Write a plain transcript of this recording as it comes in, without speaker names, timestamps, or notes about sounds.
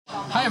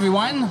Hi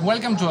everyone,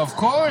 welcome to Of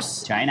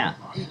Course. China.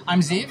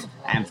 I'm Ziv,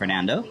 I'm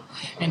Fernando.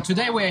 and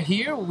today we're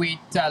here with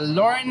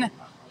Lauren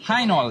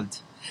Heinold.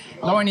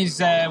 Lauren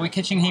is, we're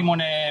catching him on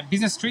a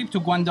business trip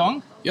to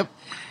Guangdong. Yep.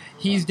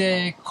 He's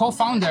the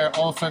co-founder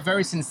of a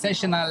very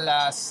sensational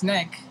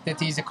snack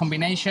that is a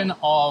combination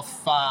of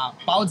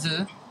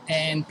baozi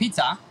and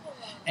pizza,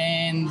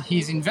 and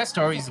his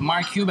investor is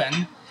Mark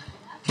Cuban.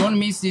 Don't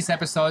miss this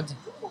episode.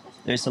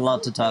 There's a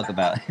lot to talk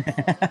about.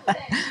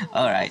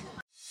 All right.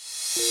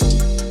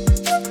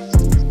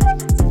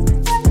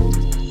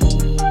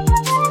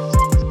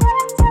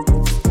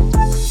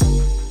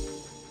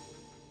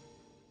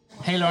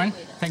 Hey Lauren,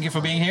 thank you for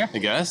being here. Hey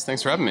guys,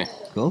 thanks for having me.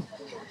 Cool.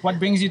 What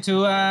brings you to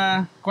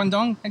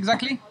Guangdong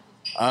exactly?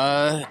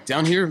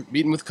 Down here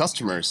meeting with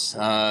customers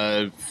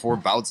for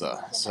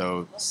baozi.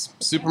 So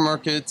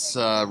supermarkets,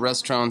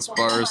 restaurants,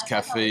 bars,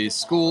 cafes,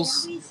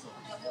 schools.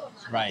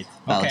 Right.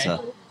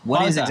 Baozi.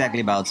 What is Baozi.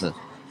 exactly baozi?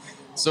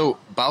 So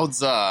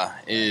baozi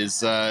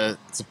is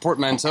it's a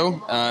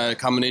portmanteau, a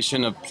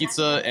combination of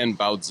pizza and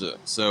baozi.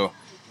 So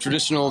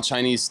traditional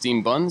Chinese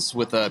steamed buns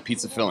with a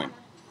pizza filling.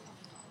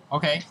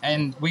 Okay,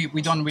 and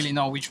we don't really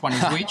know which one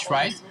is which,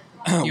 right?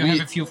 You have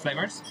a few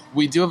flavors.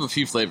 We do have a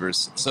few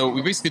flavors. So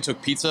we basically took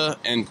pizza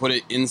and put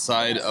it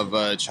inside of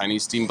a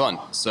Chinese steamed bun.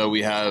 So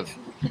we have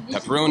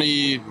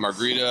pepperoni,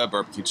 margarita,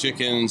 barbecue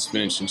chicken,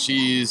 spinach and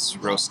cheese,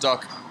 roast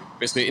duck.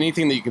 Basically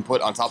anything that you can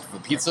put on top of a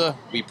pizza,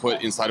 we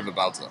put inside of a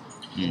baozi.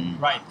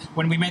 Right.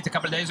 When we met a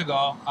couple of days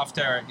ago,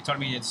 after you told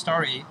me the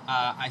story,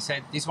 I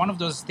said, it's one of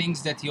those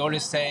things that you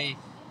always say,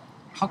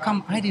 how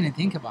come I didn't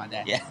think about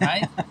that? Yeah.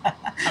 Right?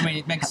 I mean,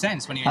 it makes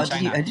sense when you're in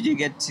China. How did you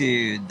get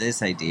to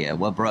this idea?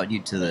 What brought you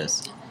to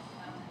this?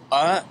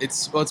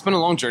 It's been a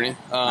long journey.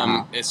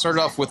 It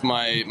started off with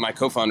my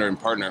co-founder and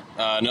partner,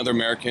 another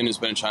American who's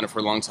been in China for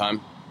a long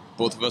time.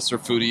 Both of us are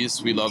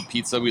foodies. We love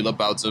pizza. We love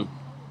baozi.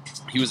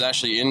 He was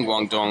actually in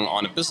Guangdong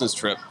on a business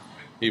trip.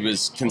 He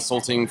was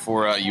consulting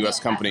for a U.S.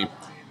 company,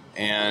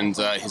 and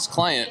his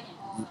client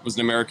was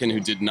an American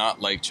who did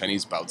not like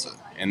Chinese baozi.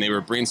 And they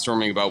were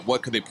brainstorming about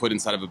what could they put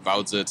inside of a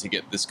baozi to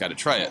get this guy to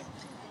try it.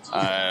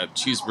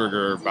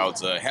 Cheeseburger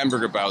baozi,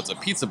 hamburger baozi,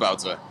 pizza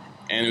baozi.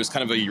 And it was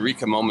kind of a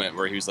eureka moment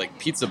where he was like,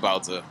 pizza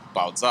baozi,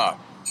 baozi.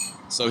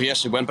 So he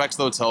actually went back to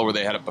the hotel where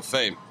they had a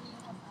buffet.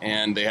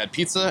 And they had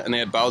pizza and they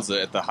had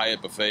baozi at the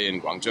Hyatt buffet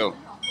in Guangzhou.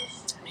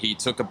 He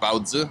took a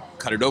baozi,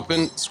 cut it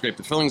open, scraped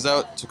the fillings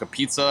out, took a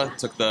pizza,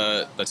 took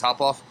the top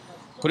off,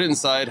 put it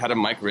inside, had to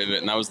microwave it,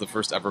 and that was the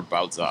first ever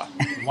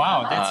baozi.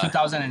 Wow, that's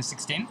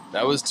 2016.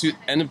 That was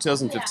end of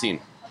 2015.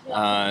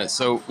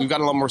 So we've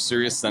gotten a lot more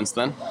serious since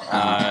then.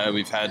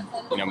 We've had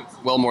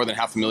well more than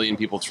 500,000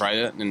 people try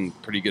it and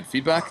pretty good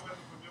feedback.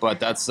 But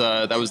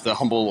that was the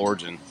humble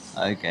origin.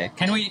 Okay.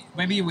 Can we,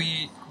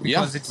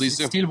 because it's please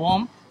do. still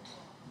warm.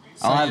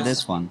 I'll have you-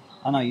 this one.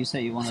 Oh, no, you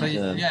said you wanted So you,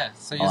 to... yeah,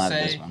 so you I'll have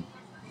say, this one.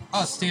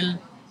 oh, still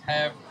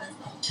have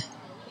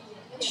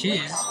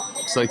cheese.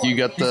 It's like you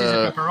got This is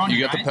a pepperoni,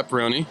 the right?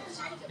 pepperoni.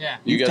 Yeah.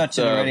 You You got touched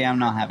it already. I'm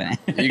not having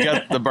it. you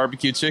got the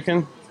barbecue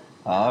chicken,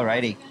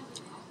 Alrighty.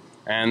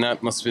 and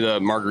that must be the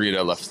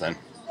margarita left then.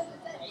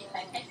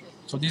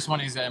 So this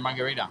one is a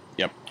margarita.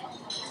 Yep.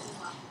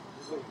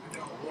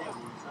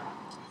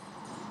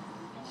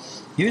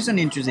 Here's an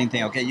interesting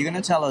thing. Okay, you're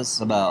going to tell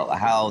us about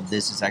how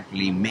this is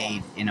actually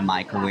made in a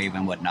microwave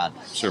and whatnot.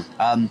 Sure.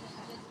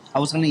 I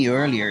was telling you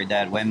earlier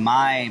that when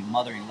my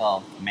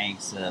mother-in-law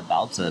makes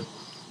baozi,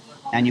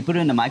 and you put it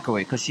in the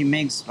microwave, because she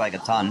makes like a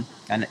ton,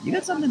 and you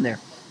got something there.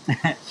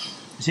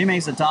 She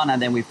makes a ton,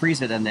 and then we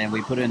freeze it, and then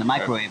we put it in the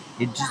microwave.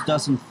 It just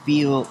doesn't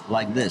feel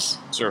like this.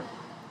 Sure.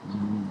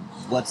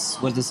 What's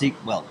the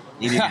secret? Well,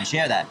 if you can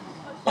share that.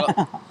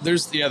 Well,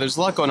 there's a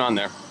lot going on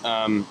there.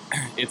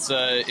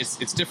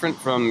 It's different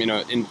from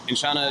in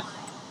China.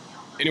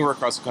 Anywhere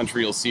across the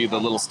country, you'll see the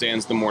little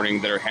stands in the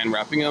morning that are hand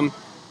wrapping them,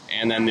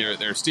 and then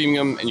they're steaming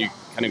them, and you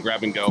kind of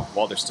grab and go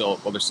while they're still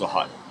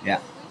hot.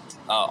 Yeah.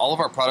 All of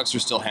our products are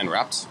still hand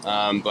wrapped,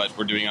 but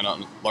we're doing it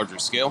on a larger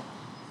scale.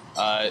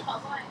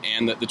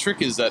 And the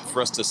trick is that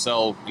for us to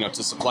sell,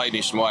 to supply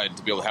nationwide,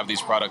 to be able to have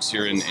these products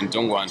here in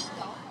Dongguan,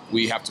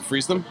 we have to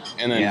freeze them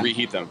and then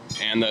reheat them.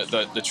 And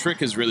the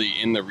trick is really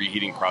in the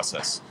reheating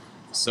process.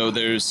 So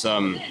there's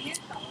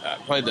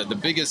probably the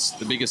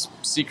biggest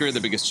secret,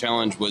 the biggest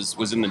challenge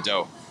was in the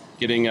dough.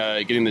 Getting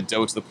the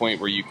dough to the point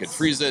where you could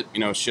freeze it,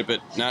 ship it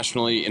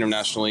nationally,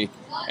 internationally,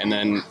 and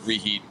then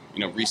reheat,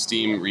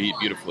 re-steam, reheat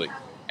beautifully.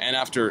 And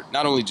after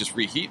not only just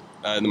reheat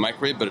in the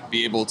microwave, but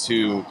be able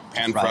to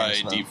pan fry,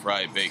 as well. deep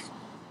fry, bake.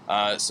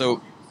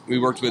 So we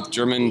worked with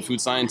German food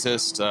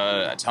scientists,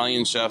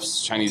 Italian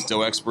chefs, Chinese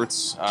dough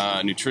experts,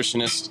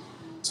 nutritionists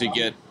to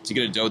get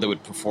a dough that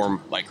would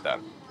perform like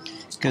that.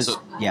 Because,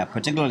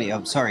 particularly,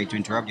 I'm sorry to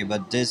interrupt you,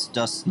 but this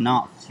does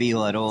not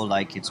feel at all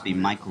like it's been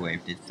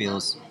microwaved. It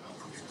feels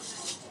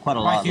quite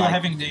a lot Right, you're like...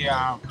 having the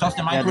just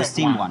the microwave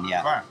steam one,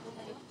 yeah. Right.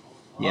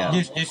 Yeah.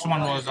 This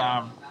one was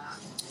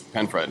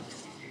Pan fried.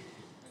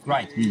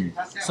 right.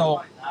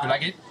 So you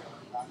like it?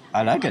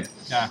 I like it.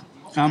 Yeah.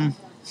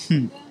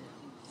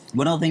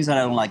 One of the things that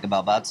I don't like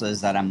about baozi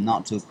is that I'm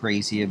not too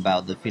crazy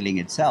about the filling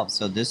itself.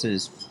 So this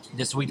is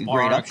The sweet a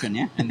pork great option,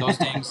 yeah. and those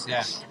things.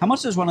 Yeah. How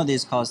much does one of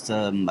these cost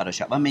at a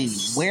shop? I mean,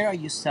 where are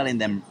you selling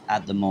them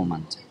at the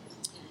moment?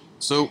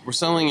 So we're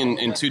selling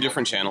in two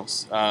different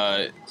channels.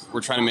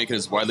 We're trying to make it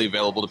as widely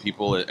available to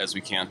people as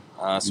we can.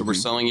 So we're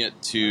selling it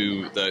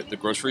to the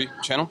grocery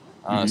channel.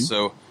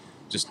 So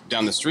just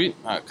down the street,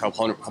 a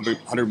couple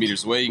hundred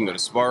meters away, you can go to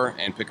Spar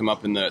and pick them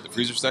up in the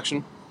freezer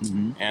section.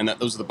 And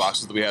those are the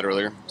boxes that we had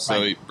earlier. So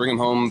Right. you bring them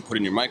home, put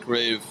in your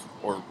microwave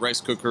or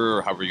rice cooker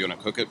or however you're going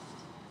to cook it.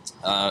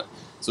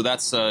 So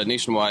that's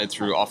nationwide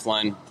through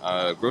offline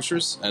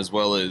grocers as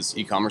well as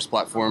e-commerce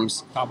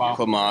platforms, Taobao.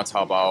 Kuma,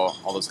 Taobao,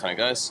 all those kind of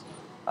guys.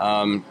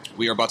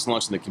 We are about to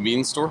launch in the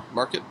convenience store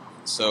market.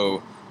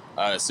 So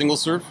single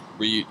serve,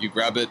 where you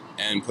grab it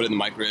and put it in the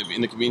microwave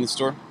in the convenience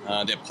store.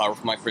 They have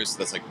powerful microwaves, so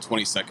that's like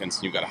 20 seconds,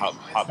 and you've got a hot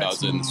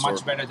That's baozi in the store.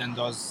 much better than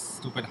those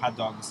stupid hot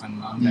dogs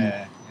and on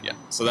the. Yeah,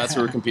 so that's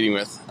what we're competing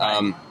with.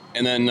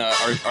 And then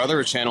our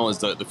other channel is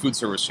the food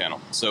service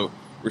channel. So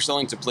we're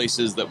selling to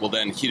places that will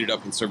then heat it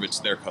up and serve it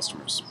to their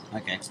customers.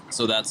 Okay.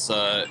 So that's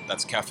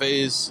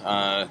cafes,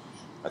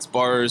 that's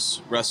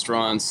bars,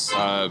 restaurants,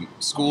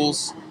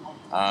 schools,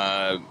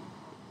 kind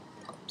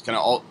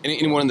of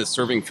anyone that's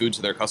serving food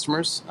to their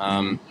customers.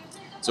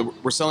 So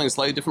we're selling a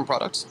slightly different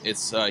product.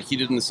 It's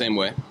heated in the same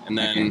way, and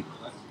then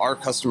our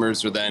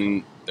customers are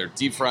they're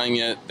deep frying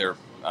it, they're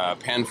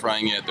pan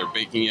frying it, they're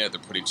baking it, they're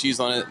putting cheese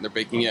on it, they're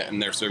baking it,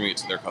 and they're serving it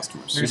to their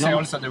customers. You say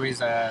also there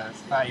is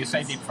you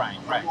say deep frying,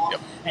 right?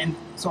 Yep. And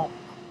so,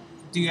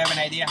 do you have an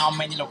idea how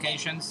many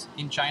locations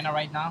in China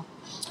right now?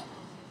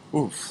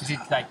 Oof. Is it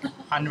like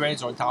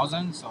hundreds or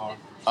thousands or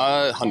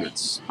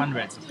Hundreds.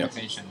 hundreds of Yep.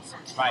 locations?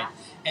 Right.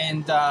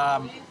 And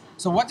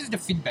so, what is the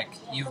feedback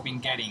you've been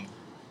getting,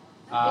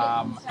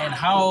 and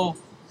how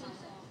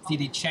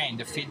did it change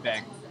the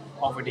feedback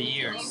over the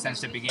years since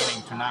the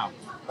beginning to now?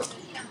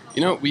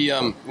 You know, we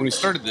when we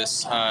started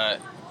this,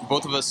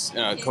 both of us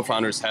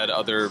co-founders had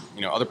other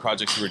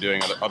projects we were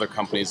doing, other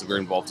companies that we were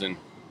involved in,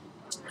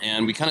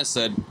 and we kind of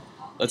said,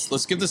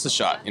 let's give this a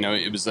shot. You know,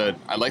 it was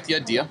I liked the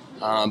idea,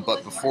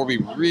 but before we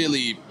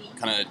really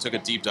kind of took a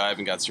deep dive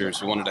and got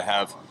serious, we wanted to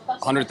have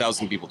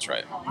 100,000 people try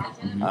it.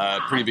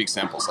 Pretty big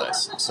sample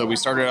size. So we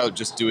started out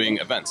just doing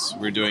events.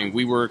 We were doing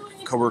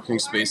WeWork, co-working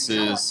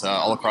spaces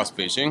all across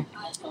Beijing,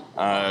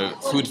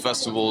 food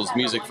festivals,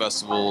 music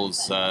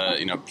festivals,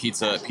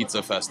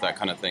 pizza fest, that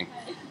kind of thing,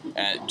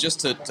 and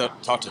just to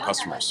talk to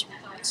customers.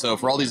 So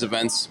for all these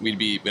events,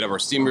 we'd have our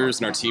steamers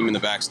and our team in the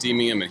back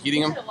steaming them and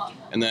heating them,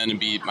 and then it'd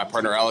be my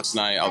partner Alex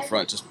and I out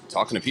front just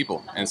talking to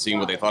people and seeing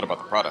what they thought about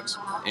the products.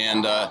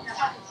 And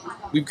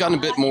we've gotten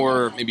a bit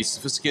more maybe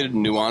sophisticated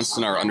and nuanced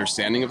in our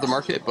understanding of the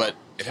market, but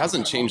it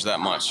hasn't changed that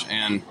much.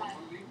 And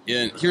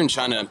here in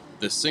China,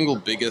 the single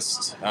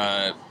biggest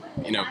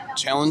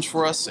challenge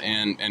for us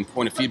and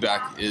point of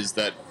feedback is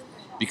that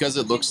because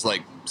it looks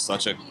like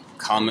such a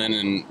common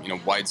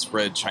and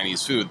widespread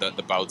Chinese food, that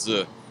the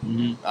baozi,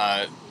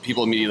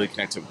 people immediately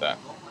connected with that.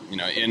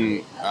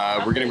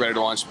 We're getting ready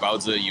to launch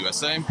Baozi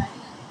USA.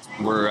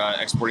 We're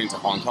exporting to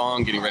Hong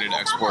Kong, getting ready to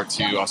export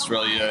to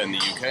Australia and the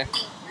UK.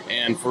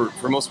 And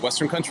for most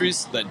Western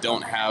countries that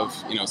don't have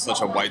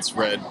such a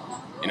widespread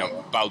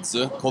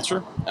baozi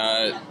culture,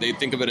 they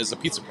think of it as a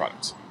pizza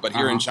product. But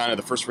here in China,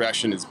 the first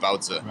reaction is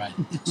baozi. Right.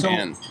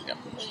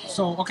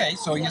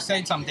 So you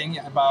said something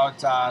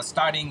about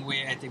starting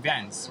at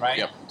events, right?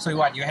 Yep. So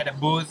what, you had a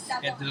booth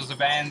at those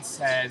events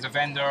as a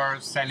vendor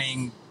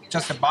selling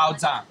just a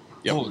baozi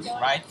booth,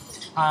 right?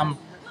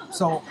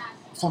 So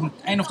from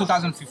end of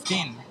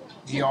 2015,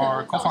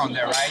 your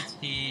co-founder, right?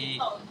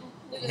 He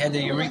had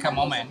a eureka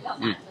moment.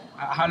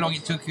 How long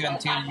it took you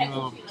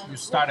until you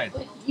started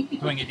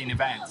doing it in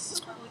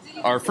events?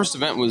 Our first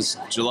event was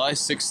July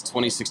 6,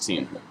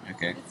 2016.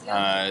 Okay.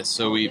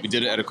 So we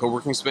did it at a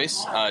co-working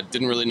space.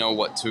 Didn't really know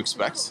what to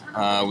expect.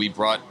 We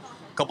brought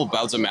a couple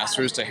baozi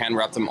masters to hand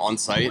wrap them on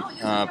site.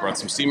 Brought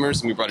some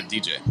steamers, and we brought a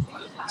DJ.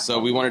 So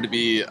we wanted to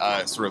be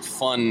sort of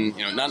fun,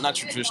 not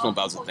traditional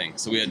baozi thing.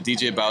 So we had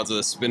DJ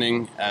baozi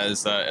spinning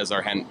as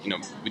our hand,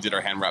 we did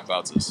our hand wrap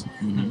baozis.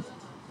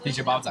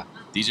 DJ Baozi.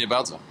 DJ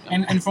baozi.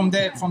 And from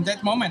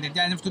that moment, at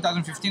the end of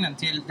 2015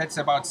 until that's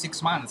about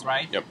 6 months,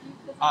 right? Yep.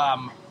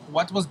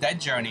 What was that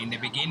journey in the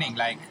beginning?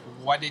 Like,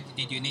 what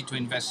did you need to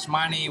invest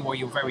money? Were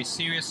you very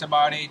serious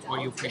about it? Were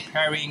you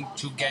preparing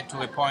to get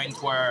to a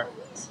point where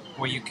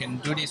you can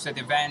do this at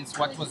events?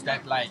 What was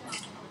that like?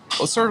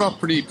 Well, it started off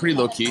pretty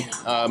low key.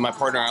 My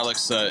partner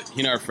Alex,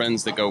 he and I are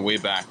friends that go way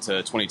back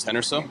to 2010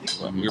 or so.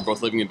 We were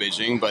both living in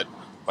Beijing, but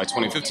by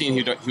 2015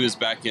 he was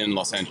back in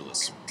Los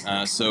Angeles.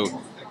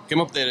 So came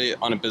up there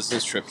on a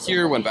business trip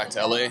here, went back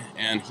to LA,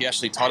 and he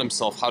actually taught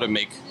himself how to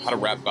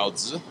wrap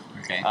baozi.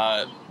 Okay.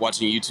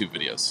 Watching YouTube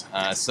videos.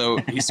 So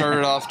he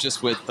started off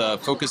just with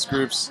focus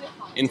groups,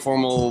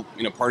 informal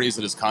parties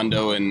at his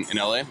condo in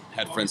LA.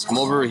 Had friends come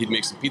over, he'd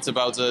make some pizza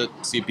baozi,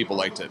 see if people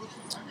liked it.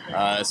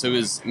 So it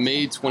was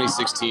May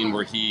 2016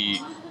 where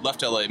he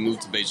left LA,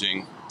 moved to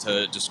Beijing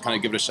to just kind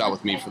of give it a shot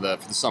with me for the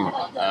summer,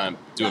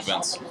 do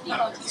events.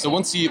 So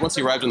once he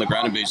arrived on the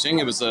ground in Beijing,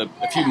 it was a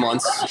few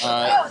months,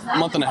 a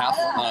month and a half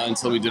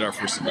until we did our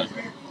first event.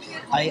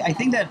 I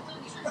think that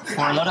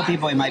for a lot of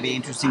people, it might be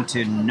interesting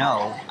to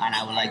know, and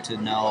I would like to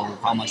know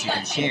how much you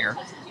can share.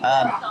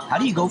 How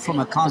do you go from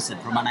a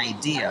concept, from an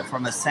idea,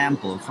 from a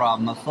sample,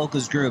 from a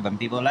focus group, and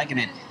people liking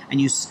it,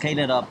 and you scale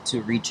it up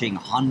to reaching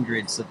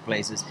hundreds of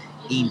places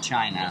in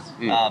China?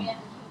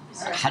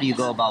 How do you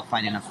go about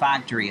finding a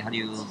factory? How do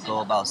you go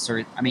about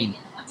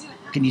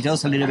can you tell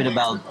us a little bit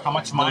about how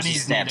much money those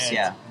is steps? needed,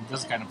 Yeah,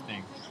 this kind of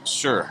thing.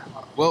 Sure.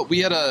 Well, we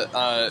had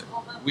a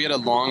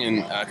long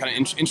and kind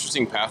of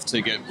interesting path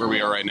to get where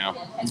we are right now.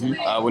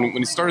 When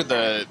we started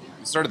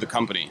the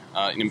company,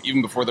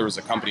 even before there was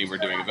a company, we're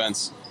doing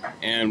events,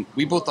 and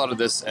we both thought of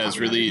this as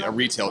really a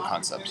retail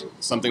concept,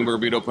 something where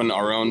we'd open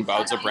our own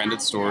Baozi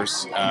branded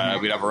stores.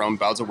 We'd have our own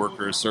Baozi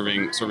workers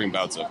serving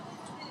Baozi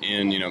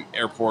in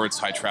airports,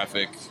 high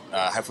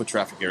foot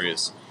traffic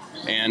areas.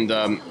 And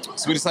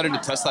so we decided to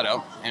test that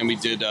out, and we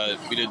did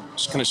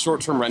just kind of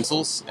short-term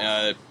rentals.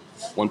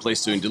 One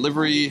place doing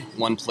delivery,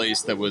 one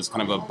place that was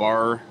kind of a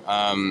bar.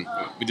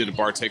 We did a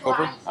bar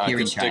takeover. Here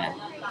in China.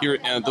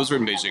 Those were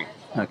in Beijing.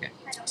 okay.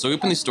 So we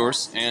opened these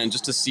stores, and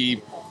just to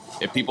see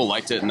if people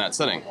liked it in that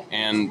setting.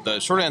 And the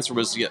short answer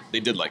was, yeah, they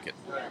did like it.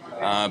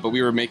 But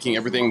we were making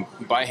everything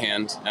by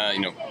hand.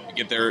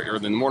 Get there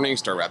early in the morning,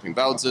 start wrapping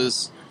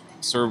baozis,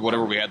 serve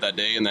whatever we had that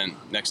day, and then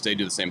next day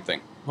do the same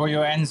thing. Were you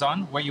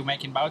hands-on? Were you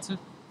making baozi?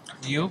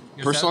 You?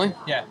 Yourself? Personally?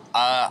 Yeah.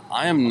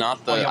 I am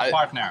not the... Or your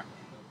partner?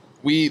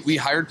 We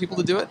hired people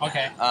to do it.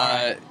 Okay.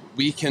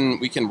 We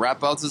can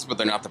wrap baozis, but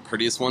they're not the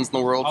prettiest ones in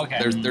the world.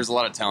 Okay. There's a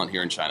lot of talent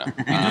here in China.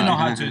 You do know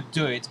how to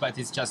do it, but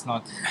it's just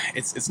not...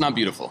 It's not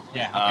beautiful.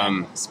 Yeah.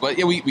 Okay. But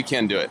yeah, we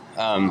can do it.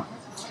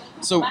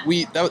 So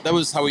that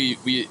was how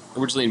we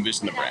originally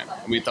envisioned the brand.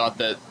 We thought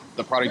that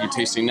the product you're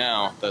tasting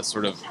now, the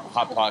sort of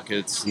Hot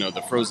Pockets,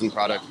 the frozen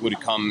product, would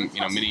come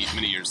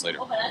many years later.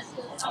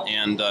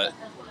 And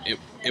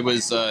it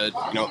was a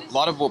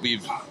lot of what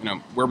we've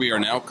where we are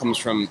now comes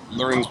from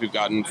learnings we've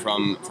gotten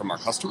from our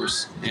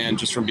customers and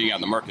just from being out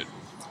in the market.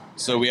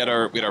 So we had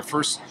our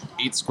first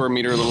 8 square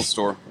meter little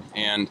store,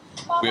 and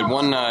we had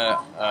one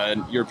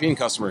European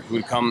customer who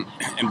would come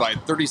and buy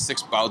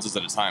 36 baozis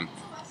at a time,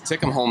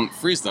 take them home,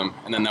 freeze them,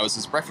 and then that was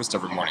his breakfast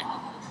every morning.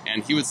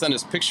 And he would send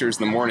us pictures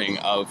in the morning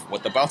of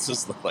what the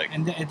baozis looked like.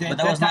 But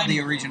that was not the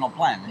original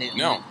plan.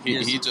 No,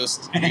 he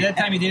just... And at that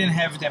time, he didn't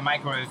have the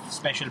microwave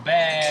special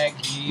bag.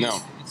 No.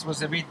 It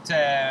was a bit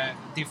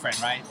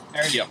different, right?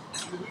 Yep.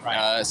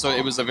 Right. So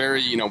it was a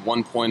very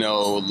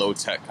 1.0 low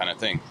tech kind of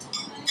thing,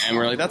 and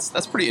we're like,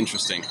 that's pretty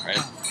interesting, right?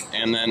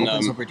 And then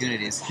opens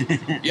opportunities.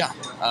 yeah.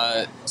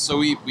 So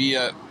we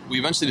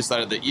eventually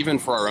decided that even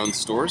for our own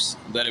stores,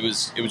 that it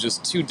was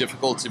just too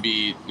difficult to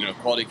be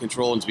quality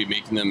control and to be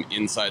making them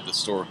inside the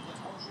store.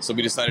 So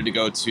we decided to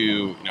go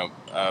to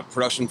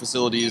production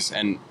facilities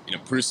and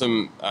produce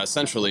them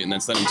centrally and then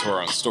send them to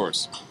our own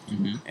stores.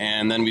 Mm-hmm.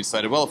 And then we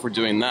decided, well, if we're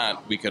doing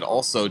that, we could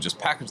also just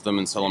package them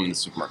and sell them in the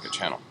supermarket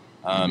channel.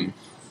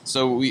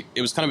 So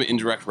it was kind of an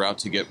indirect route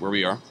to get where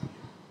we are.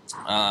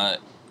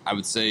 I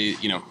would say,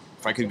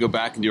 if I could go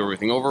back and do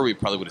everything over, we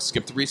probably would have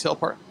skipped the retail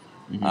part.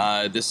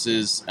 Mm-hmm. This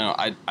is,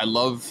 I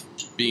love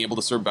being able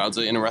to serve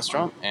baozi in a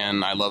restaurant,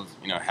 and I love,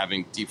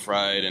 having deep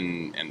fried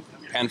and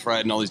pan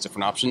fried and all these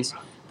different options.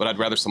 But I'd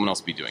rather someone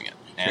else be doing it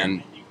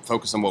and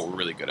focus on what we're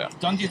really good at.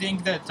 Don't you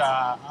think that?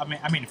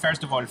 I mean,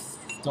 first of all,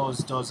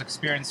 those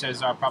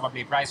experiences are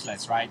probably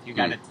priceless, right? You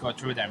got to go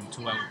through them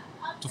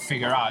to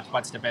figure out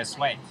what's the best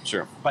way.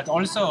 Sure. But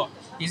also,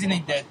 isn't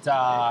it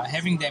that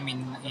having them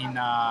in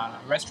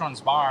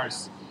restaurants,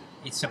 bars,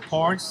 it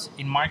supports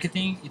in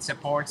marketing, it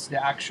supports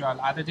the actual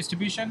other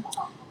distribution?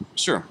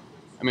 Sure.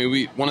 I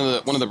mean, one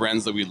of the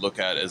brands that we look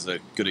at as a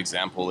good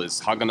example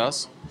is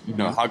Häagen-Dazs.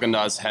 Mm-hmm.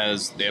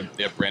 Häagen-Dazs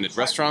they have branded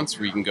restaurants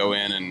where you can go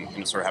in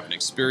and sort of have an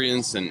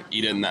experience and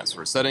eat it in that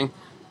sort of setting.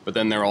 But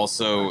then they're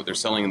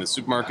selling in the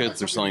supermarkets,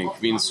 they're selling in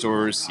convenience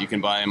stores. You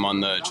can buy them on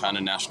the China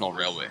National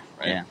Railway,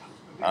 right?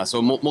 Yeah. So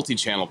a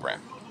multi-channel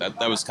brand.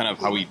 That was kind of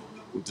how we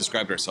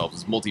described ourselves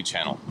as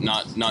multi-channel,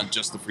 not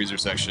just the freezer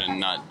section,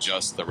 not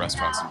just the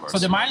restaurants and bars. So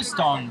the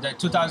milestone, the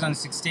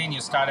 2016,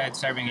 you started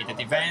serving it at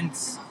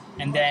events,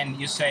 and then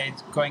you said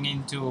going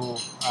into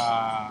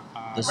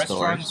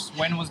restaurants. Stores.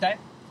 When was that?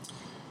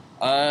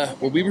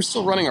 Well, we were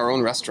still running our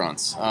own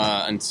restaurants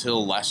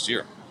until last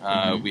year.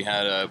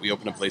 We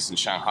opened a place in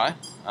Shanghai.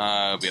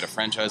 We had a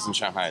franchise in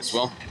Shanghai as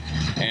well,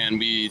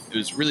 and it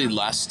was really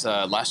last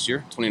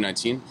year,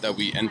 2019, that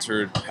we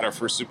had our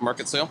first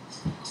supermarket sale,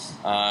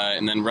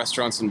 and then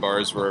restaurants and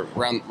bars were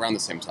around the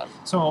same time.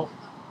 So,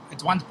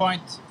 at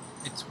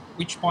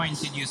which point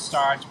did you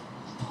start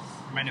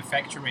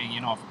manufacturing?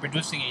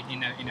 Producing it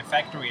in a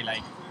factory,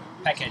 like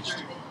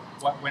packaged?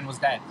 When was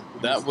that?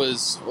 That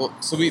was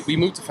so we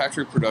moved to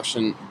factory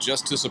production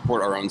just to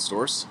support our own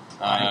stores.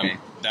 Okay.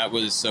 That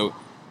was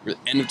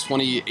end of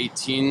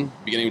 2018,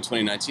 beginning of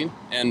 2019,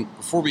 and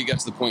before we got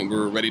to the point where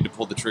we were ready to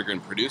pull the trigger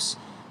and produce,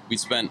 we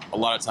spent a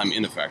lot of time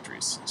in the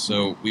factories.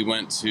 So we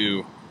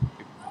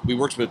we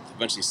worked with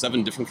eventually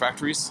 7 different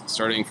factories,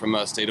 starting from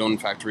a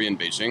state-owned factory in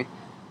Beijing,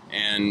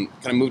 and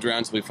kind of moved around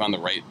until we found the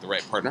right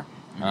partner.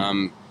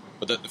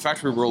 But the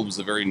factory world was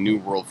a very new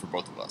world for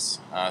both of us.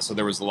 So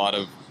there was a lot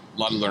of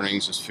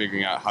learnings, just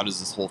figuring out how does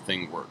this whole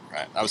thing work.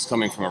 Right? I was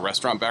coming from a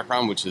restaurant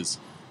background, which is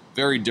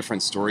very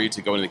different story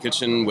to go into the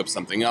kitchen, whip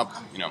something up.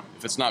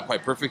 If it's not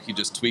quite perfect, you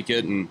just tweak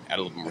it and add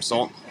a little more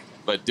salt.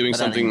 But doing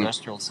something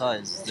industrial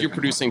size, if you're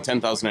producing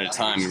 10,000 at a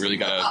time, you really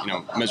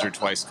gotta measure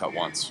twice, cut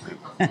once.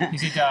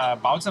 Is it a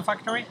Baozi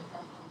factory?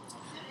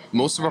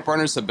 Most of our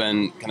partners have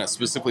been kind of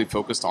specifically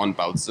focused on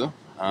baozi,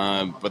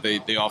 but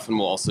they often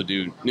will also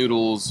do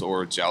noodles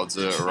or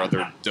jiaozi or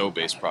other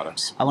dough-based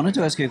products. I wanted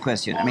to ask you a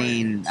question. I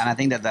mean, and I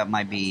think that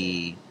might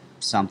be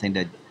something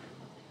that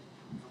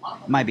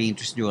might be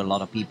interesting to a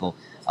lot of people.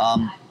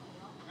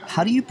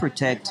 How do you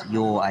protect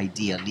your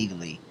idea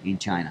legally in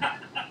China?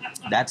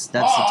 That's the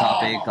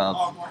topic of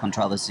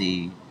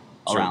controversy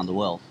around the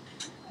world.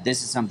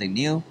 This is something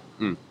new.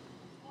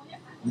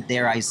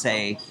 Dare I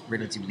say,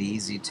 relatively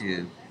easy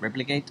to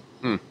replicate.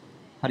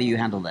 How do you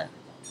handle that?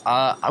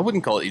 I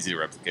wouldn't call it easy to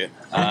replicate.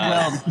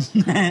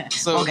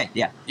 So okay,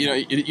 yeah.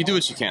 You do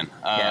what you can.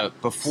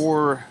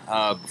 Before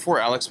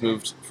Alex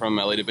moved from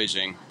LA to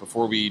Beijing,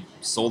 before we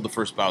sold the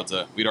first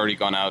baozi, we'd already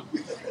gone out,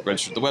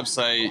 registered the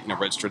website,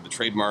 registered the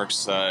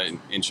trademarks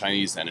in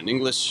Chinese and in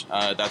English.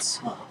 That's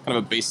kind of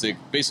a basic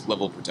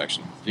level of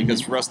protection.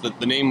 Because for us,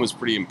 the name was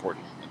pretty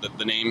important.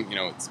 The name,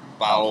 it's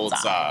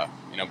baozi,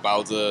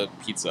 baozi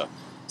pizza.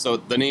 So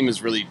the name is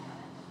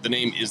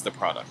the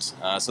product.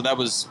 So that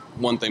was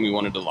one thing we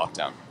wanted to lock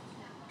down.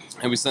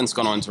 And we've since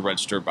gone on to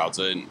register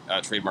baozi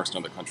and trademarks in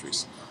other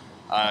countries.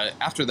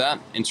 After that,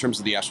 in terms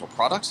of the actual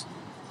product,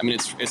 I mean,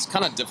 it's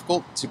kind of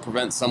difficult to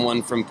prevent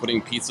someone from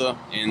putting pizza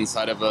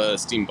inside of a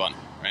steamed bun,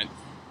 right?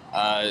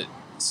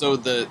 So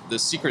the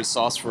secret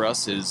sauce for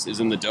us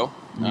is in the dough.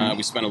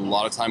 We spend a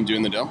lot of time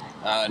doing the dough.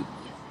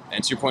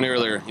 And to your point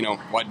earlier,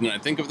 why didn't I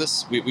think of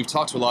this? We've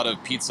talked to a lot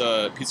of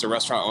pizza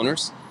restaurant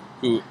owners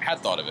who had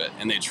thought of it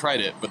and they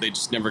tried it, but they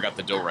just never got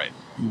the dough right.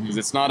 Because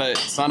it's not a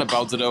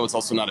baozi dough, it's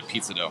also not a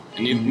pizza dough,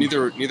 and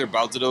neither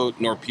baozi dough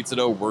nor pizza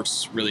dough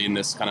works really in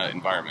this kind of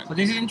environment. So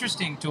this is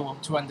interesting to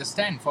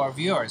understand for our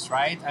viewers,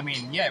 right? I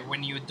mean,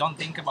 when you don't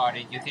think about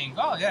it, you think,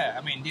 oh yeah,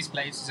 I mean, this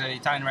place is an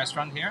Italian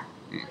restaurant here,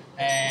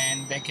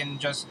 and they can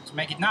just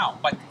make it now,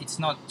 but it's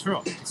not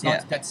true. It's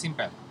not that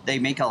simple. They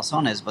make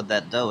calzones, but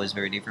that dough is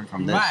very different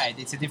from this. Right,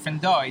 it's a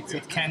different dough.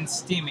 It can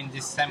steam in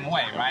the same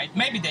way, right?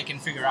 Maybe they can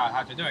figure out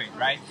how to do it,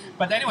 right?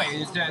 But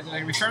anyway,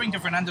 referring to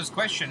Fernando's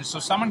question, so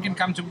someone can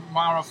come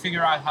tomorrow,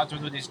 figure out how to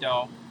do this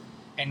dough,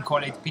 and call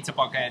it pizza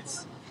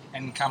pockets,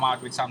 and come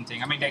out with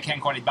something. I mean, they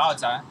can call it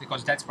baozi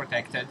because that's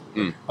protected,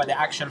 but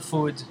the actual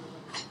food,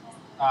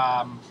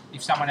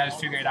 if someone else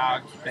figure it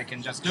out, they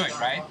can just do it,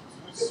 right?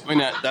 I mean,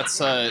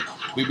 that's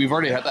we've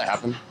already had that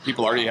happen.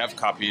 People already have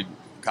copied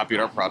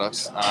our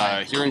products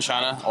here in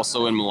China,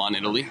 also in Milan,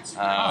 Italy.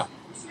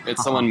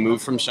 It's someone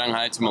moved from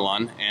Shanghai to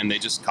Milan, and they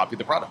just copied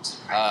the product.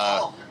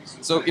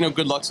 So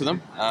good luck to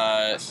them.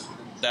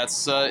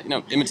 That's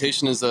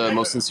imitation is the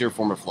most sincere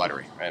form of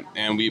flattery, right?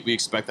 And we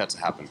expect that to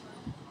happen.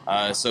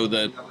 So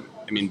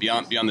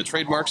beyond the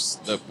trademarks,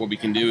 what we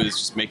can do is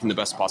just making the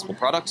best possible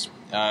product,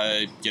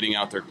 getting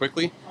out there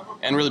quickly,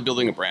 and really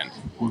building a brand.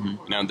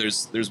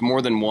 There's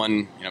more than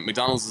one.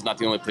 McDonald's is not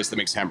the only place that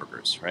makes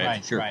hamburgers, right?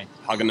 Right, sure. Right.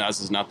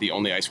 Haagen-Dazs is not the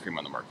only ice cream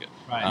on the market.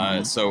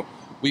 Right. So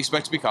we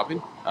expect to be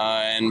copied,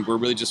 and we're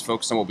really just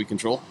focused on what we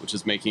control, which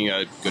is making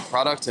a good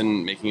product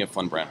and making a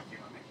fun brand.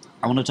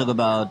 I want to talk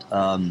about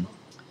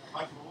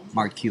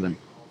Mark Cuban.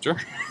 Sure.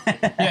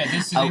 Yeah,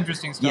 this is an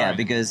interesting story. Yeah,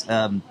 because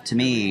to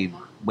me,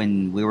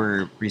 when we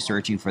were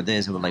researching for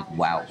this, it was like,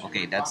 wow,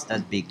 okay, that's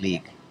big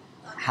league.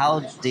 How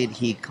did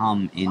he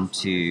come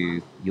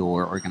into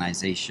your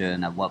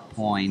organization? At what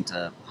point?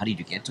 How did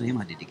you get to him?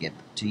 How did he get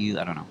to you?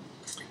 I don't know.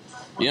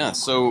 Yeah,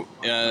 so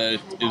it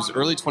was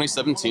early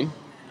 2017,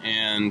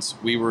 and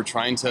we were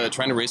trying to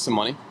raise some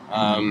money.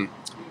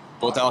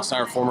 Both Alex and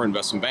I are former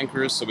investment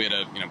bankers, so we had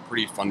a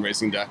pretty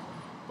fundraising deck.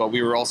 But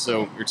we were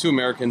two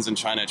Americans in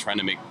China trying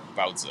to make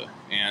baozi,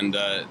 and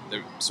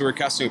so we were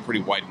casting a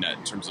pretty wide net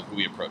in terms of who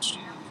we approached.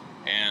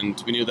 And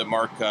we knew that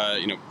Mark,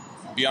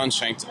 beyond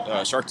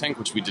Shark Tank,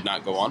 which we did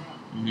not go on,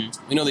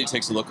 we know that he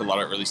takes a look at a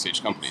lot of early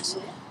stage companies.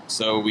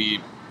 So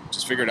we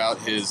just figured out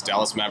his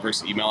Dallas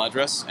Mavericks email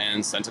address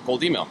and sent a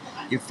cold email.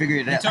 You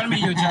figured it out. You told me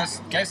you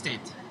just guessed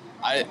it.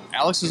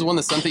 Alex was the one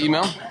that sent the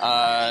email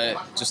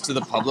just to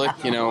the public,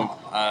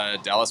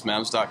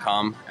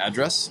 DallasMavs.com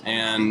address,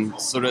 and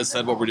sort of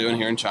said what we're doing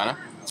here in China.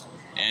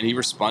 And he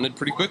responded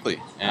pretty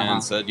quickly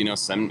and said,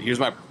 here's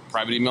my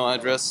private email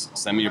address,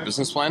 send me your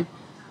business plan.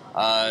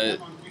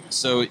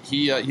 So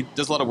he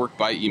does a lot of work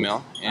by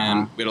email,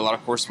 and we had a lot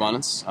of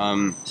correspondence.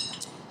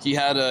 He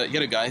had a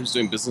guy who was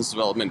doing business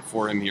development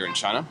for him here in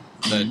China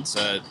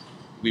that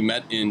we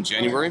met in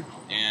January,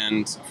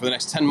 and for the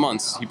next 10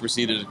 months, he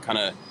proceeded to kind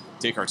of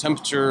take our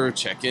temperature,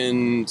 check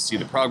in, see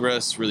the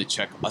progress, really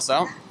check us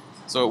out.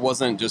 So it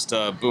wasn't just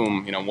a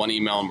boom, one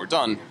email and we're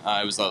done.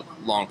 It was a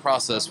long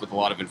process with a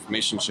lot of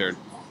information shared.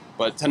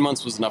 But 10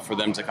 months was enough for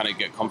them to kind of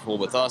get comfortable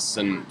with us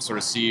and sort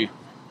of see,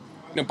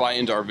 buy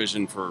into our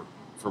vision for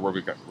where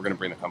we're going to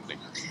bring the company.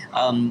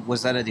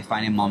 Was that a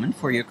defining moment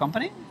for your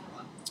company?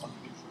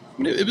 I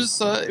mean, it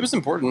was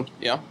important,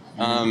 yeah.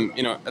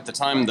 At the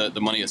time, the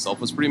money itself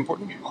was pretty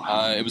important.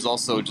 It was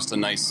also just a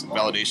nice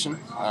validation.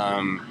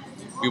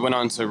 We went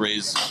on to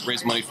raise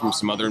money from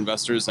some other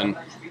investors, and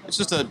it's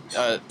just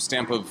a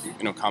stamp of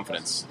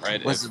confidence,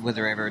 right? Were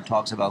there ever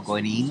talks about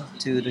going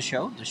into the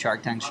show, the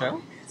Shark Tank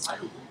show?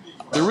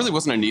 There really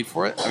wasn't a need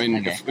for it. I mean,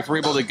 Okay. if we're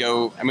able to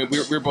go, I mean, we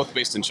were both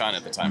based in China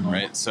at the time,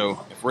 right?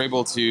 So if we're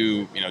able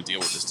to, deal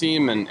with this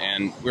team,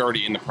 and we're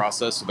already in the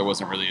process, so there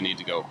wasn't really a need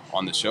to go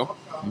on the show.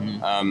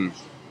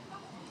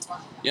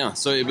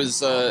 So it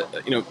was,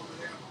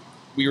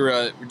 we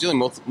were dealing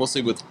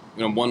mostly with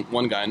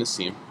one guy in his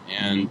team,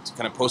 and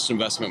kind of post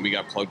investment, we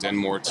got plugged in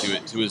more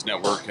to his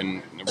network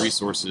and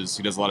resources.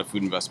 He does a lot of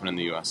food investment in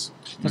the U.S.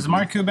 Does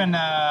Mark Cuban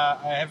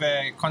have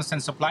a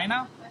constant supply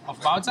now of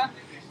Baozi?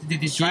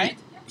 Did he try it?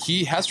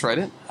 He has tried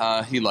it.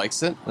 He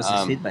likes it. What's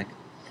his feedback?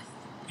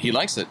 He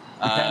likes it.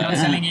 They're not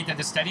selling it at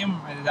the stadium,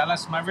 at the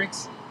Dallas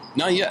Mavericks?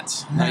 Not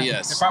yet. Not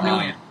yet. They probably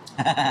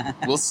will.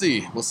 We'll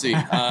see. We'll see.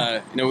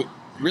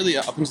 Really,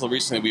 up until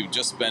recently, we've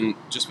just been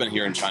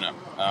here in China.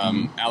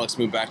 Alex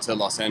moved back to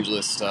Los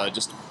Angeles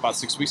just about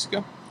 6 weeks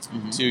ago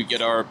to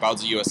get our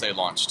Baozi USA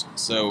launched.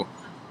 So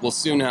we'll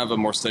soon have a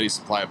more steady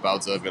supply of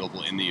Baozi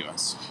available in the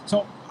US.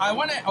 So I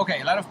want to,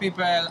 a lot of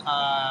people,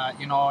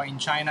 in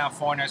China,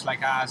 foreigners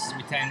like us,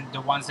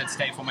 the ones that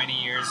stay for many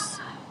years,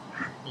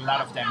 a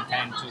lot of them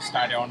tend to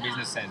start their own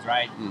businesses,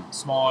 right?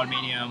 Small,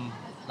 medium,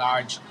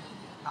 large.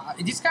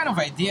 This kind of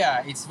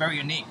idea, it's very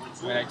unique,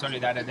 what I told you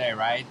the other day,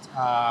 right?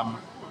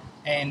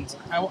 And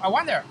I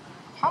wonder,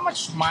 how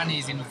much money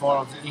is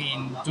involved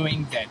in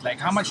doing that? Like,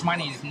 how much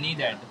money is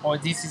needed? Or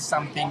this is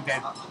something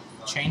that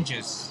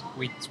changes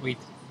with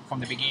from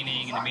the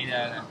beginning, in the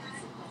middle?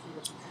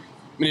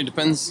 I mean, it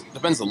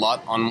depends a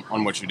lot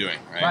on what you're doing,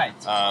 right?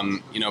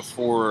 Right.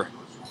 For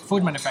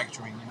food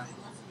manufacturing,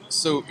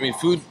 So, I mean,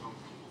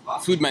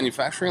 food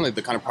manufacturing, like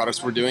the kind of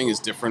products we're doing, is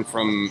different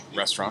from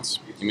restaurants.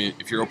 I mean,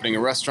 if you're opening a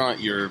restaurant,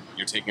 you're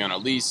taking on a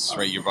lease,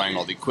 right? You're buying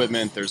all the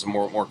equipment. There's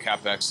more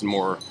capex and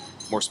more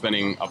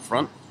spending up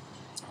front.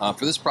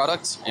 For this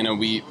product,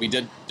 we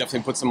did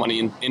definitely put some money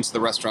into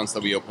the restaurants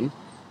that we opened.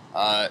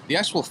 The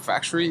actual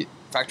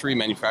factory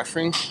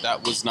manufacturing,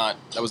 that was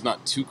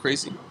not too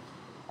crazy.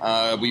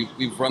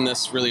 We've run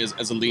this really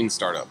as a lean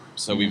startup.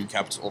 So we've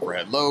kept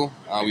overhead low.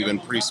 We've been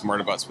pretty smart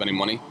about spending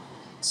money.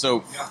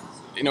 So,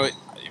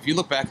 if you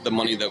look back at the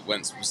money that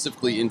went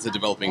specifically into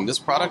developing this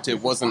product,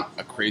 it wasn't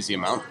a crazy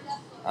amount.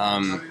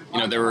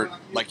 There were,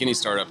 like any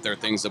startup, there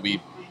are things that we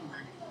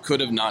could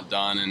have not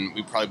done, and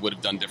we probably would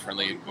have done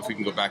differently if we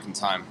can go back in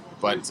time.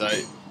 But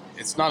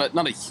it's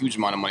not a huge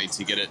amount of money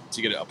to get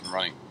it up and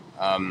running.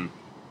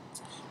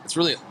 It's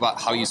really about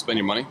how you spend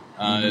your money.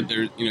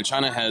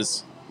 China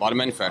has a lot of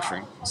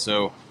manufacturing,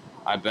 so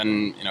I've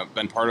been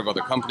part of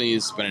other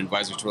companies, been an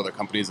advisor to other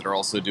companies that are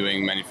also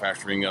doing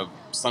manufacturing of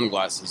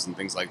sunglasses and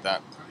things like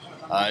that.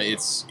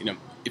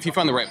 If you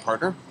find the right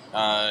partner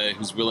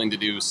who's willing to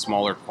do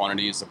smaller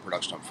quantities of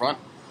production up front,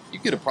 you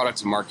get a product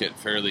to market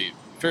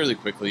fairly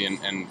quickly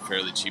and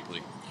fairly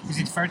cheaply. Is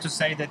it fair to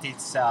say that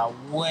it's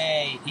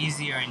way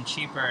easier and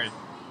cheaper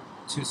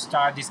to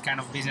start this kind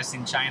of business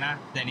in China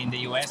than in the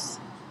US?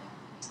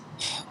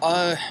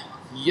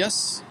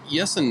 Yes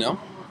and no.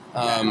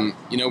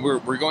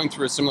 We're going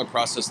through a similar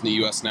process in the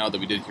US now that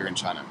we did here in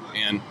China,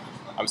 and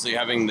obviously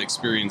having the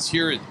experience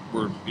here,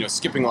 we're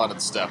skipping a lot of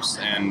the steps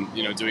and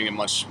doing it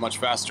much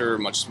faster,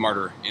 much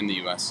smarter in the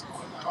US.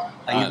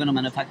 Are you going to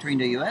manufacture in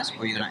the US,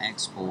 or are you going to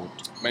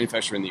export?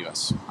 Manufacture in the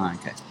US.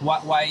 Okay.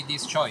 Why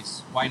this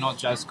choice? Why not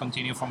just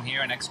continue from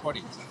here and export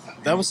it?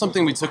 That was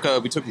something we took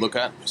a look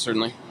at,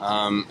 certainly,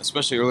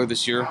 especially earlier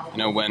this year.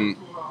 When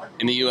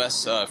in the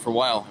U.S. For a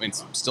while, I mean,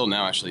 still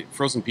now actually,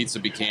 frozen pizza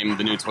became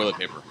the new toilet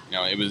paper.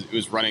 It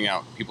was running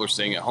out. People are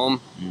staying at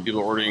home.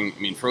 People are ordering. I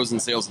mean, frozen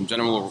sales in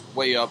general were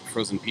way up.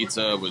 Frozen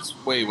pizza was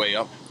way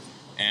up.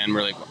 And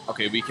we're like,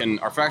 okay,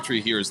 our factory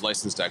here is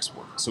licensed to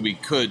export, so we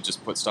could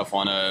just put stuff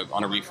on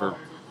a reefer,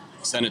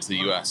 send it to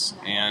the U.S.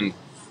 And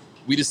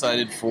we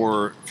decided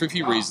for a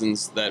few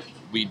reasons that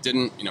we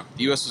didn't,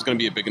 the U.S. was going to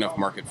be a big enough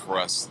market for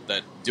us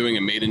that doing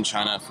a made in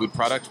China food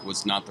product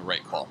was not the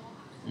right call.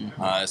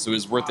 So it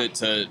was worth it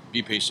to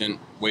be patient,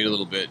 wait a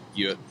little bit,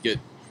 you get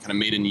kind of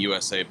made in the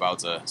USA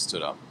Baozi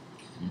stood up.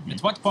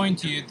 At what point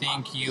do you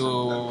think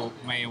you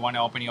may want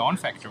to open your own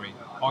factory?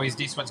 Or is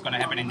this what's going to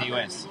happen in the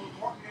US?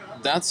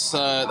 That's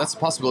a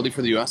possibility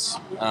for the U.S.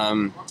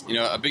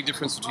 A big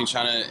difference between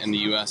China and the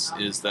U.S.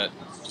 is that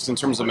just in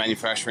terms of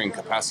manufacturing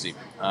capacity,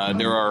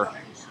 there are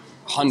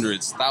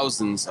hundreds,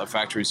 thousands of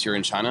factories here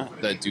in China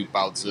that do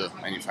Baozi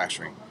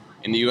manufacturing.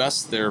 In the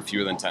U.S., there are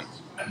fewer than 10.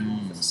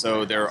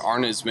 So there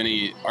aren't as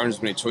many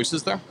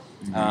choices there.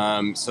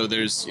 So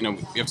there's you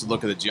have to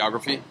look at the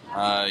geography,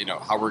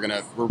 how we're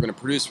gonna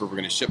produce, where we're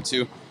gonna ship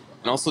to,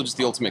 and also just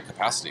the ultimate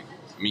capacity.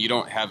 I mean, you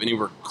don't have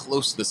anywhere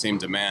close to the same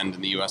demand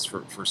in the U.S.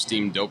 for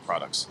steamed dough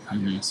products.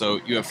 So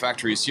you have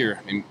factories here.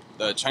 I mean,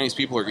 the Chinese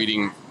people are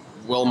eating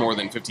well more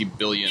than 50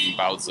 billion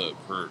baozi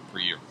per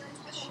year.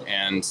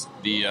 And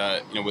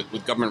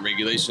with government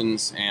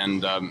regulations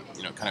and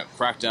kind of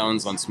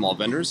crackdowns on small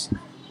vendors,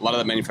 a lot of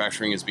that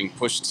manufacturing is being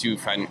pushed to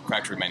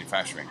factory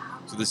manufacturing.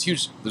 So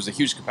there's a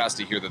huge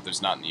capacity here that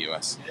there's not in the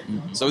U.S.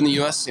 Mm-hmm. So in the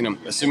U.S.,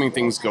 assuming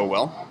things go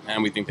well,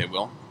 and we think they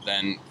will,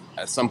 then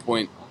at some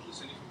point,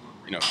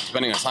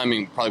 depending on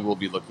timing, probably we'll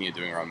be looking at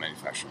doing our own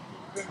manufacturing.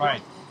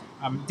 Right.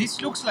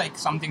 This looks like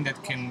something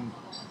that can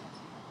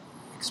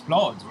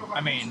explode.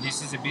 I mean,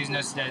 this is a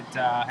business that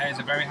has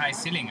a very high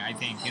ceiling, I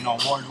think,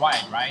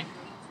 worldwide, right?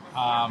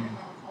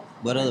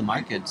 What other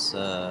markets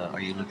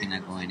are you looking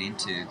at going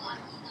into?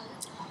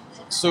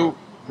 So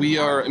we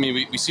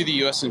see the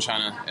U.S. and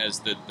China as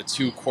the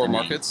two core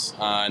markets,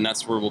 and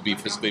that's where we'll be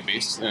physically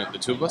based, the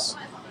two of us.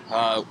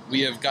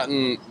 We've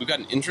gotten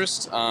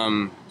interest.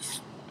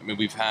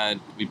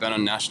 We've been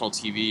on national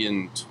TV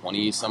in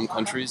 20 some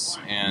countries,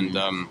 and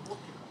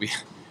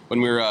when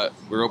we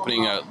were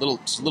opening a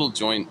little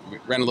joint, we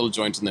ran a little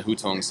joint in the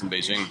Hutongs in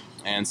Beijing,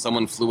 and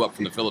someone flew up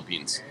from the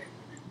Philippines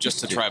just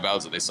to try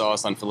baozi. They saw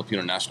us on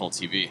Filipino national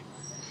TV.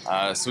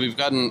 So we've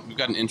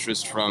gotten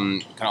interest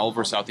from kind of all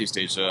over Southeast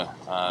Asia,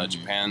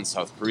 Japan,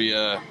 South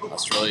Korea,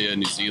 Australia,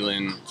 New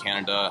Zealand,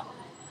 Canada,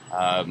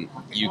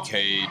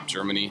 UK,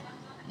 Germany.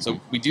 So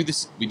we do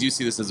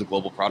see this as a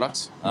global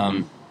product,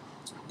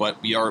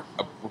 but we're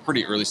a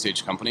pretty early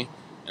stage company,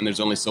 and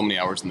there's only so many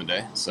hours in the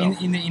day. So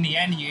in the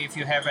end, if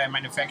you have a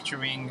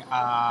manufacturing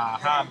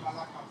hub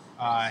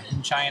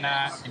in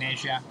China, in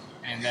Asia,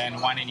 and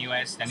then one in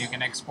US, then you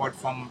can export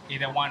from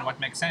either one. What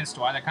makes sense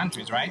to other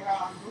countries, right?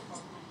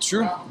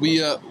 True.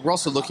 We're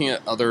also looking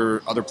at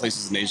other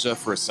places in Asia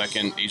for a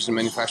second Asian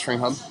manufacturing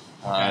hub.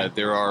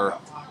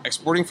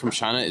 Exporting from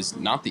China is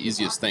not the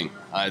easiest thing.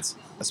 It's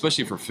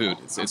especially for food.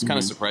 It's kind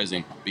of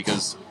surprising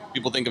because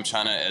people think of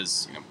China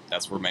as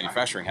that's where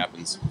manufacturing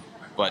happens,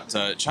 but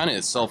China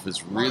itself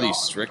is really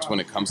strict when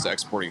it comes to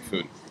exporting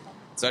food.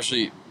 It's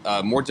actually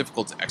more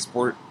difficult to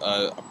export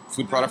a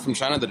food product from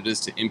China than it is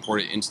to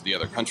import it into the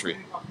other country.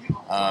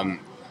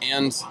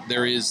 And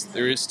there is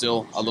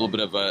still a little bit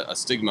of a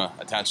stigma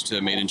attached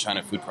to made in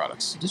China food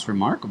products. Just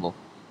remarkable.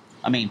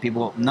 I mean,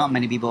 not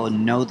many people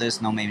know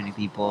this. Not many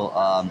people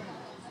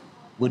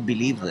would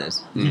believe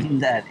this,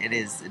 that it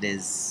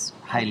is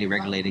highly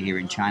regulated here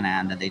in China,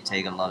 and that they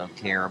take a lot of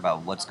care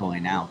about what's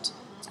going out,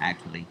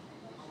 actually.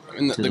 I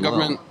mean, the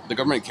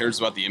government cares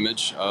about the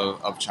image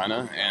of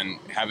China, and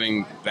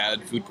having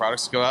bad food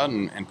products go out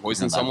and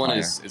poison someone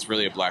is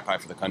really a black eye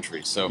for the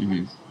country. So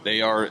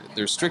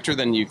they're stricter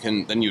than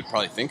you'd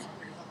probably think.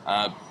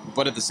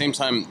 But at the same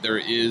time,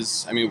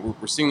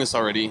 we're seeing this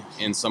already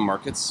in some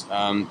markets.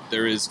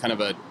 There is kind of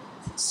a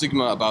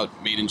stigma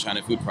about made in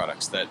China food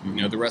products that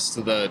the rest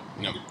of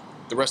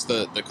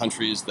the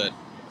countries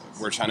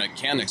where China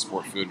can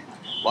export food,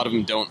 a lot of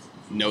them don't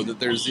know that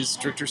there's these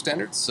stricter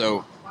standards.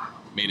 So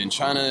made in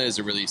China is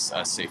a really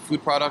safe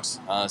food product.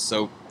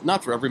 So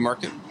not for every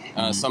market.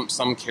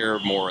 Some care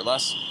more or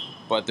less,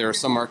 but there are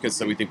some markets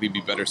that we think we'd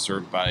be better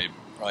served by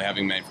probably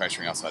having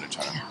manufacturing outside of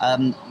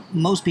China.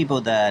 Most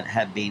people that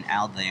have been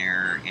out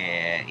there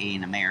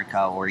in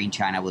America or in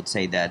China would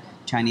say that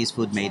Chinese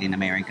food made in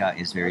America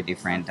is very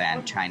different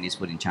and Chinese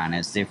food in China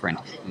is different.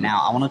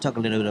 Now, I want to talk a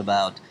little bit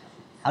about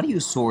how do you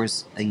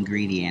source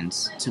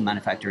ingredients to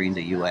manufacture in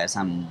the U.S.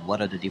 and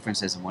what are the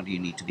differences and what do you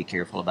need to be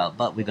careful about?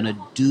 But we're going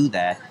to do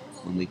that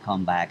when we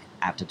come back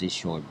after this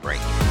short break.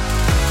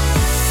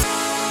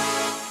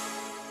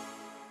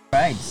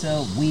 Right,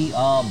 so we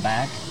are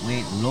back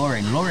with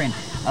Lauren. Lauren,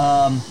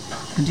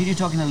 continue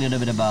talking a little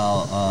bit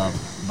about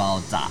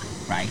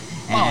baozi, right?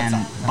 And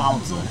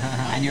baozi,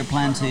 and your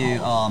plan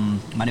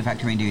to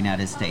manufacture in the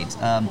United States.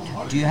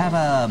 Do you have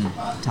a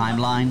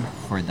timeline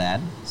for that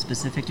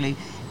specifically?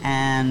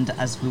 And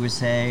as we were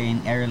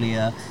saying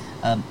earlier,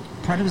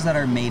 products that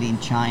are made in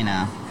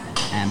China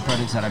and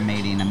products that are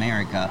made in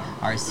America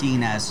are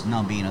seen as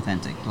not being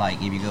authentic.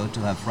 Like if you go to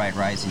have fried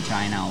rice in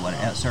China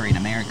or in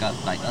America,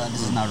 like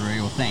this is not a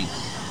real thing.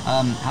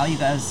 How are you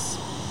guys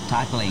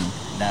tackling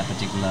that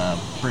particular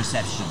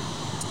perception?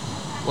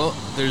 Well,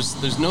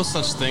 there's no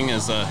such thing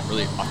as a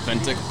really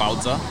authentic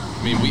baozi.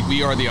 I mean,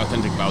 we are the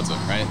authentic baozi,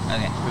 right?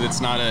 Okay.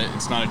 It's not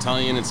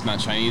Italian, it's not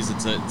Chinese.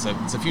 It's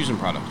a fusion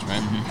product,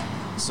 right?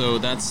 Mm-hmm. So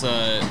that's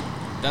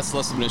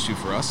less of an issue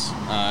for us.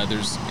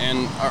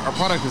 Our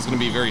product is going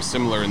to be very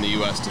similar in the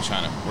U.S. to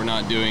China. We're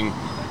not doing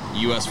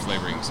U.S.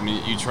 flavorings. I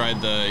mean, you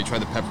tried the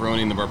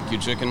pepperoni and the barbecue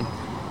chicken.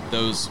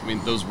 Those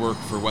work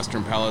for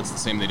Western palates the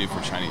same they do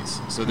for Chinese.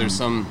 So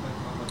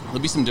there'll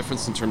be some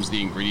difference in terms of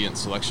the ingredient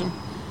selection.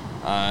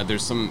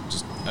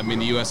 The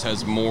U.S.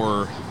 has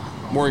more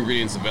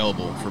ingredients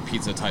available for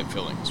pizza type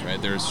fillings,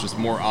 right? There's just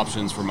more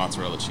options for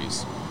mozzarella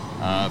cheese.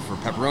 For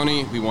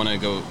pepperoni, we want to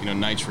go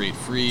nitrate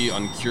free,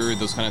 uncured,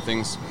 those kind of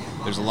things.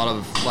 There's a lot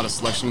of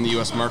selection in the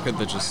U.S. market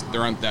that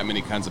there aren't that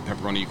many kinds of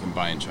pepperoni you can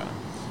buy in China.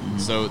 Mm-hmm.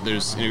 So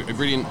there's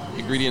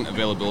ingredient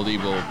availability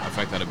will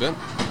affect that a bit.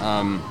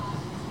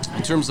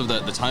 In terms of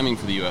the timing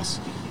for the U.S.,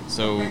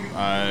 so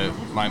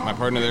my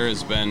partner there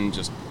has been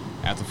just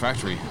at the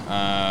factory.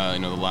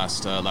 The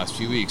last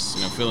few weeks,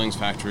 Fillings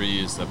factory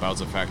is the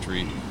Baozi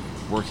factory,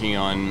 working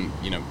on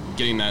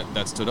getting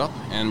that stood up,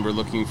 and we're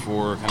looking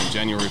for kind of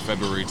January,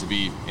 February to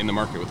be in the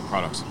market with the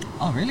products.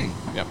 Oh, really?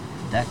 Yep.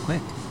 That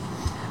quick.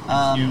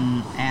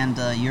 And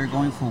you're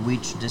going for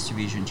which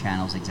distribution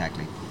channels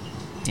exactly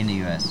in the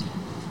U.S.?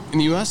 In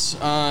the U.S.,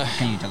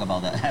 can you talk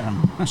about that? I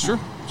don't know. Sure.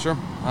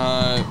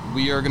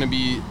 We are going to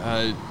be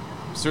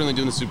certainly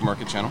doing the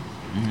supermarket channel,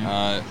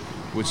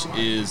 which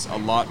is a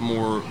lot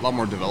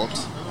more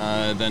developed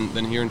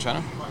than here in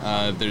China.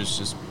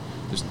 There's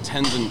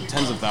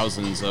tens of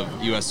thousands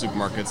of U.S.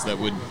 supermarkets that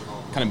would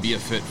kind of be a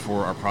fit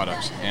for our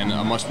product, and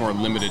a much more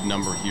limited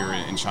number here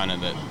in China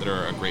that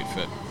are a great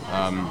fit.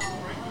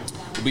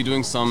 We'll be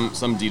doing some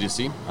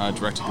D2C,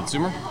 direct to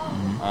consumer,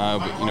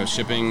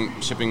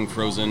 shipping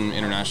frozen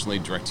internationally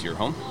direct to your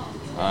home,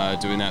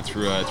 doing that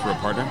through a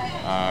partner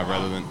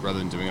rather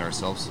than doing it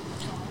ourselves.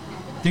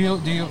 Do you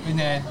in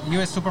the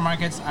U.S.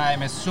 supermarkets?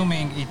 I'm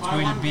assuming it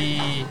will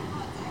be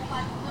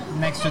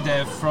next to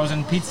the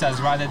frozen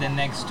pizzas rather than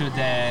next to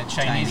the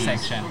Chinese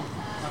section.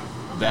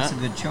 That's a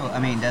good show. I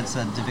mean, that's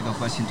a difficult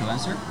question to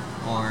answer,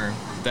 or.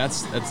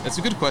 That's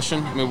a good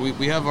question. I mean,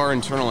 we have our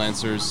internal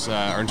answers,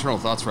 our internal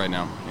thoughts right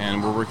now,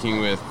 and we're working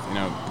with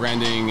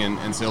branding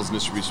and sales and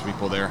distribution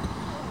people there.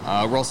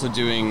 We're also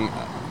doing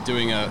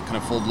a kind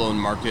of full-blown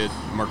market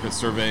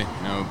survey,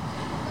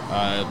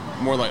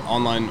 more like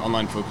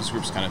online focus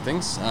groups kind of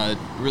things.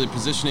 Really,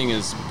 positioning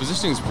is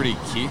pretty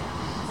key,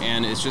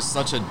 and it's just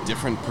such a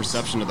different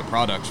perception of the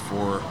product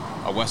for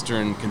a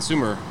Western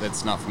consumer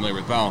that's not familiar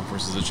with Bao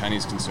versus a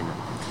Chinese consumer.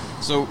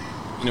 So.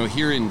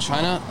 Here in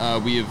China,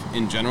 we have,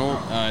 in general,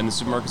 in the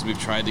supermarkets, we've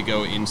tried to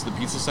go into the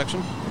pizza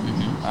section.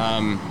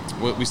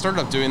 We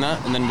started off doing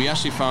that, and then we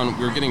actually found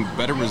we were getting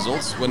better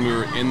results when we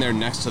were in there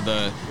next to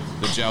the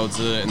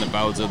jiaozi and the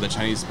baozi, the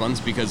Chinese buns,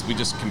 because we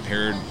just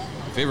compared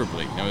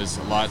favorably. It was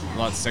a lot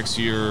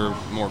sexier,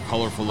 more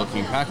colorful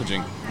looking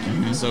packaging.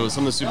 And so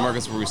some of the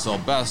supermarkets where we sell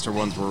best are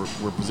ones where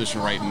we're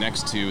positioned right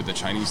next to the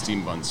Chinese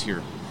steam buns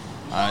here.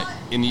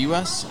 In the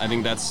U.S., I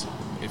think that's,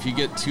 if you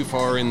get too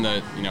far in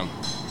the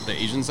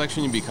Asian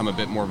section, you become a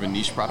bit more of a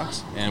niche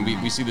product, and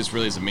we see this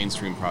really as a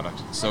mainstream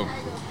product. So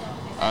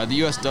the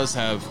U.S. does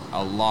have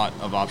a lot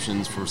of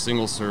options for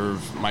single-serve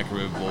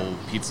microwavable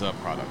pizza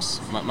products,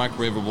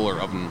 microwavable or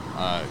oven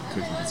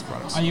cooking pizza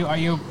products. Are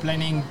you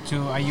planning to?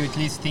 Are you at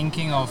least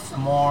thinking of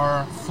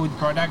more food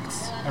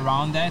products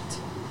around that,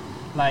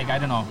 like I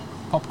don't know,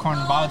 popcorn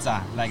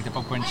baozi, like the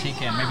popcorn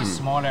chicken, maybe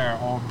smaller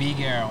or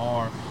bigger,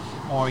 or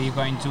you're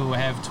going to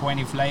have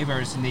 20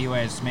 flavors in the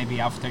US, maybe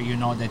after you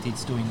know that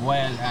it's doing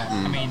well.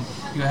 I mean,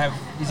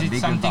 is it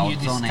something you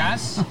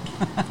discuss?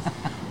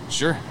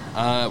 Sure.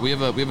 We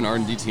have an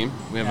R&D team.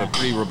 We have a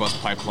pretty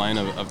robust pipeline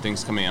of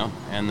things coming out,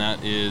 and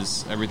that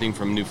is everything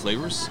from new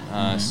flavors.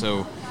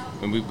 So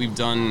we've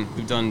done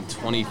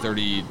 20,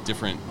 30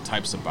 different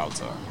types of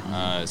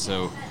baozi.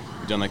 So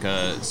we've done like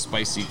a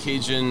spicy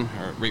Cajun,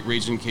 or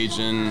Raging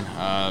Cajun,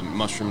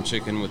 mushroom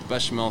chicken with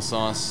bechamel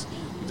sauce.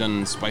 We've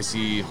done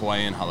spicy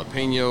Hawaiian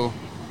jalapeno,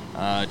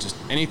 just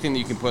anything that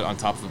you can put on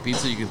top of a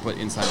pizza, you can put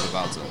inside of a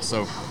baozi.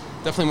 So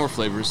definitely more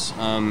flavors.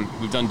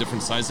 We've done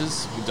different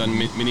sizes. We've done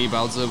mini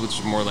baozi,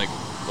 which are more like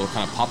little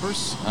kind of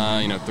poppers,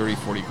 30,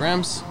 40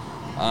 grams.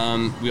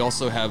 We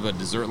also have a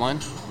dessert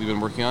line we've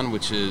been working on,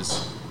 which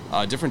is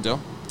a different dough,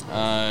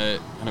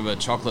 kind of a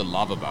chocolate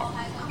lava bao.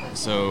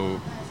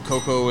 So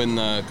cocoa in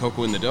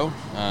the dough,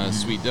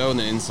 sweet dough, and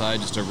then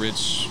inside just a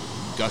rich,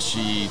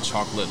 gushy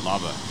chocolate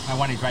lava. I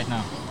want it right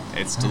now.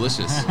 It's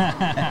delicious.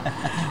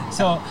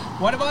 So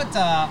what about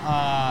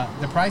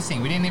the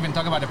pricing? We didn't even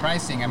talk about the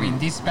pricing. I mean,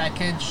 this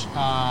package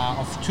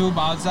of 2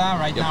 baozi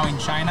right now in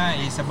China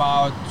is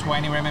about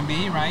 20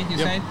 RMB, right? You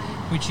said,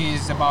 which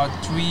is about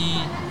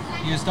 $3.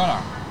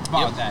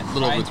 About that, a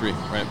little right? over 3,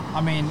 right?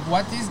 I mean,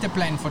 what is the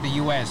plan for the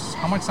US?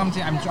 How much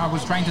something? I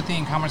was trying to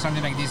think how much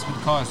something like this would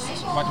cost.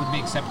 What would be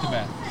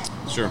acceptable?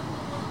 Sure.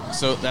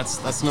 So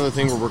that's another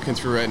thing we're working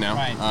through right now.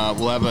 Right.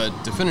 We'll have a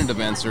definitive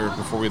answer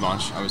before we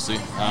launch, obviously.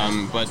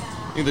 But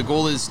I think the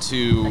goal is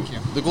to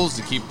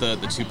keep the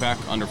 2-pack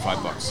under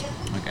 $5.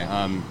 Okay.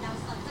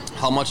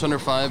 How much under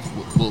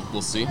 5?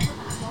 We'll see.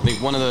 I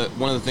think one of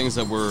the things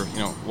that we're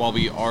while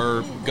we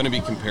are going to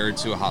be compared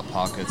to a Hot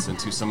Pockets and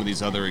to some of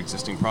these other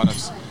existing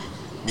products,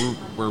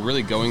 we're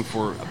really going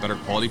for a better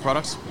quality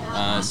product.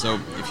 So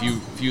if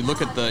you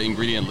look at the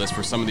ingredient list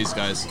for some of these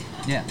guys,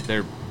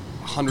 they're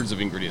hundreds of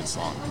ingredients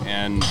long,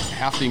 and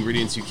half the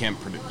ingredients you can't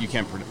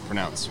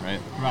pronounce, right?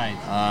 Right.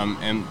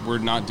 And we're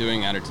not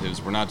doing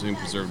additives, we're not doing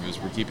preservatives,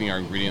 we're keeping our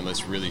ingredient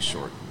list really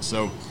short.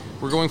 So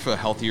we're going for a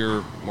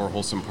healthier, more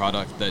wholesome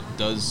product that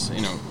does,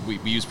 we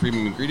use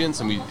premium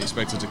ingredients, and we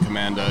expect it to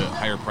command a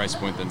higher price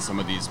point than some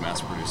of these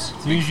mass-produced.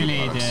 So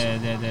usually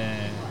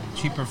the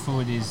cheaper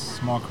food is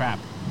more crap,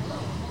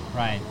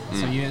 right?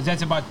 So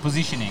that's about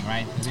positioning,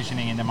 right?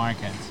 Positioning in the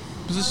market.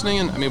 Positioning,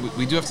 and I mean,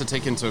 we do have to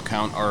take into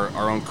account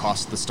our own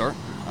cost at the start,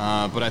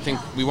 but I think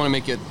we want to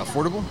make it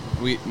affordable.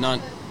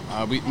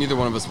 Neither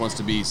one of us wants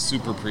to be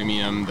super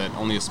premium that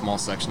only a small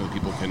section of the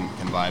people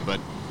can buy, but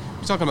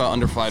You're talking about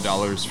under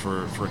 $5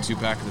 for a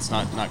 2-pack. That's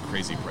not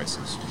crazy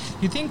prices.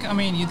 You think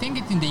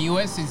it in the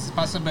US is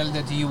possible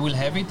that you will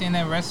have it in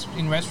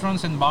in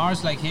restaurants and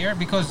bars like here?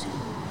 Because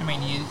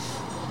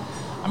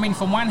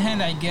from one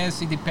hand, I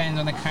guess it depends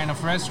on the kind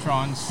of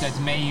restaurants that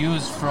may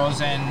use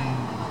frozen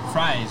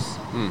fries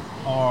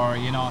or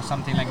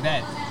something like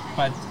that.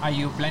 But are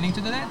you planning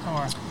to do that,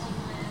 or?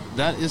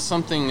 That is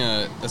something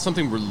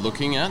we're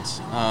looking at.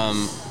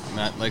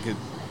 Matt,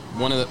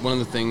 one of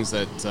the things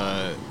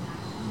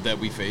that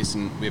we face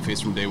and we have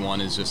faced from day one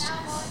is just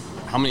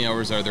how many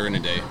hours are there in a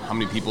day? How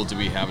many people do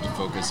we have to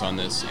focus on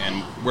this,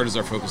 and where does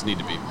our focus need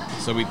to be?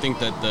 So we think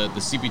that the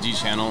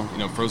CPG channel,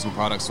 frozen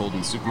products sold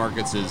in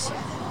supermarkets, is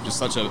just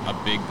such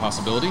a big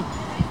possibility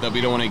that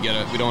we don't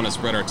want to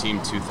spread our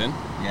team too thin.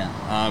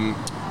 Yeah.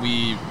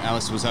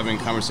 Alex was having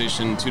a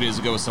conversation 2 days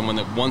ago with someone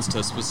that wants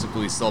to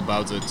specifically sell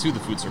Baozi to the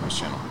food service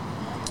channel.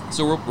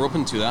 So we're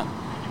open to that.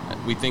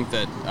 We think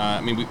that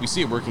we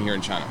see it working here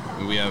in China.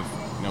 We have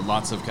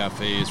lots of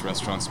cafes,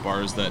 restaurants,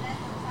 bars that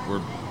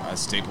were a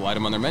staple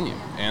item on their menu,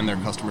 and their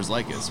customers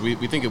like it. So we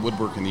think it would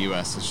work in the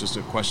U.S. It's just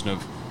a question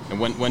of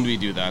when do we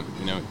do that?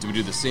 Do we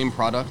do the same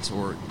product,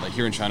 or like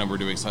here in China we're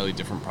doing slightly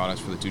different products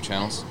for the two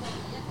channels?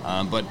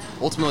 But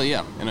ultimately,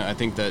 yeah. And I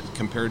think that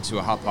compared to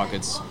a Hot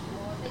Pockets,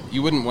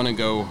 you wouldn't want to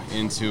go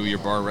into your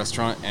bar or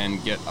restaurant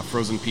and get a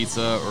frozen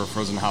pizza or a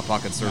frozen Hot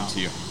Pocket served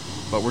to you.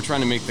 But we're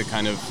trying to make the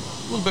kind of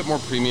a little bit more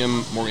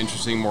premium, more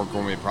interesting, more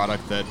gourmet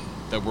product that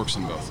works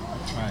in both.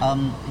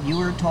 Right. You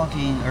were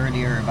talking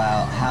earlier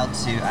about how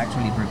to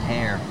actually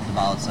prepare the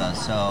baozi.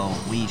 So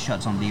we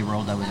shot some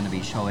B-roll that we're going to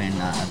be showing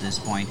at this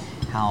point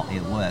how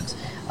it works.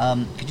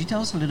 Could you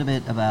tell us a little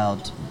bit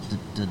about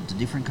the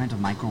different kinds of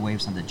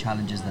microwaves and the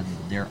challenges that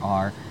there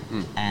are,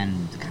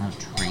 and the kind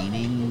of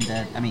training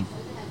that,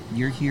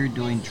 you're here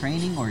doing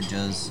training or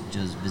just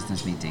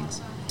business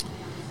meetings?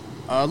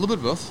 A little bit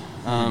of both.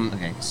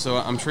 Okay. So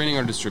I'm training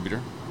our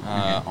distributor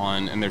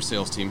and their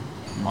sales team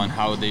on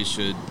how they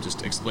should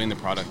just explain the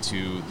product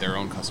to their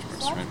own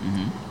customers,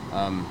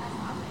 right?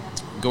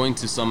 Going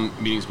to some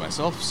meetings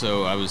myself.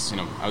 So I was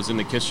in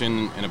the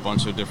kitchen in a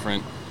bunch of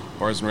different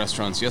bars and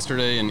restaurants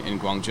yesterday in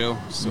Guangzhou,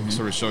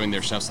 sort of showing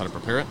their chefs how to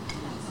prepare it.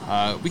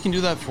 We can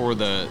do that for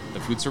the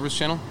food service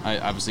channel. I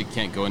obviously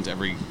can't go into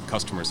every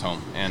customer's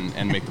home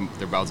and make them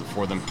their baozi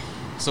for them.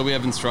 So we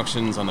have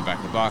instructions on the back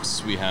of the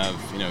box. We have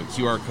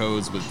QR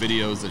codes with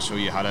videos that show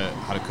you how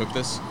to cook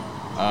this.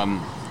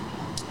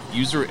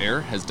 User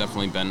error has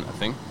definitely been a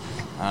thing.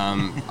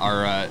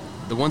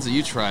 The ones that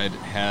you tried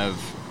have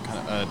kind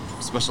of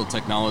a special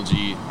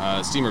technology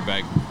steamer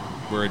bag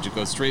where it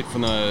goes straight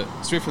from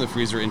the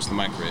freezer into the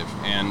microwave,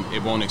 and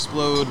it won't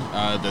explode.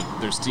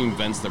 There's steam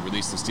vents that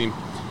release the steam.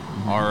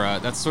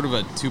 That's sort of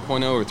a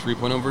 2.0 or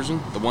 3.0 version.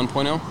 The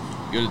 1.0,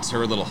 you had to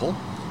tear a little hole,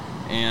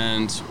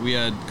 and we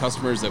had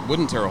customers that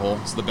wouldn't tear a hole,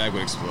 so the bag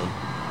would explode.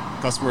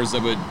 Customers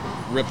that would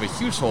rip a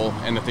huge hole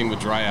and the thing would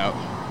dry out.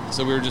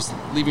 So we were just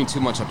leaving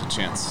too much up to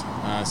chance.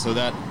 So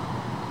that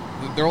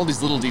there are all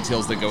these little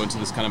details that go into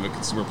this kind of a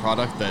consumer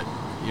product that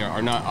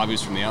are not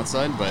obvious from the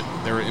outside, but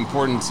they're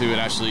important to it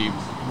actually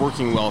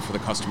working well for the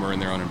customer in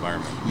their own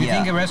environment. You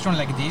think a restaurant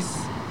like this,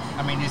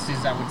 this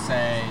is, I would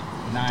say,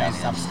 nice,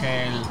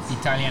 upscale,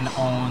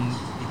 Italian-owned,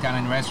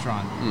 Italian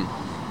restaurant.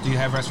 Do you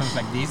have restaurants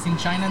like this in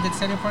China that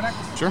sell your product?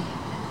 Sure.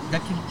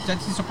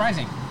 That's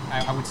surprising,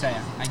 I would say,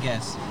 I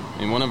guess.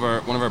 One of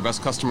our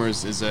best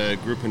customers is a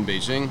group in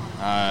Beijing.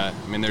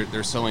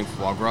 They're selling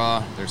foie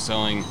gras. They're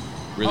selling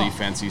really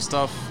fancy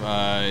stuff.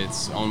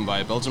 It's owned by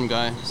a Belgium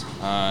guy.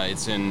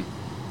 It's in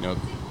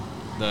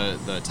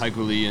the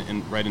Taikoo Li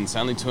right in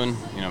Sanlitun.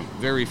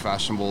 Very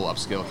fashionable,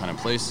 upscale kind of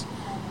place.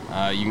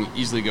 You can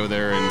easily go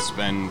there and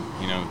spend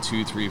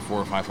 2, 3,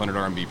 4, 500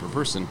 RMB per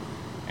person,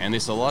 and they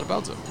sell a lot of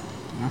baozi.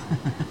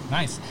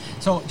 Nice.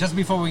 So just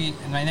before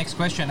my next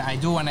question, I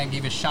do want to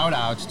give a shout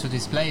out to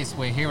this place.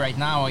 We're here right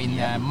now in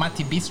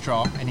Matti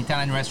Bistro, an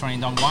Italian restaurant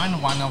in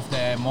Dongguan, one of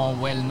the more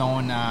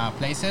well-known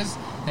places.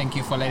 Thank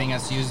you for letting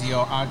us use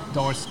your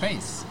outdoor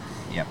space.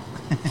 Yep.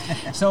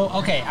 So,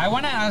 okay, I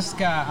want to ask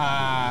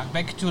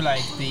back to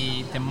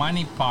the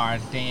money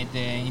part, the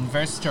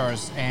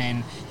investors,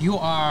 and you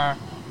are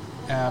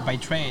by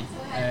trade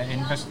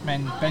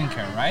investment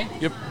banker, right?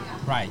 Yep.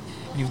 Right.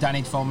 You've done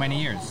it for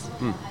many years.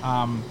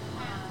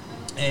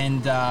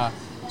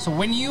 So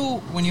when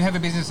you have a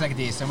business like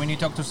this, and when you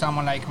talk to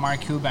someone like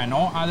Mark Cuban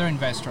or other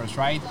investors,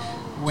 right,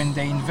 when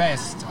they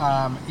invest,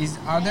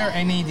 are there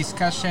any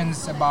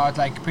discussions about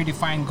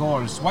predefined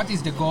goals? What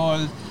is the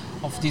goal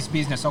of this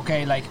business?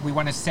 Okay, we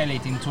want to sell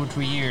it in 2 or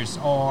 3 years,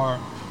 or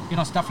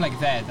stuff like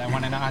that. I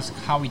want to ask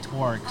how it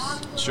works.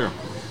 Sure.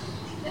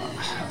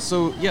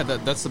 So yeah,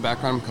 that's the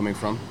background I'm coming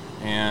from,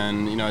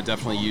 and I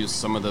definitely use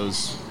some of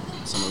those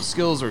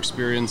skills or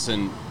experience,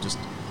 and just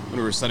when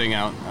we were setting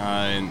out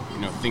and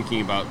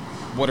thinking about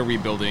what are we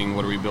building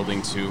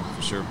to,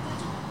 for sure.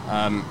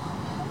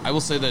 I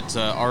will say that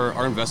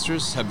our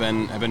investors have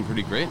been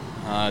pretty great.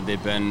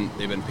 They've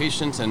been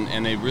patient,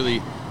 and they really,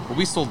 what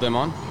we sold them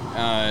on,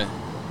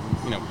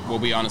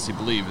 what we honestly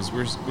believe is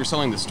we're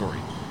selling the story.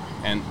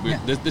 And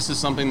this is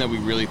something that we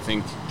really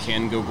think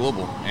can go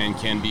global and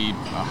can be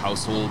a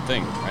household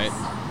thing, right?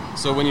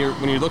 So when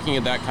you're looking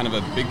at that kind of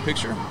a big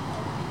picture,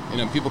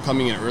 people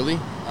coming in early,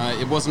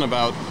 it wasn't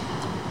about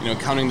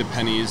counting the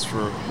pennies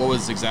for what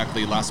was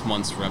exactly last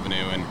month's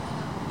revenue and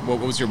what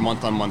was your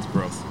month-on-month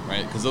growth,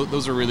 right? Because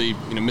those are really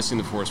missing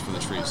the forest for the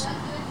trees.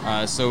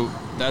 So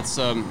that's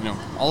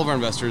all of our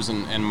investors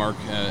and Mark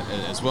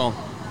as well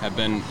have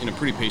been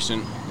pretty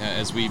patient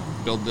as we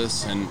build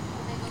this, and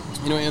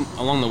and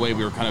along the way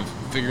we were kind of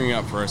figuring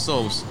out for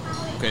ourselves,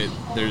 okay,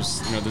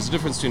 there's a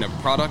difference between a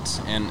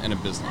product and a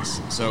business.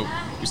 So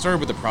we started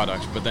with the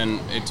product, but then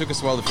it took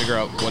us a while to figure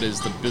out what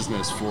is the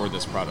business for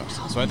this product.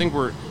 So I think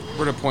we're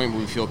at a point where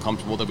we feel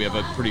comfortable that we have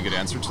a pretty good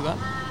answer to that,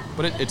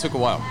 but it took a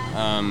while.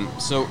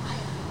 So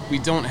we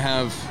don't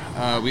have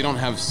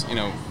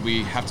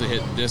we have to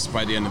hit this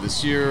by the end of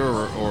this year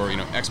or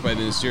X by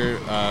the end of this year,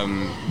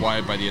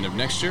 Y by the end of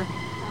next year.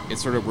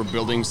 It's sort of, we're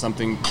building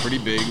something pretty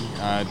big,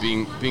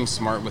 being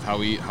smart with how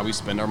we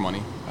spend our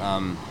money.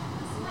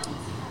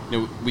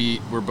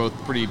 We're both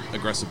pretty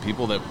aggressive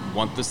people that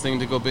want this thing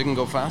to go big and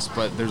go fast,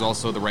 but there's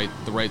also the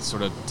right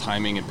sort of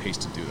timing and pace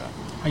to do that.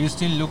 Are you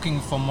still looking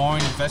for more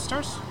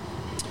investors?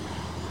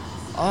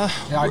 Are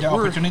there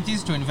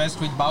opportunities to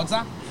invest with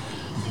Baozi?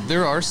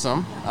 There are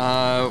some.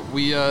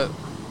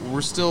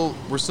 We're still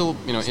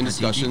in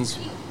discussions.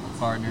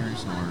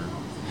 Partners or.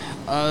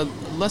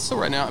 Less so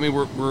right now. I mean,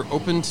 we're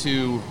open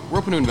to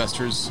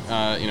investors.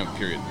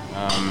 Period.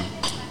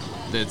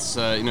 That's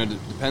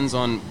depends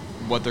on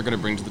what they're going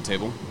to bring to the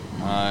table.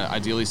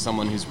 Ideally,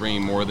 someone who's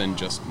bringing more than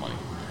just money.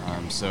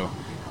 So,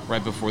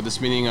 right before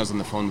this meeting, I was on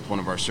the phone with one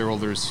of our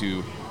shareholders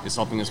who is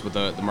helping us with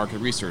the market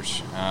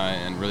research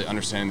and really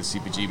understanding the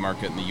CPG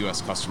market and the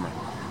U.S. customer.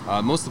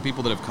 Most of the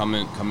people that have come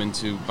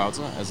into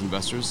Baozi as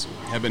investors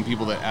have been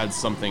people that add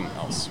something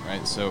else,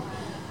 right? So.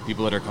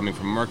 People that are coming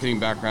from a marketing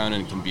background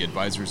and can be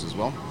advisors as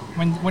well.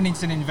 When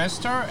it's an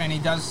investor and he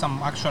does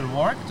some actual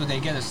work, do they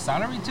get a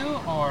salary too,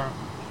 or?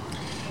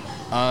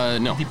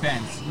 No. It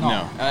depends.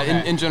 No.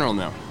 Okay. In general,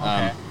 no.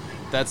 Okay.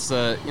 That's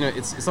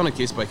it's on a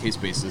case by case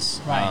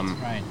basis.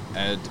 Right.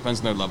 It depends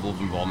on their level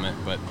of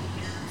involvement, but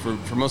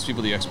for most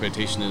people, the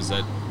expectation is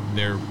that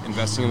they're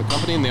investing in the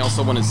company and they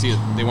also want to see it.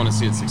 They want to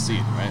see it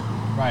succeed, right?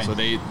 Right. So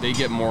they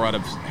get more out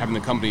of having the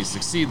company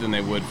succeed than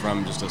they would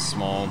from just a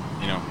small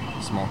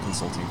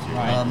consulting fee.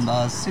 Right.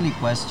 A silly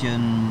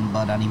question,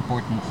 but an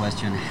important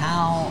question.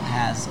 How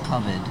has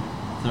COVID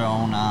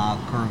thrown a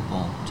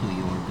curveball to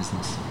your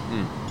business?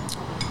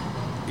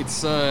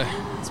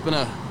 It's been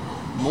a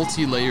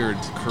multi-layered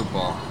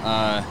curveball.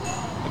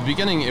 At the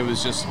beginning, it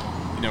was just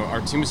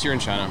our team was here in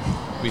China.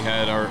 We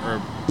had our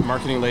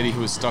marketing lady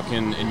who was stuck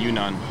in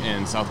Yunnan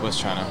in southwest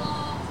China.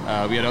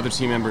 We had other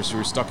team members who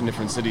were stuck in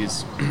different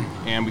cities,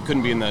 and we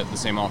couldn't be in the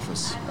same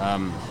office.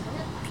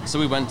 So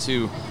we went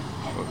to,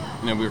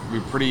 we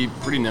were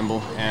pretty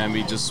nimble, and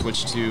we just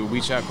switched to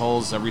WeChat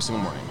calls every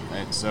single morning.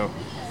 Right? So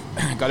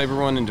got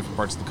everyone in different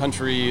parts of the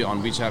country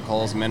on WeChat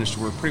calls, managed to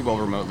work pretty well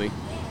remotely.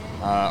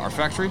 Our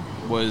factory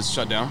was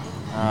shut down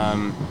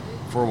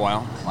for a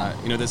while.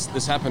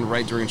 This happened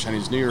right during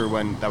Chinese New Year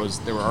when they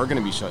were already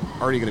going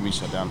to be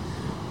shut down.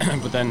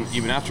 But then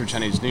even after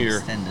Chinese New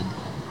Year,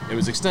 it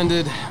was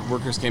extended.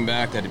 Workers came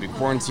back. They had to be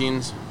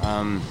quarantined.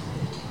 On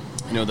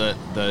the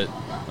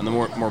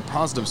more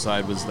positive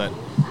side was that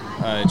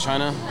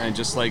China, and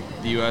just like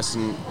the U.S.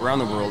 and around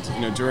the world,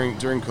 during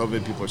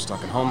COVID, people are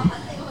stuck at home.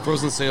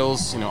 Frozen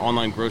sales,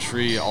 online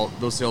grocery,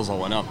 those sales all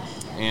went up,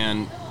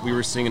 and we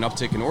were seeing an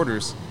uptick in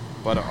orders.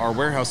 But our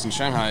warehouse in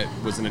Shanghai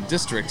was in a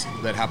district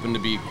that happened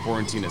to be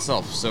quarantined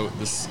itself. So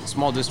this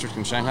small district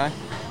in Shanghai,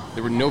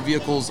 there were no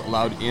vehicles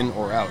allowed in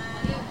or out.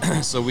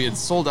 So we had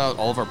sold out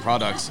all of our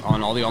products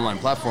on all the online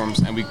platforms,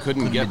 and we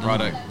couldn't get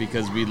product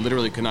because we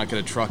literally could not get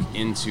a truck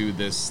into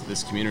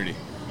this community.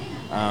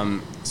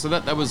 So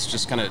that was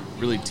just kind of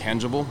really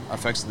tangible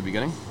effects at the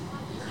beginning.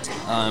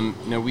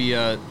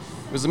 It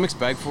was a mixed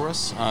bag for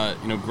us.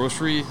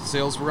 Grocery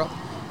sales were up,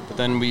 but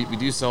then we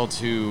do sell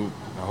to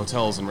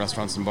hotels and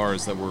restaurants and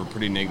bars that were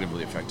pretty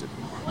negatively affected.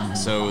 Mm-hmm.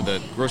 So the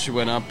grocery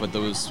went up, but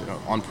those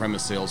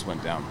on-premise sales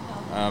went down.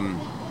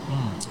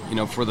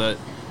 For the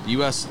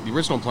U.S., the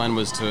original plan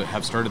was to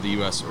have started the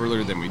U.S.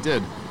 earlier than we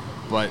did,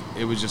 but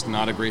it was just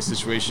not a great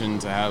situation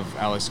to have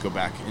Alex go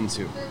back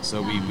into.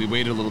 So we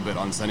waited a little bit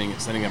on sending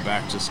it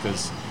back just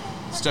because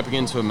stepping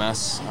into a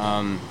mess.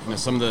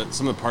 Some of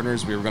the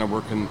partners we were going to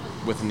work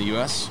with in the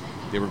U.S.,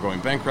 they were going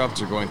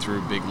bankrupt or going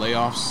through big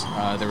layoffs.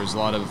 There was a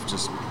lot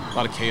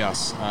of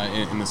chaos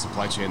in the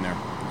supply chain there.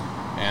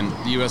 And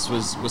the U.S.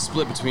 was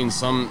split between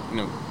some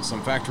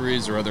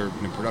factories or other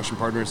production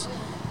partners.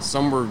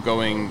 Some were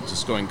going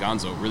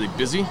gonzo, really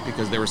busy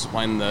because they were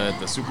supplying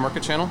the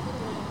supermarket channel.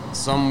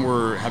 Some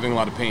were having a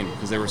lot of pain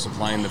because they were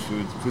supplying the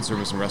food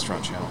service and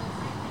restaurant channel.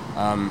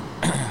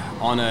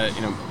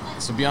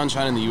 So beyond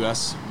China and the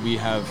U.S., we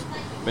have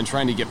been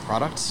trying to get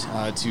products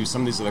to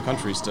some of these other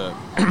countries to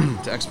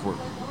export,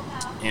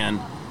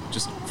 and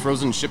just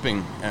frozen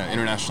shipping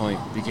internationally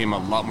became a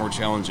lot more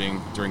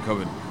challenging during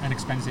COVID. And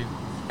expensive.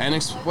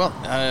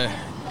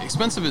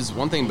 expensive is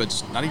one thing, but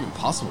just not even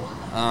possible.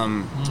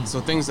 So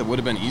things that would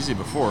have been easy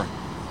before,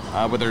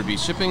 whether it be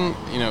shipping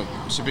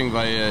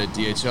via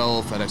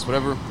DHL, FedEx,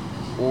 whatever,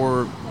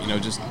 or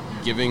just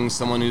giving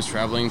someone who's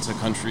traveling to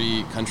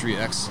country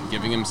X,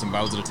 giving him some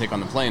baozi to take on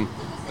the plane,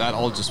 that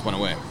all just went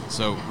away.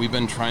 So we've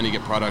been trying to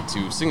get product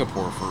to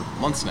Singapore for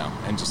months now,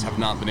 and just have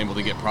not been able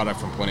to get product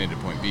from point A to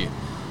point B.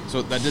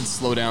 So that did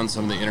slow down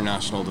some of the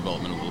international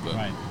development a little bit.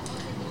 Right.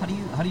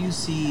 How do you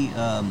see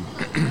the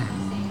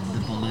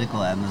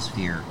political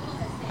atmosphere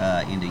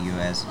in the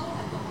U.S.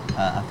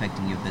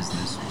 Affecting your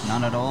business?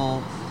 None at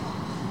all.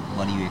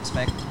 What do you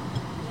expect?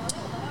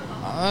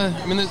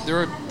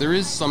 There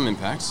is some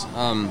impact.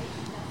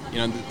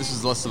 This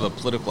is less of a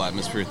political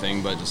atmosphere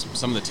thing, but just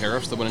some of the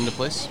tariffs that went into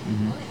place.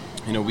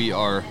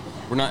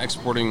 We're not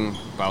exporting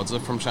baozi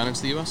from China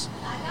to the U.S.,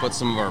 but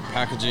some of our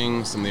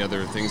packaging, some of the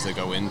other things that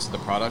go into the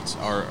product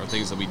are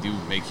things that we do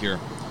make here.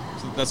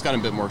 So that's gotten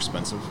a bit more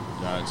expensive,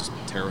 just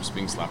tariffs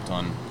being slapped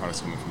on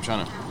products coming from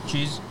China.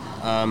 Cheese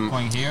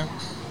going here?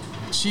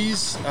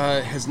 Cheese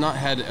has not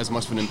had as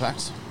much of an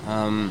impact.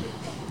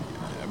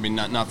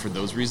 Not for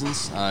those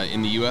reasons.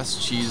 In the U.S.,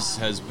 cheese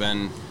has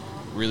been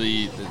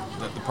really,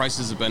 the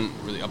prices have been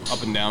really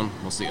up and down,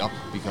 mostly up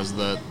because of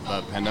the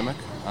pandemic.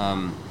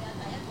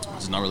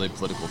 It's not really a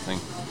political thing.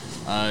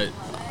 I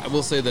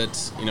will say that,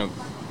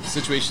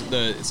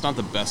 it's not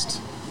the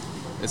best,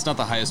 it's not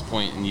the highest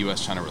point in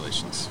U.S.-China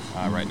relations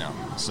right now.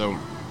 So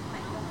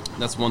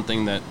that's one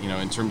thing that,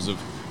 in terms of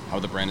how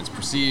the brand is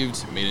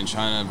perceived, made in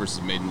China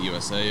versus made in the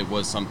USA, it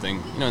was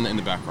something, in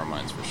the back of our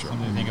minds for sure.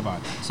 Something to think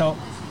about. So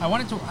I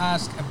wanted to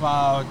ask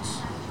about,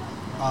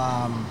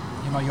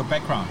 your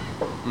background.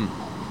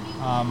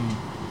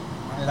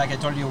 Like I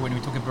told you when we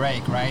took a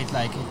break, right?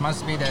 Like it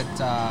must be that,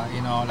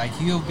 like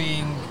you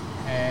being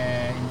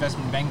an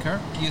investment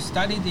banker, you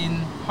studied in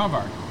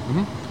Harvard.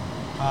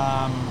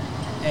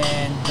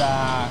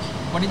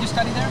 What did you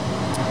study there?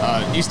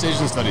 East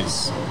Asian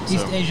Studies.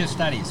 East Asia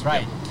Studies,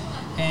 right?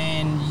 Yep.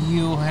 And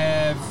you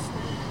have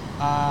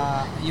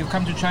you've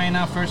come to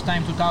China first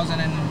time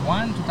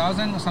 2001,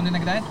 2000 or something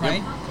like that,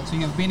 right? Yep. So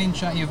you've been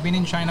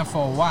in China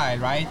for a while,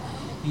 right?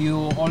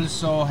 You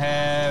also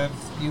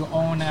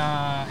own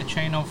a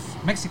chain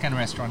of Mexican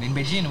restaurant in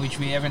Beijing, which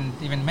we haven't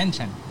even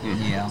mentioned.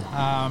 Yeah.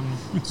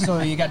 So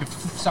you got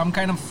some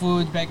kind of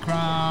food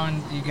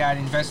background, you got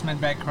investment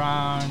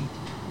background,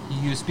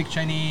 you speak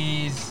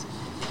Chinese.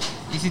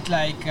 Is it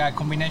like a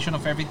combination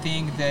of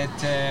everything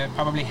that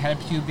probably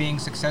helped you being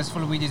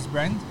successful with this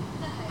brand?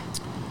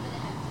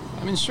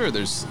 Sure.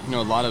 There's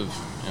a lot of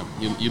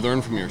you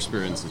learn from your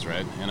experiences,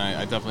 right? And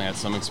I definitely had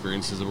some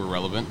experiences that were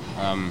relevant.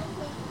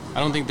 I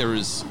don't think there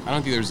was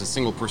a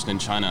single person in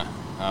China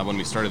when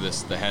we started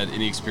this that had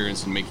any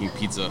experience in making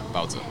pizza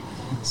baozi.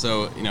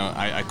 So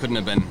I couldn't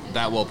have been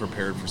that well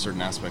prepared for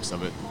certain aspects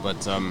of it. But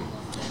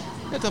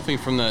definitely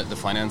from the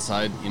finance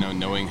side,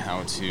 knowing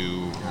how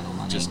to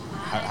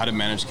how to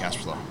manage cash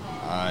flow,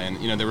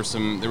 and there were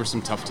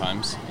some tough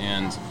times,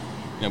 and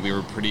we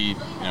were pretty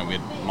we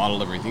had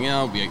modeled everything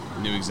out. We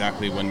knew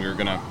exactly when we were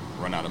going to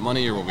run out of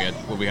money or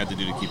what we had to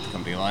do to keep the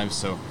company alive.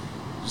 So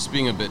just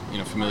being a bit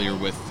familiar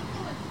with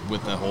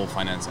the whole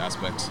finance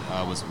aspect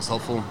was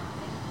helpful.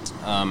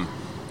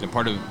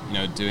 Part of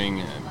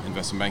doing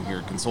investment banking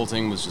or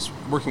consulting was just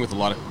working with a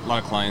lot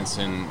of clients,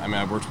 and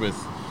I've worked with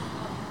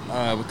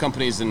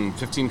companies in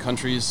 15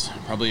 countries,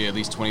 probably at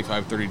least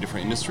 25, 30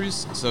 different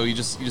industries. So you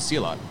just see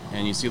a lot,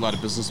 and you see a lot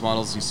of business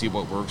models. You see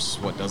what works,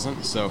 what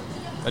doesn't. So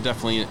that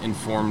definitely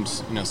informed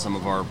some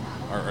of our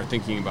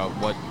thinking about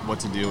what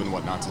to do and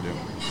what not to do.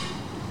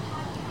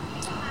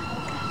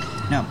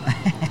 No.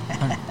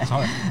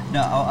 Sorry.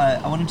 No,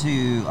 I wanted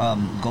to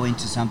go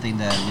into something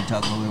that we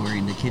talked when we were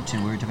in the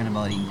kitchen. We were talking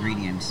about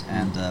ingredients,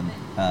 and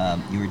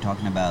you were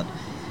talking about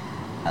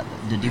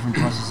the different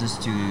processes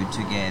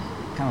to get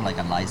kind of like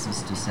a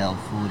license to sell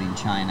food in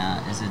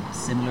China. Is it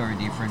similar or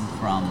different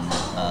from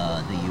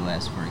the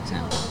U.S., for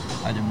example?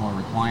 Are there more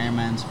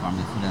requirements from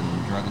the Food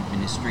and Drug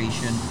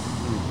Administration?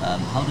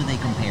 How do they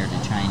compare the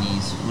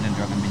Chinese Food and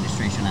Drug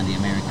Administration and the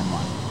American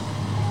one?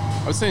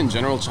 I would say in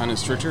general, China is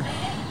stricter.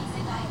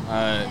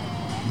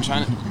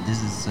 China.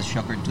 This is a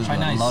shocker to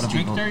China a lot of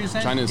people. China is stricter,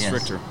 you say? China is Yes.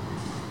 stricter.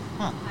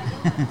 Huh.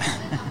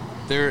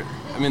 They're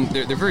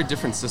very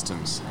different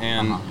systems,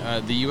 and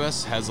the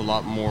U.S. has a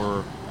lot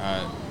more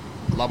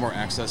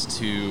access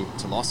to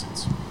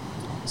lawsuits.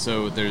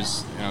 So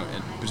there's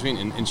between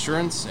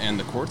insurance and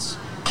the courts,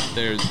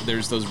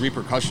 there's those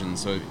repercussions.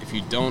 So if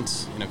you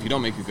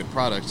don't make a good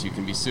product, you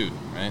can be sued,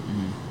 right?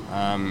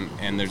 Mm-hmm.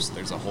 And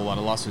there's a whole lot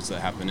of lawsuits that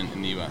happen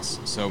in the U.S.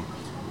 So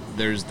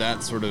there's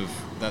that sort of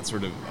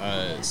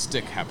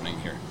stick happening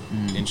here.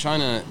 Mm. In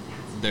China,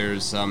 there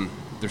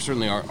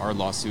certainly are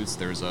lawsuits.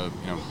 There's a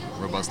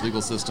robust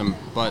legal system,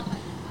 but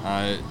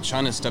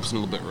China steps in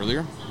a little bit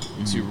earlier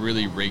to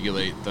really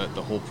regulate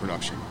the whole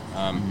production.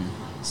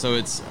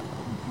 So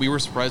we were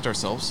surprised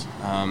ourselves.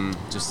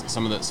 Just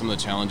some of the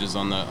challenges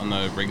on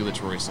the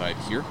regulatory side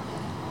here,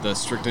 the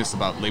strictness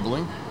about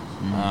labeling.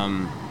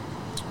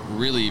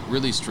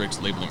 really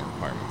strict labeling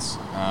requirements.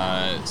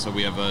 So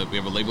we have a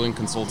labeling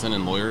consultant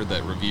and lawyer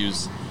that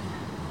reviews,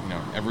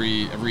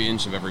 every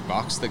inch of every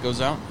box that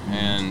goes out,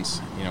 and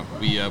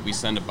we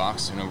send a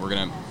box.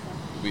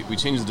 We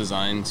changed the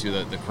design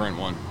to the current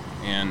one,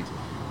 and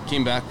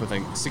came back with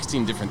like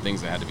 16 different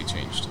things that had to be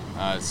changed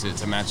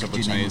to match up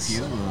with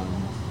Chinese.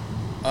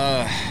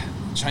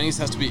 Chinese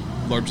has to be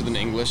larger than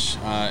English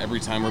every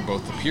time where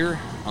both appear,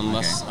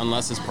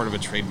 unless it's part of a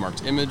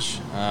trademarked image.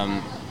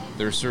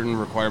 There are certain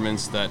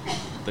requirements that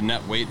the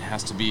net weight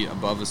has to be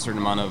above a certain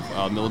amount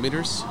of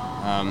millimeters,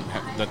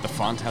 that the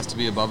font has to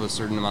be above a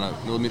certain amount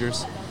of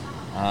millimeters.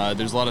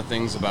 There's a lot of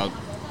things about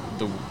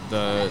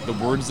the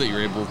words that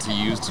you're able to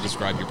use to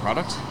describe your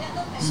product.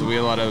 So we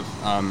have a lot of,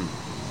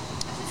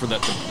 for the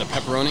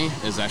pepperoni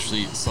is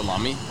actually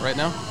salami right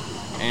now.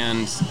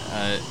 And so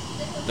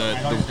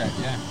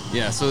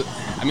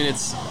I mean,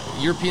 it's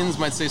Europeans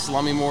might say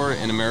salami more.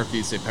 In America,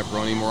 you say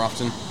pepperoni more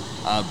often.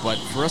 But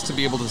for us to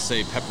be able to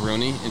say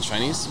pepperoni in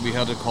Chinese, we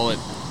had to call it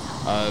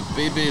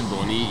Bebe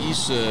Loni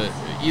Ishi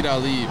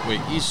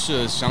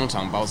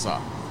Xiangchang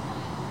Baosa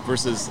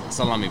versus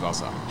salami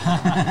baosa.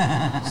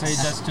 So you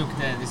just took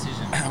the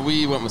decision.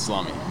 We went with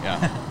salami,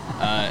 yeah.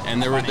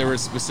 And there were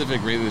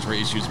specific regulatory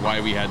issues why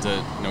we had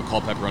to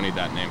call pepperoni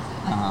that name.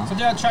 So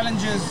there are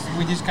challenges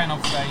with this kind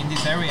of in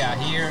this area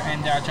here,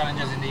 and there are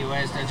challenges in the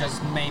US. They're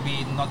just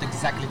maybe not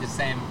exactly the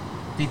same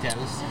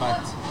details,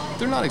 but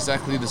they're not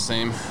exactly the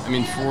same. I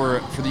mean,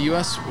 for the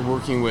US, we're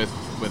working with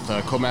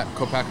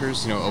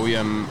co-packers,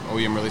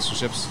 OEM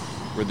relationships,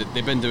 where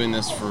they've been doing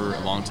this for a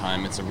long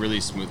time. It's a really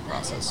smooth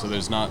process, so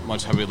there's not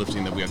much heavy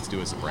lifting that we have to do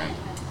as a brand.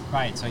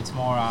 Right, so it's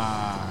more,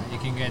 you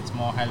can get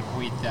more help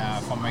with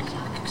from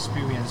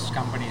experienced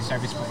company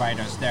service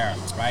providers there,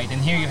 right?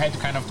 And here you had to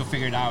kind of to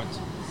figure it out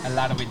a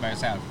lot of it by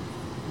yourself.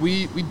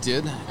 We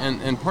did,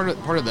 and part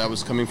of that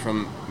was coming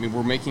from,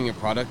 we're making a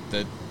product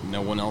that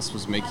no one else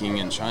was making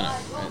in China.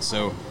 And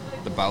so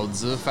the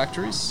Baozi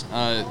factories,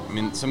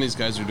 some of these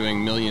guys are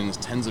doing millions,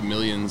 tens of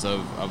millions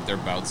of their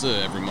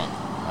Baozi every month.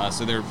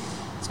 So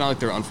it's not like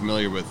they're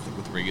unfamiliar with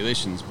the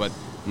regulations, but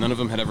none of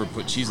them had ever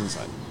put cheese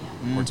inside.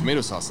 Or tomato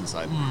sauce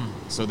inside,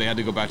 so they had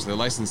to go back to their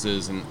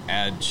licenses and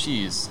add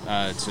cheese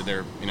to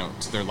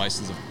their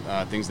license of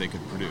things they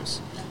could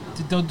produce.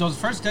 Those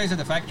first days at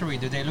the factory,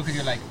 did they look at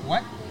you like,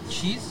 what,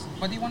 cheese?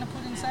 What do you want to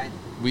put inside?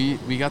 We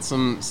got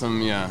some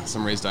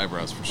raised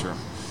eyebrows for sure.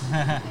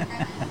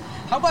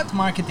 How about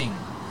marketing?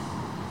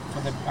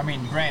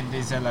 Brand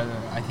is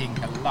I think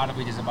a lot of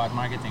it is about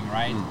marketing,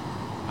 right?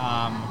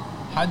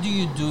 How do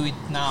you do it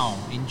now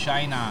in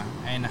China,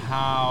 and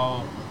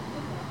how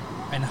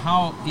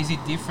is it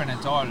different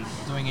at all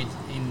doing it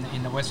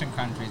in the Western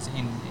countries,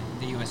 in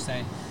the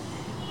USA?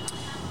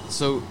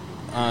 So,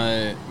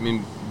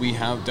 we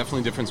have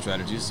definitely different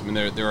strategies.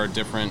 They're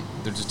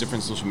just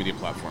different social media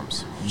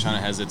platforms. China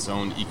has its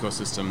own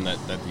ecosystem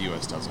that the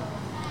US doesn't.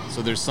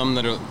 So there's some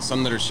that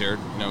are shared.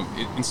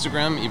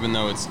 Instagram, even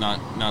though it's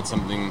not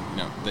something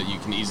that you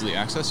can easily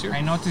access here.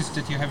 I noticed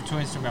that you have 2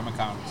 Instagram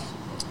accounts.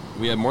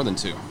 We have more than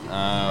 2.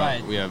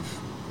 Right. We have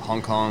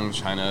Hong Kong,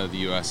 China,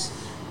 the US.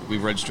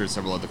 We've registered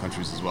several other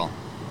countries as well.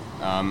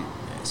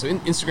 So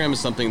Instagram is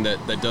something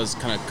that does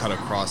kind of cut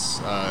across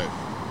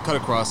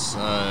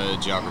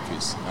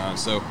geographies.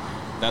 So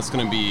that's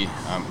going to be,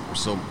 we're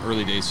still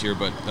early days here,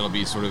 but that'll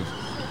be sort of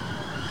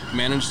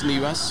managed in the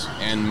US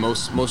and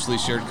mostly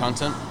shared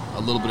content,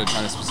 a little bit of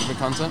China-specific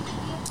content.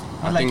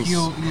 Like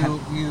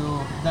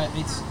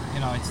it's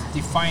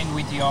defined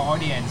with your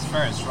audience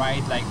first,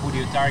 right? Like, who do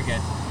you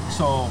target?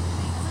 So,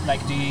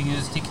 like, do you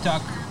use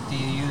TikTok? Do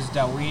you use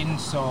Douyin?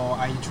 So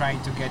are you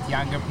trying to get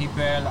younger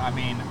people? Are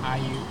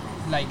you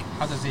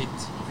how does it?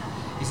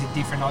 Is it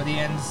different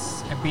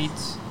audience a bit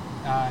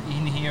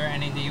in here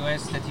and in the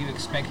US that you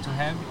expect to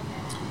have?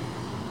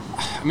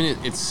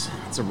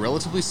 It's a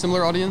relatively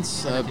similar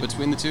audience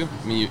between the two.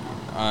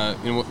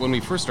 When we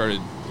first started,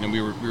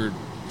 we were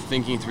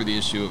thinking through the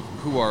issue of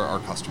who are our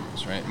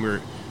customers, right? And we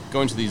were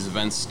going to these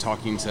events,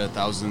 talking to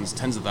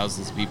tens of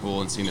thousands of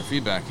people, and seeing their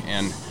feedback,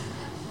 and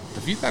the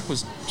feedback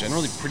was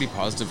generally pretty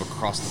positive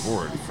across the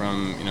board,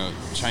 from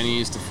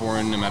Chinese to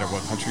foreign, no matter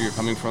what country you're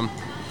coming from.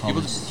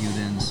 College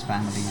students,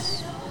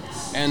 families.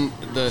 And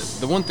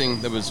the one thing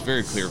that was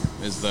very clear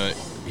is that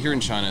here in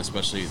China,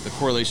 especially, the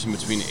correlation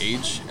between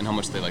age and how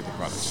much they like the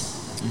product.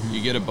 Mm-hmm.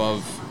 You get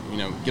above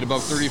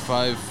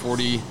 35,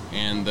 40,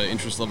 and the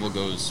interest level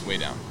goes way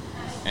down.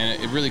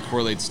 And it really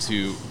correlates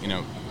to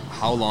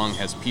how long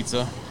has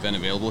pizza been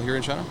available here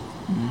in China,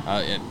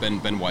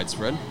 been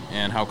widespread,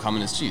 and how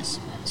common is cheese.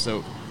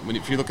 So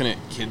if you're looking at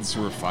kids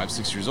who are 5,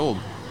 6 years old,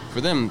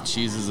 for them,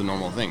 cheese is a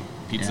normal thing.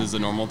 Pizza is a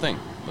normal thing.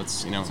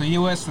 So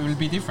US will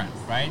be different,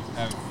 right?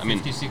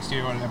 50,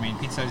 60-year-old,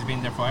 pizza has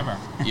been there forever.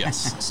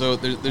 Yes. So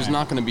there's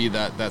not going to be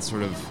that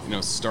sort of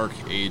stark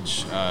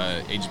age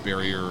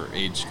barrier,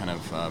 age kind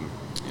of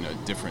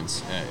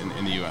difference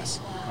in the US.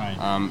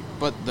 Right.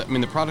 But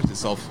the product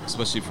itself,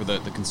 especially for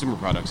the consumer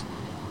product,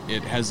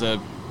 it has a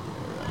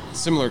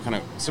similar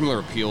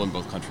appeal in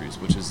both countries,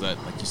 which is that,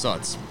 like you saw,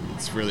 it's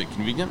really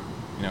convenient.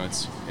 You know,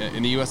 it's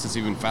in the U.S. it's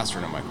even faster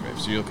in a microwave.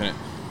 So you're looking at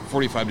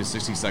 45 to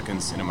 60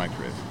 seconds in a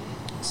microwave.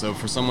 So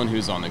for someone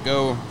who's on the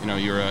go, you know,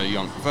 you're a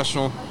young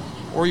professional,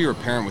 or you're a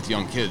parent with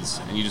young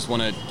kids, and you just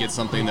want to get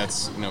something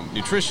that's, you know,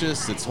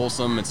 nutritious, it's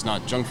wholesome, it's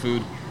not junk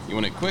food. You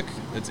want it quick.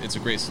 It's a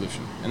great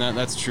solution, and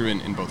that's true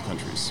in both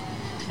countries.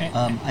 I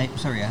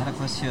had a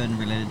question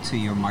related to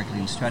your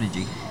marketing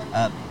strategy.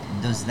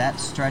 Does that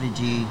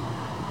strategy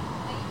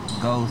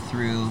go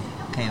through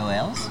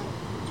KOLs?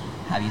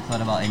 Have you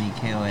thought about any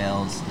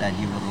KOLs that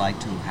you would like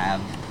to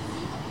have,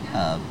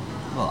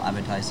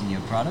 advertising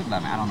your product? I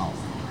mean, I don't know,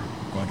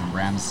 Gordon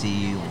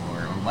Ramsay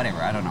or whatever.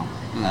 I don't know.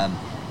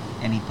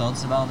 Any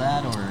thoughts about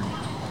that, or?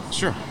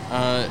 Sure.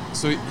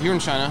 So here in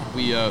China,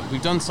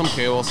 we've done some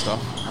KOL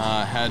stuff.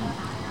 Had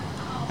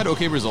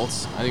okay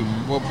results. I think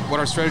what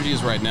our strategy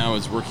is right now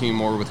is working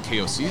more with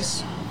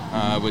KOCs,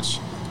 which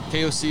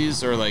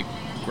KOCs are like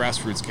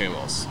grassroots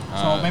KOLs.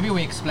 So maybe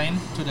we explain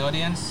to the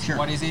audience, sure.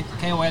 What is it?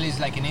 KOL is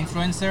like an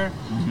influencer,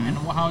 and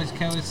how is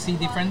KOC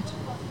different?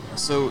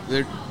 So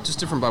they're just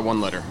different by one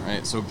letter,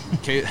 right? So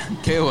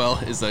KOL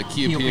is a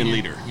key opinion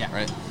leader,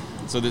 right?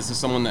 So this is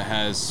someone that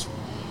has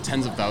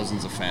tens of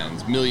thousands of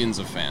fans, millions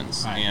of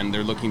fans, and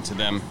they're looking to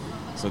them.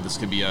 So this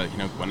could be a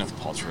Gwyneth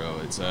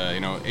Paltrow. It's a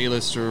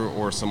A-lister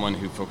or someone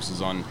who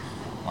focuses on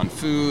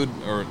food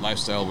or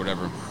lifestyle,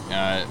 whatever.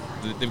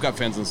 They've got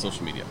fans on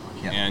social media,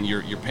 and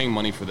you're paying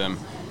money for them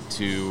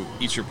to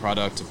eat your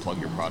product, to plug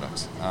your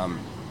product.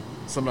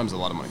 Sometimes a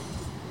lot of money.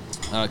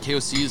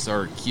 KOCs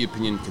are key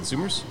opinion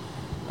consumers.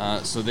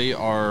 So they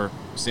are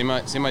same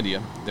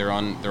idea. They're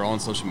all on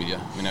social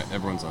media. I mean,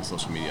 everyone's on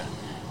social media.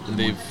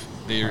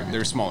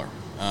 They're smaller.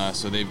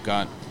 So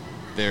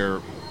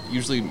they're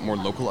usually more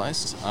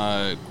localized,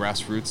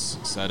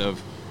 grassroots set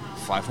of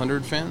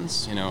 500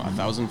 fans,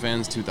 1,000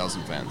 fans,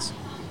 2,000 fans,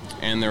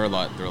 and they're a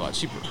lot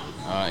cheaper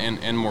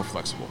and more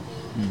flexible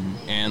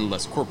and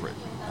less corporate.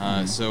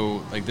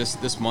 So like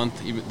this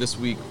month, even this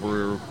week,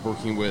 we're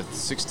working with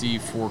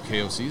 64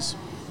 KOCs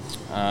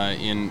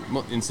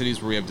in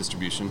cities where we have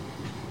distribution.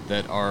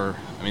 That are,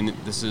 I mean,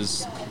 this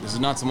is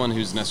not someone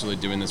who's necessarily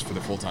doing this for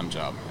their full-time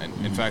job. And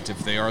in fact, if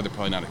they are, they're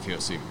probably not a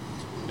KOC.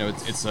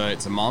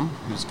 It's a mom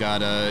who's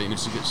got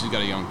she's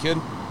got a young kid.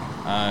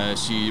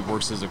 She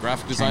works as a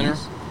graphic designer.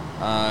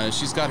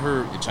 She's got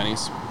her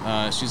Chinese.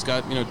 She's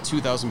got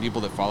 2,000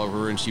 people that follow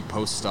her, and she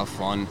posts stuff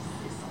on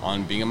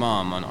being a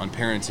mom, on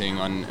parenting,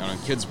 on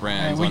kids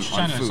brands, which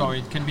on channel? food. So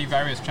it can be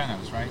various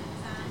channels, right?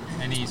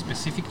 Any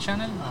specific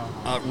channel?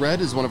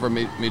 Red is one of our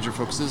major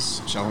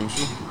focuses.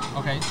 Xiaohongshu.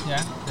 Okay,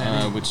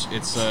 yeah. Which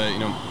it's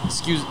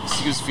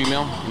skews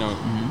female.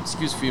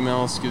 Skews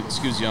female,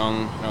 skews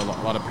young. A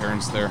lot of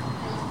parents there.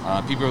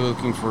 People are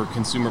looking for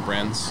consumer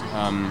brands.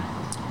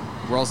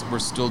 We're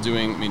still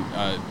doing.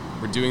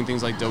 We're doing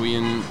things like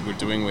Douyin. We're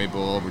doing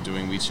Weibo. We're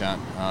doing WeChat.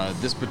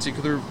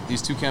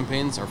 These two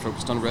campaigns are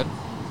focused on Red.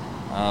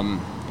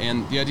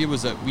 And the idea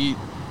was that we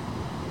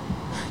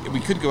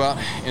could go out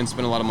and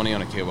spend a lot of money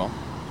on a KOL.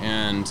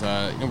 And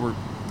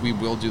we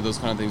will do those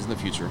kind of things in the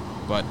future,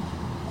 but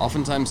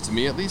oftentimes, to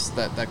me at least,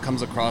 that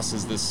comes across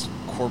as this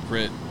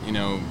corporate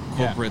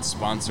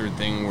sponsored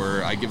thing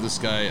where I give this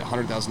guy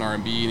 100,000 RMB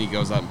and he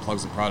goes out and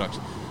plugs the product.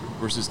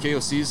 Versus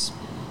KOCs,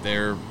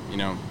 they're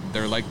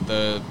like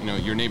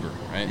your neighbor,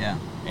 right? Yeah.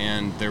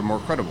 And they're more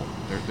credible.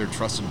 They're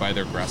trusted by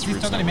their grassroots.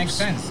 This totally makes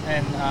sense.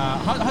 And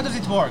how does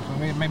it work?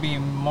 Maybe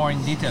more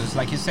in details.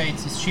 Like you say,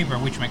 it's cheaper,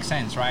 which makes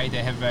sense, right?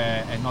 They have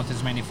not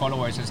as many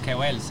followers as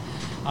KOLs.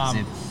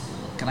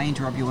 Can I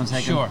interrupt you 1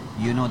 second? Sure.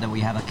 You know that we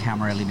have a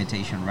camera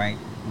limitation, right?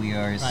 We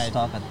are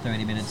stuck at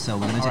 30 minutes, so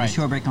we're going to take a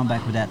short break. Come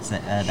back with that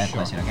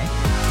question, okay?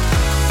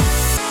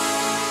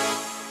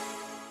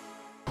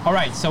 All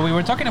right. So we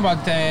were talking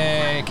about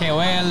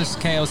KOLs,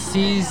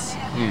 KOCs.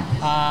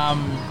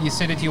 You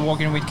said that you're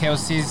working with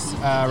KOCs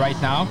right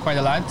now quite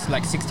a lot,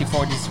 like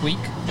 64 this week.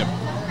 Yep.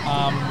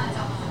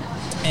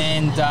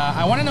 And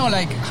I want to know,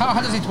 like,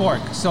 how does it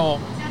work? So,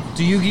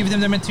 do you give them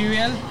the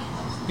material?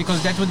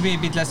 Because that would be a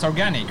bit less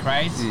organic,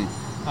 right?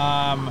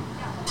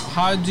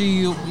 How do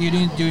you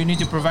need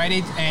to provide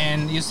it?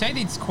 And you said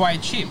it's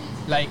quite cheap.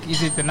 Like,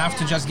 is it enough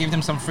to just give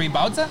them some free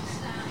baozi?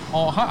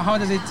 Or how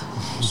does it?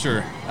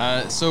 Sure.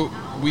 So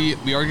we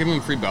are giving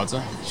them free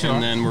baozi, sure.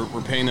 And then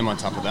we're paying them on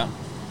top of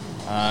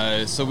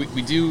that. So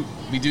we do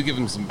give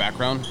them some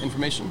background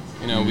information.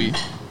 We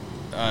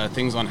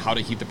things on how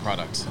to heat the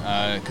product,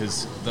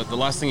 because the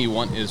last thing you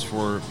want is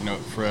for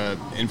an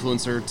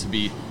influencer to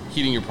be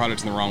heating your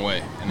product in the wrong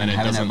way, and then it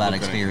doesn't look good.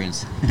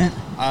 Experience.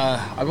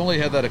 I've only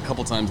had that a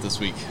couple times this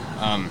week.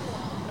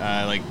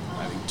 Like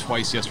I think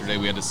twice yesterday,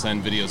 we had to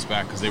send videos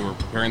back because they were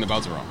preparing the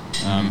baozi wrong.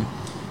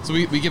 So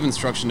we give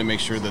instruction to make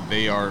sure that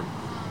they are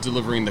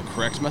delivering the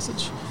correct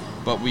message,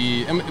 but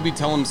we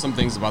tell them some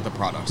things about the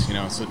product,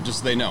 so just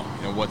so they know,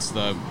 what's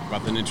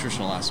about the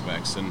nutritional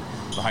aspects and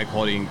the high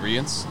quality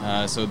ingredients.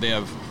 So they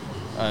have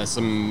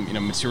some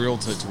material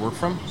to work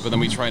from, but then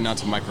we try not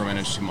to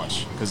micromanage too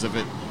much, because if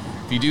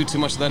you do too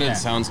much of that, it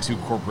sounds too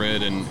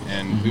corporate, and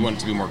we want it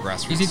to be more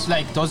grassroots. Is it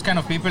like those kind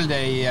of people,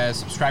 they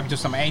subscribe to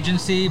some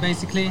agency,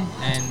 basically?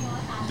 And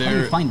how do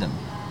you find them?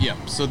 Yeah,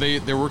 so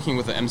they're working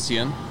with the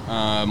MCN,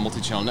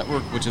 multi-channel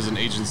network, which is an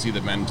agency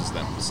that manages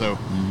them. So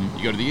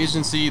you go to the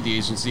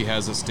agency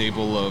has a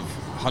stable of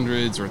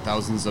hundreds or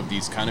thousands of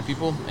these kind of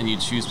people, and you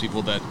choose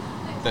people that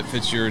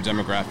fits your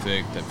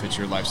demographic, that fits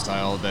your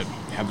lifestyle, that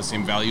have the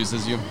same values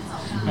as you.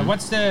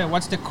 What's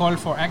the call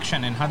for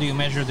action, and how do you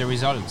measure the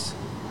results?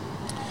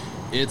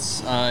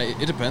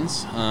 It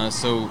depends.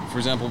 So, for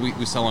example,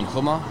 we sell on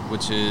Hema,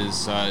 which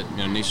is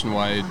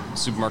nationwide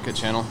supermarket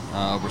channel.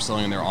 We're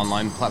selling on their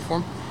online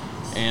platform,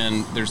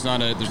 and there's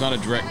not a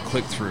direct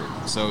click through.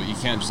 So you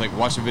can't just like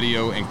watch a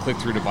video and click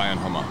through to buy on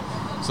Hema.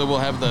 So we'll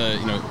have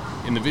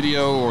in the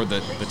video or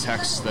the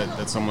text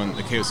that someone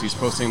the KOC is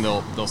posting,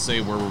 they'll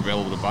say where we're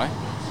available to buy,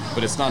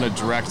 but it's not a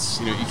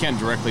direct. You can't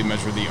directly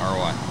measure the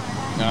ROI.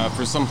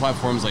 For some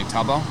platforms like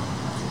Taobao,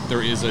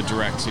 there is a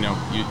direct,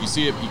 you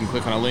see it, you can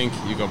click on a link,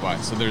 you go buy.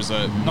 So there's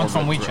a... Not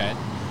from WeChat,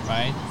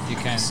 right? You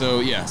can...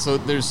 So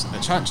there's...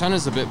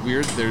 China's a bit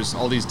weird. There's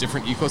all these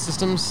different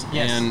ecosystems.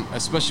 Yes. And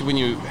especially when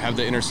you have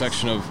the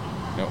intersection of,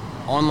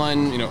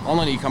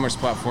 online e-commerce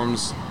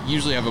platforms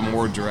usually have a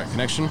more direct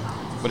connection.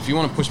 But if you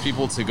want to push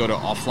people to go to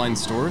offline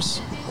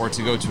stores or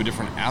to go to a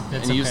different app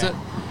use it,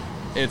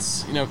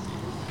 it's,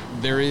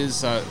 there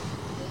is...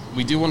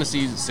 we do want to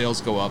see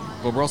sales go up,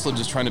 but we're also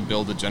just trying to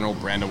build a general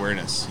brand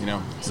awareness,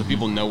 so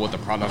people know what the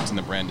product and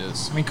the brand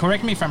is. I mean,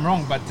 correct me if I'm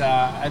wrong, but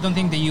I don't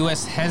think the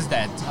US has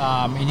that.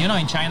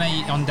 In China,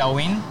 on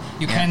Douyin,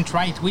 you can't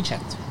write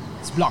WeChat.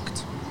 It's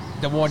blocked.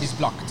 The word is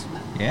blocked.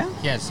 Yeah?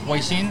 Yes,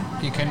 Weixin,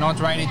 you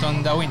cannot write it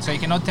on Douyin. So you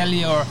cannot tell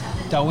your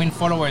Douyin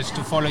followers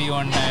to follow you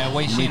on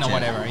Weixin or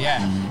whatever. Yeah,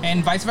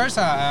 and vice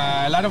versa.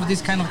 A lot of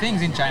these kind of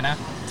things in China,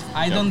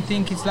 I don't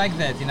think it's like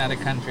that in other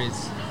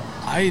countries.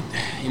 I've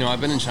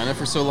been in China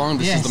for so long.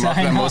 This is the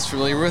market I'm most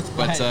familiar with.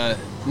 But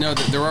no,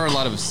 there are a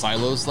lot of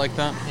silos like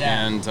that.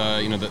 Yeah. And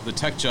the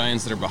tech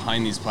giants that are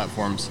behind these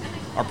platforms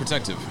are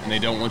protective, and they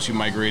don't want you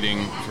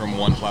migrating from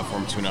one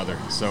platform to another.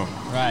 So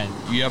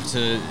you have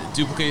to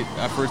duplicate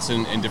efforts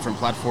in different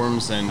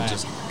platforms and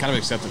just kind of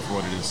accept it for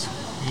what it is.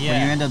 Yeah.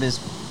 When you end up with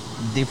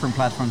different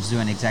platforms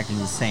doing exactly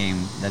the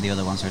same that the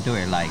other ones are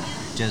doing, like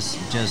just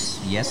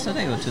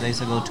yesterday or 2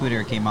 days ago,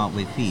 Twitter came out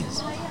with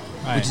feeds,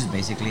 which is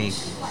basically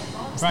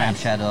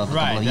Snapchat of a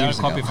couple of years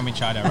ago. They're a copy from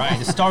each other, right?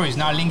 The stories.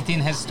 Now LinkedIn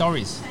has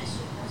stories.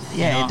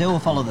 Yeah, they will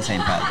follow the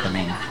same path,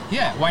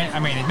 Yeah,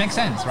 it makes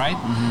sense, right?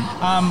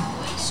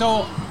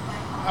 So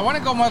I want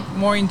to go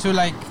more into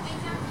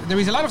there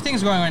is a lot of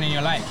things going on in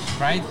your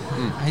life, right?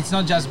 It's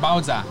not just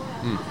Baozi.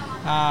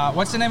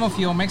 What's the name of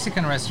your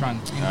Mexican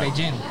restaurant in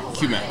Beijing?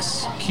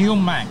 Qmex.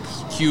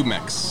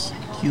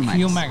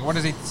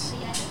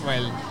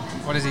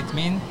 What does it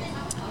mean?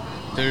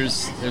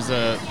 There's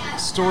a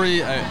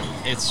story.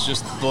 It's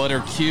just the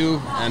letter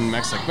Q and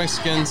Mex like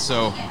Mexican.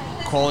 So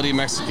quality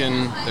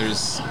Mexican.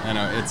 There's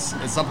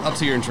it's up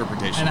to your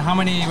interpretation. And how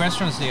many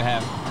restaurants do you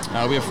have?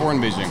 We have 4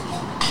 in Beijing.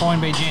 4 in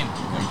Beijing.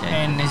 Okay.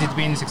 And has it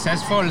been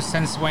successful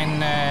since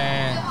when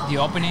you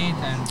opened it?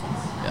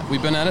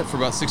 We've been at it for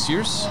about 6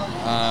 years.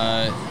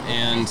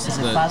 And is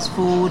it fast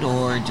food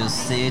or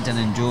just sit and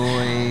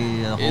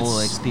enjoy the whole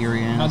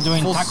experience? Not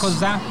doing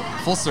takoza?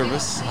 Full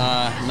service,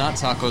 not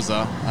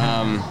takoza.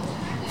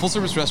 Full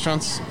service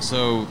restaurants,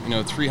 so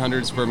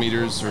 300 square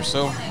meters or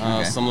so.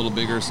 Some a little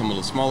bigger, some a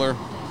little smaller.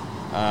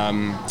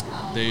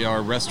 They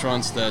are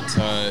restaurants that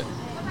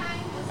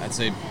I'd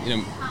say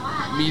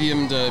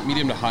medium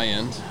to high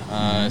end.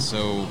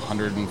 So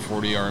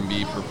 140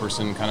 RMB per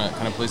person kind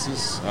of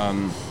places.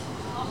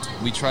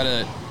 We try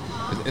to.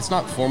 It's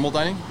not formal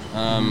dining.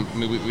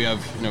 We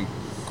have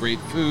great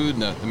food.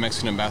 The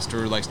Mexican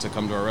ambassador likes to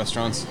come to our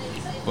restaurants,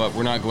 but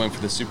we're not going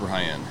for the super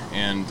high end.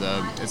 And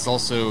it's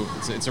also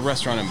it's a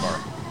restaurant and bar.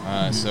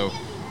 So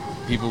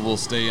people will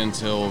stay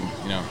until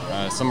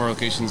some of our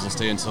locations will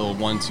stay until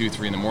 1, 2,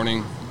 3 in the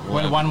morning.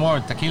 One more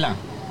tequila,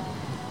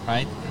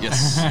 right?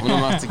 Yes, uno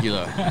más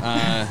tequila.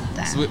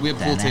 So we have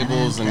pool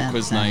tables and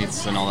quiz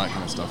nights and all that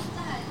kind of stuff.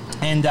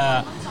 And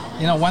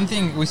one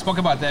thing we spoke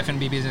about the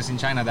F&B business in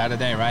China the other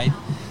day, right?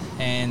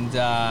 And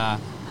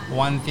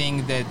one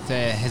thing that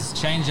has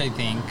changed, I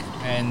think,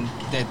 and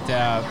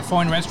that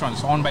foreign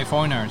restaurants owned by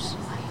foreigners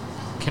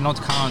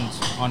cannot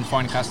count on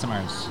foreign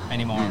customers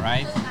anymore,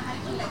 right?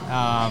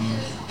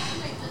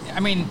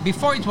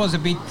 Before it was a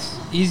bit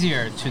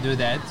easier to do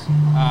that.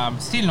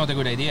 Still not a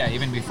good idea,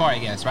 even before, I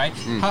guess, right?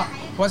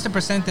 What's the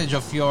percentage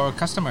of your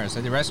customers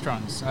at the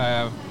restaurants,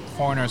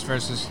 foreigners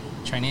versus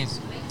Chinese?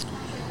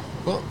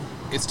 Well,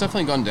 it's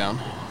definitely gone down,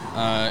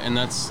 and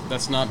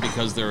that's not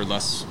because there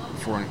are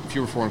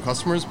fewer foreign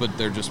customers, but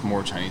they're just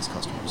more Chinese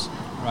customers.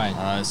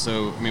 Right.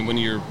 So when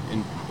you're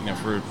in,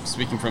 for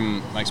speaking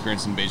from my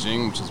experience in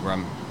Beijing, which is where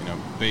I'm,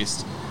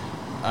 based,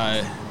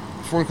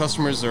 foreign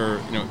customers are,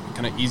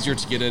 kind of easier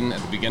to get in at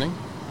the beginning.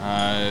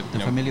 They're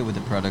familiar with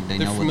the product.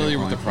 They're familiar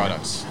with the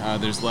products.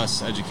 There's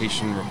less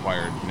education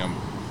required.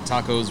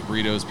 Tacos,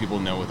 burritos, people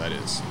know what that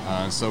is.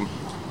 So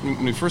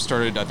when we first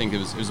started, I think it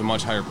was a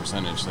much higher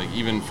percentage. Like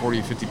even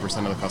 40,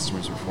 50% of the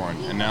customers were foreign.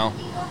 And now,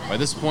 by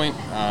this point,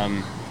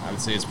 I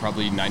would say it's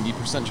probably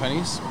 90%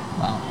 Chinese.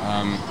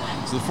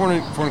 Wow. So the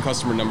foreign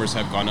customer numbers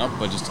have gone up,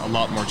 but just a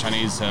lot more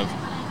Chinese have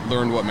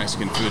learned what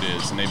Mexican food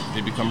is, and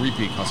they become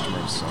repeat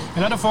customers. So. A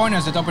lot of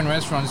foreigners that open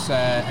restaurants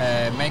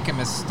make a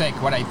mistake,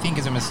 what I think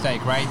is a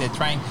mistake, right? They're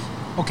trying,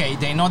 okay,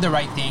 they know the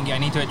right thing, I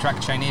need to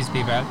attract Chinese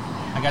people,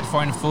 I got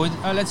foreign food,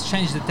 let's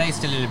change the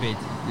taste a little bit.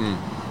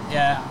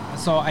 Yeah,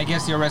 so I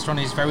guess your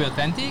restaurant is very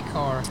authentic,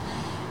 or?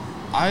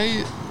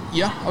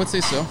 Yeah, I would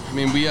say so. I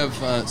mean, we have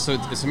so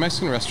it's a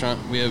Mexican restaurant.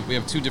 We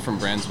have two different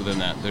brands within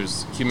that.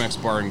 There's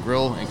QMex Bar and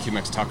Grill and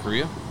QMex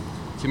Taqueria.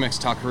 QMex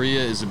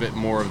Taqueria is a bit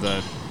more of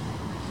the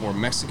more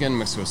Mexican,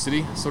 Mexico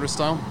City sort of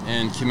style,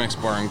 and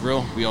QMex Bar and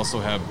Grill. We also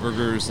have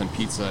burgers and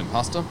pizza and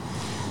pasta.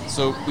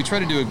 So we try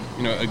to do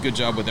a good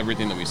job with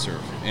everything that we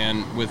serve.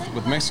 And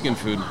with Mexican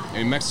food, I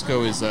mean,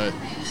 Mexico is a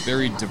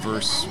very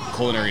diverse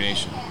culinary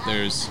nation.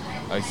 There's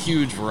a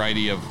huge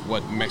variety of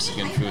what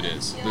Mexican food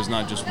is. There's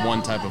not just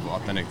one type of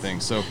authentic thing.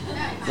 So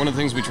one of the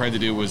things we tried to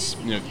do was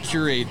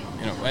curate,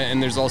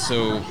 and there's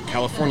also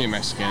California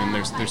Mexican,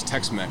 there's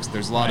Tex-Mex,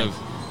 there's a lot of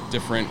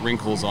different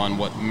wrinkles on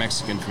what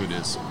Mexican food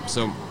is.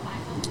 So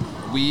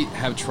we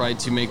have tried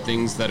to make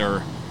things that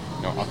are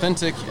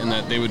authentic and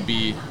that they would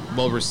be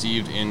well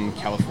received in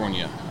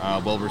California,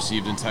 well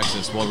received in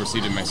Texas, well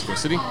received in Mexico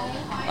City,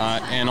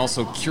 and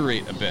also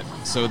curate a bit.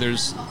 So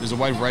there's a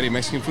wide variety of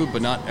Mexican food,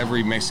 but not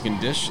every Mexican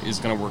dish is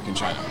going to work in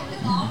China.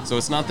 So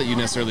it's not that you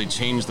necessarily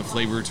change the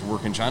flavor to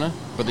work in China,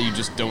 but that you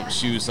just don't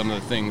choose some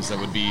of the things that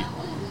would be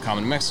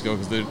common in Mexico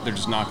because they're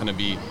just not going to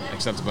be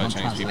accepted by the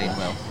Chinese people.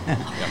 Well.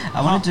 Yeah.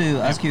 I wanted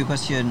to ask you a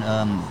question,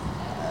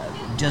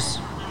 just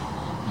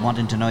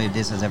wanting to know if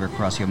this has ever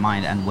crossed your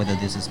mind and whether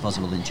this is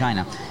possible in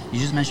China. You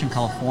just mentioned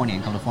California,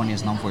 and California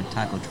is known for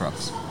taco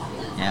trucks,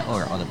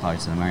 or other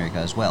parts of America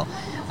as well.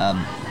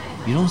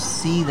 You don't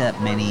see that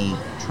many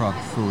truck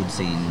foods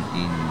in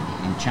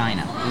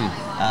China.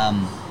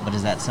 But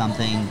is that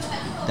something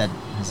that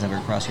has ever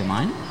crossed your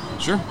mind?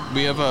 Sure.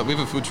 We have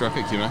a food truck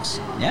at QMex.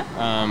 Yeah.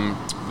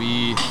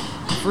 We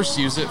first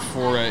used it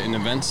for an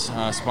event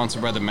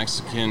sponsored by the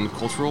Mexican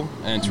Cultural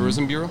and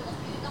Tourism Bureau.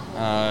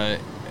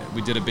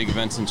 We did a big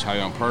event in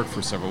Chaoyang Park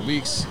for several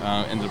weeks,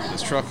 ended up with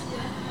this truck.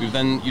 We've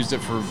then used it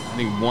for, I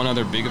think, one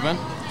other big event.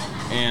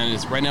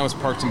 And right now it's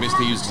parked and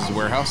basically used as a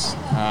warehouse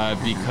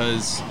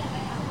because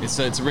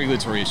it's a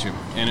regulatory issue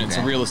and it's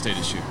a real estate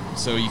issue.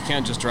 So you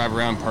can't just drive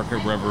around, park it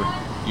wherever.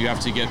 You have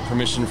to get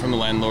permission from the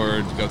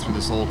landlord, go through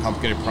this whole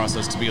complicated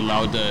process to be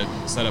allowed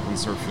to set up and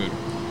serve food.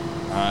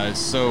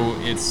 So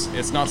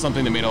it's not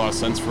something that made a lot of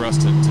sense for us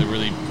to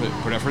really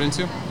put effort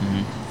into.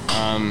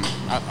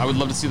 I would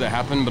love to see that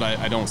happen, but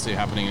I don't see it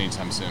happening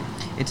anytime soon.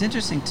 It's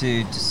interesting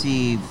to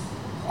see.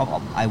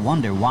 I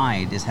wonder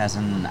why this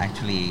hasn't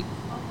actually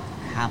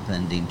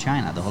happened in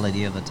China. The whole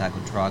idea of a taco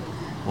truck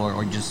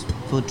or just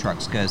food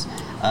trucks, because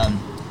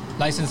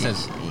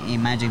licenses.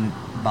 Imagine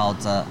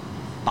baozi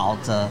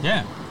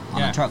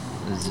on a truck.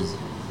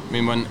 I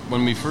mean,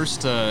 when we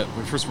first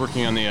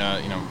working on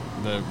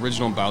the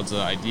original baozi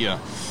idea,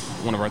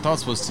 one of our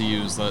thoughts was to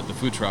use the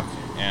food truck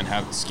and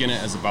skin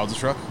it as a baozi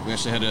truck. We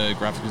actually had a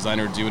graphic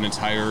designer do an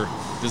entire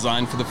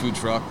design for the food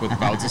truck with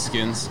baozi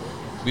skins.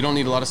 We don't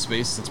need a lot of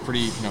space. It's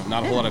pretty,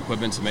 not a whole lot of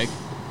equipment to make.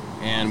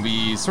 And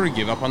we sort of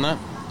gave up on that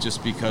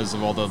just because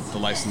of all the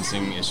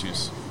licensing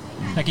issues.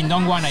 Like in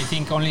Dongguan, I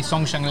think only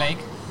Songshan Lake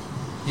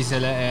is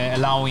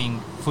allowing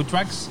food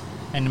trucks.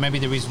 And maybe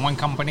there is one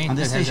company and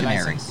that has a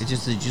license. It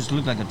just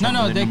looked like a truck.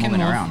 No, they can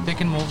move. Around. They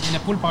can move. In a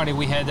pool party,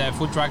 we had a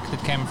food truck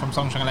that came from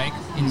Songshan Lake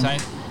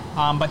inside,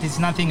 but it's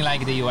nothing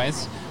like the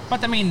US.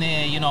 But I mean,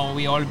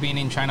 we all been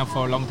in China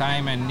for a long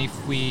time, and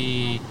if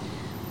we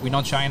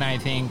know China, I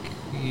think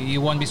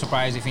you won't be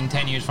surprised if in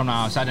 10 years from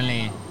now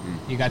suddenly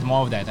you got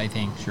more of that. I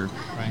think. Sure.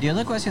 Right. The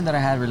other question that I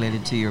had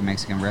related to your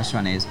Mexican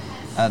restaurant is,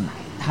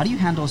 how do you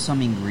handle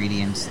some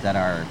ingredients that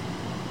are,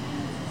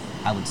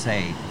 I would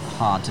say,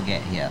 hard to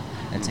get here?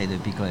 Let's say the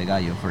pico de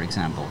gallo, for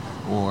example,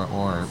 or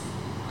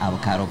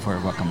avocado for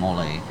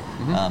guacamole.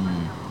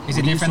 Is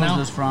it different now?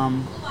 Where do you source those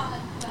from?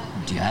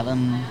 Do you have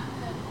them?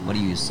 What do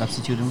you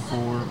substitute them for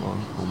or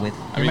with?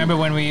 I remember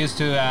when we used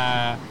to.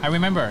 I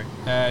remember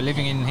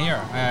living in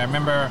here. I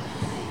remember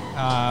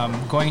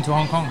going to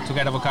Hong Kong to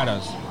get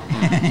avocados.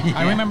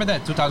 I remember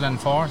that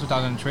 2004,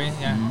 2003.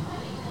 Yeah.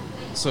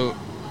 So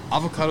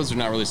avocados are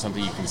not really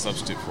something you can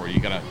substitute for. You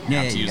have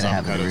to use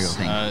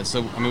avocados.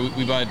 So I mean,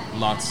 we buy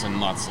lots and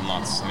lots and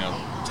lots.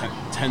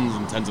 Tens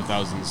and tens of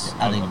thousands.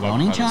 Are they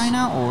grown in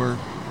China or?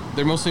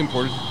 They're mostly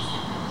imported.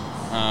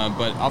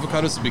 But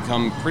avocados have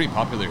become pretty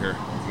popular here.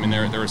 I mean,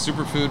 they're a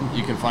superfood.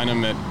 You can find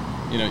them at,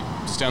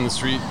 just down the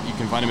street. You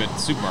can find them at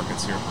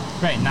supermarkets here.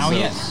 Right now, so,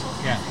 yes.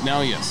 Yeah.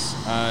 Now, yes.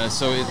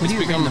 So where do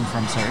you bring them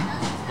from, sorry?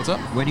 What's up?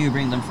 Where do you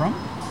bring them from?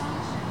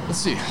 Let's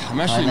see. I'm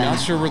actually not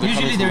sure where they're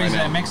coming from. Usually there is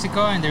right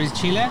Mexico and there is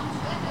Chile,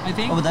 I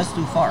think. Oh, but that's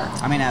too far.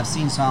 I mean, I've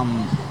seen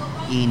some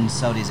in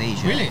Southeast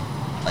Asia. Really?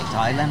 Like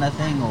Thailand, I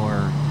think,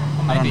 or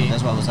I don't know.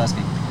 That's what I was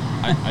asking.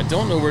 I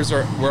don't know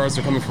where ours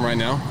are coming from right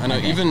now. I know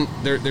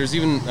there's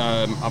even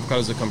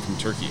avocados that come from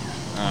Turkey.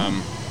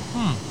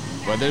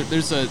 But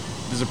there's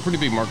there's a pretty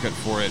big market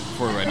for it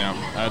right now.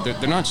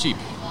 They're not cheap.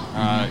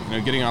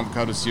 Getting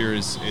avocados here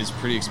is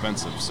pretty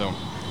expensive. So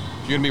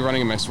if you're gonna be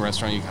running a Mexican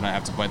restaurant, you kind of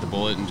have to bite the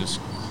bullet and just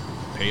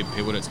pay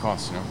what it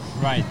costs.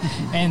 Right.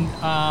 And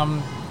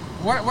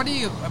what do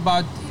you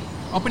about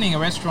opening a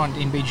restaurant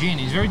in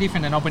Beijing? Is very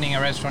different than opening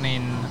a restaurant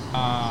in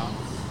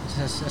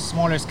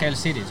smaller scale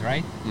cities,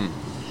 right?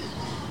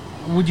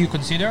 Would you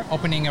consider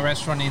opening a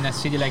restaurant in a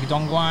city like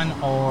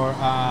Dongguan, or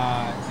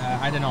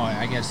I don't know,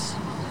 I guess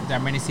there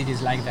are many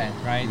cities like that,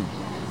 right?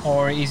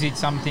 Or is it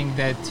something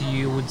that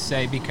you would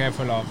say be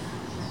careful of?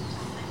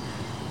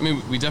 I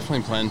mean, we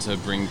definitely plan to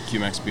bring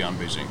QMX beyond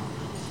Beijing.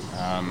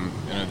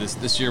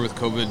 This year with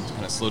COVID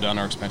kind of slowed down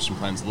our expansion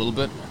plans a little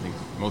bit. I think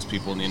most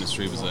people in the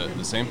industry was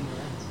the same.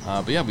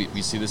 But yeah,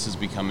 we see this as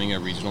becoming a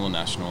regional and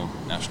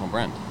national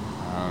brand.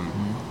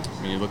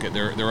 I mean, you look at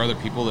there are other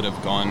people that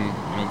have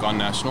gone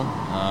national,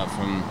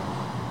 from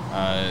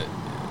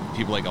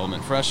people like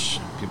Element Fresh,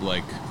 people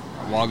like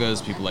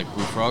Wagas, people like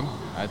Blue Frog.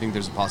 I think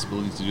there's a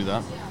possibility to do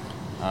that.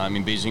 I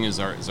mean, Beijing is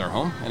our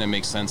home, and it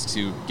makes sense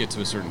to get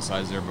to a certain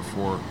size there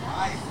before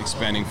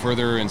expanding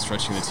further and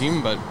stretching the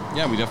team. But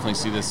yeah, we definitely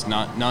see this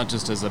not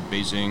just as a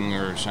Beijing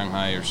or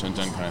Shanghai or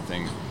Shenzhen kind of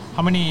thing.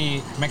 How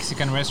many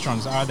Mexican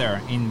restaurants are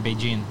there in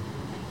Beijing?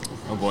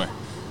 Oh boy,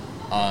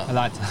 a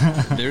lot.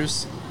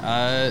 There's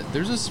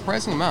a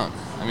surprising amount.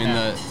 I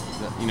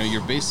mean,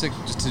 your basic,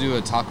 just to do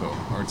a taco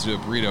or to do a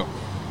burrito,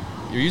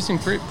 you're using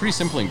pretty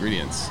simple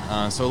ingredients.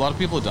 So a lot of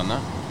people have done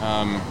that.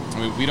 I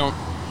mean,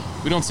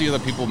 we don't see other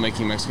people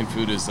making Mexican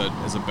food as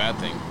a bad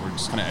thing. We're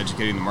just kind of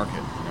educating the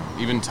market.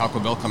 Even Taco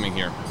Bell coming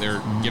here,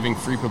 they're giving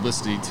free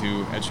publicity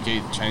to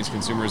educate Chinese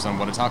consumers on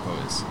what a taco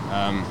is.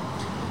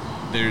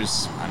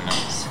 There's, I don't know,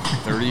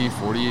 30,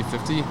 40,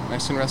 50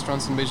 Mexican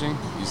restaurants in Beijing,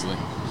 easily.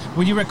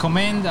 Would you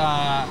recommend,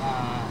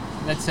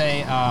 let's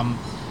say,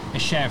 a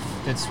chef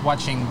that's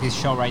watching this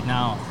show right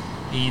now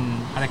in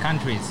other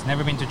countries,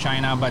 never been to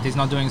China, but is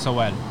not doing so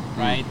well,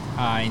 right,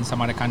 in some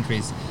other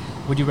countries?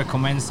 Would you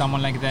recommend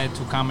someone like that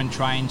to come and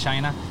try in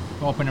China,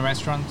 to open a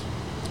restaurant?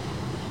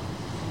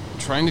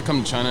 Trying to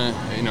come to China,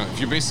 if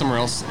you're based somewhere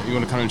else, you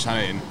want to come to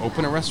China and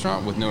open a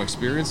restaurant with no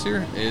experience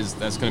here,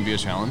 that's going to be a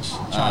challenge.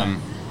 I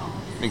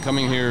mean,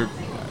 coming here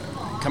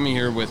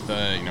with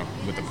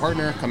a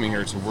partner, coming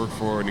here to work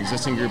for an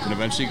existing group and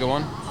eventually go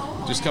on.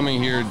 Just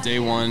coming here day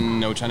one,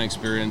 no China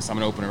experience, I'm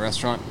going to open a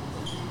restaurant.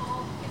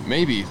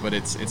 Maybe, but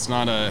it's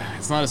not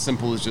as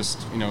simple as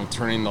just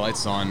turning the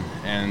lights on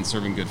and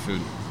serving good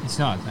food. It's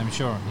not, I'm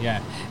sure,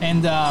 yeah.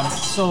 And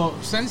so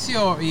since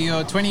you're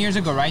 20 years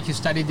ago, right, you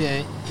studied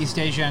the East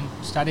Asian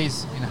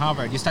studies in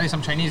Harvard. You studied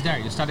some Chinese there.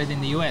 You studied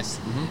in the US.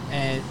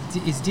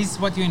 Is this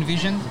what you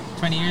envisioned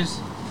 20 years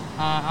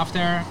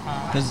after?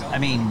 Because, I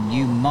mean,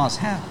 you must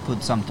have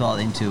put some thought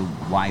into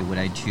why would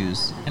I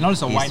choose and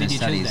also, Eastern why did you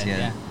studies, choose that?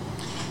 Yeah.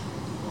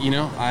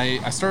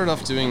 I started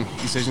off doing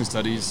East Asian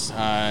studies,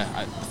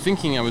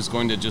 thinking I was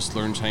going to just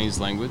learn Chinese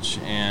language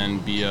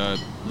and be a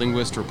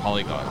linguist or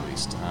polyglot at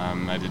least.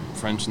 I did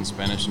French and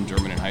Spanish and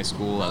German in high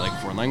school. I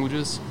like foreign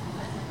languages.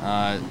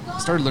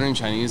 Started learning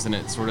Chinese, and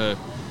it sort of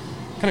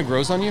kind of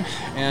grows on you.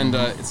 And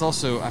it's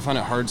also, I found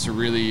it hard to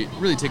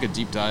really take a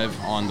deep dive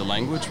on the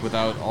language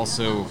without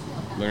also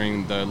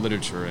learning the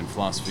literature and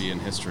philosophy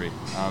and history.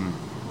 And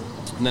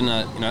then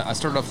I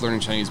started off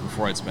learning Chinese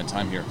before I'd spent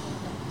time here.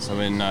 So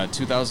in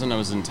 2000, I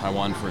was in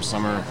Taiwan for a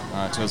summer.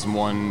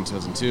 2001,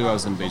 2002, I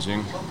was in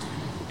Beijing,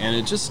 and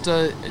it just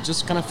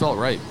kind of felt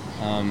right.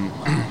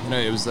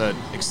 It was an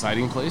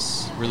exciting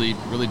place,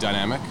 really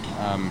dynamic.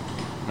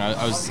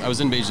 I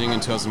was in Beijing in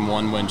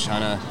 2001 when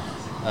China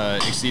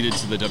acceded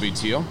to the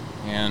WTO,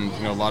 and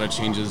a lot of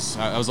changes.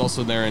 I was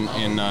also there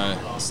in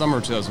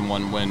summer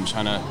 2001 when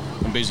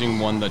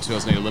Beijing won the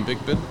 2008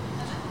 Olympic bid,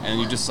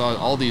 and you just saw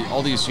all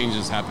these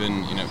changes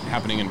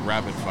happening in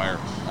rapid fire.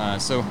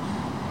 So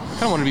I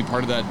kind of want to be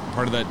part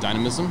of that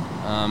dynamism.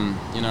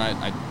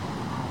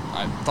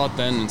 I thought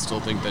then and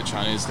still think that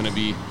China is going to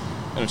be,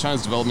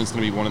 China's development is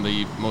going to be one of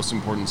the most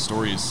important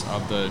stories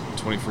of the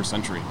 21st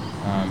century.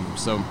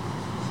 So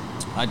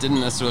I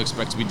didn't necessarily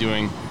expect to be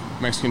doing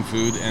Mexican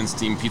food and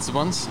steamed pizza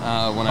buns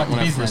when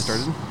I first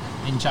started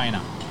in China.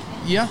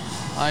 Yeah,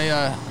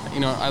 I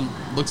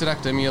looked at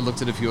academia,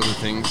 looked at a few other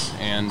things,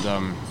 and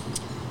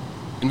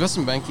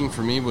investment banking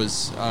for me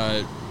was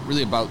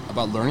really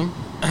about learning.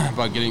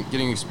 About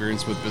getting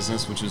experience with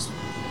business, which is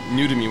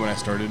new to me when I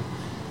started,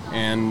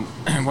 and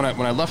when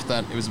I left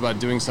that, it was about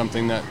doing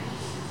something that,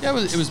 it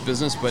was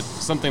business, but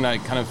something that I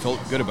kind of felt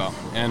good about.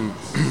 And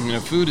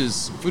food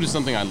is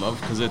something I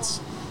love because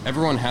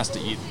everyone has to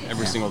eat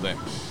every single day.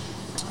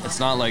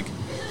 It's not like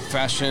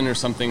fashion or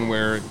something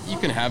where you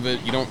can have it.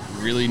 You don't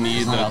really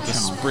need the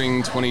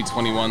spring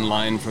 2021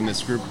 line from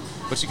this group,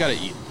 but you got to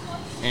eat.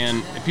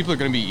 And if people are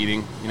going to be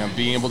eating,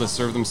 being able to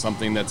serve them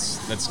something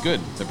that's good,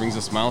 that brings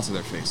a smile to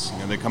their face.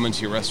 They come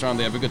into your restaurant,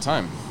 they have a good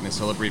time. They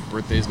celebrate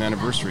birthdays and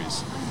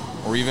anniversaries,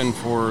 or even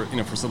for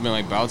something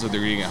like baozi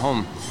they're eating at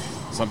home,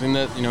 something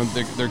that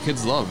their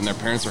kids love and their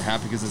parents are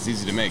happy because it's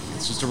easy to make.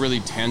 It's just a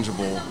really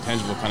tangible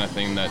kind of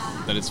thing that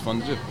it's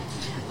fun to do.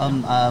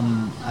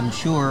 I'm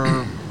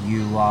sure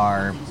you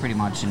are pretty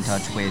much in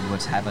touch with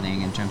what's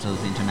happening in terms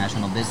of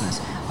international business.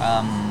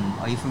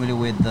 Are you familiar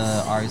with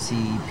the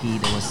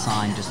RCEP that was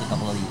signed just a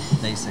couple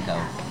of days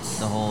ago?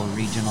 The whole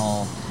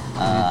regional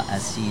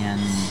ASEAN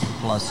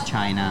plus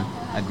China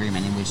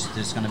agreement in which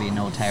there's going to be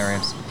no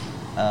tariffs.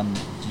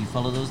 Do you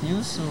follow those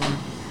news? Or?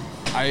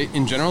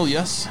 In general,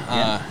 yes.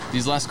 Yeah.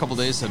 These last couple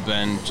days have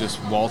been just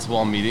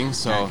wall-to-wall meetings,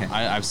 so Okay.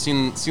 I've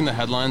seen the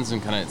headlines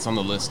and kind of it's on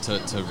the list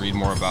to read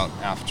more about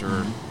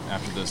after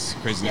this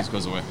craziness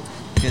goes away.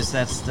 Because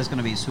that's going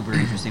to be super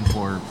interesting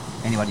for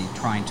anybody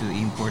trying to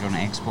import or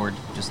export.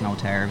 Just no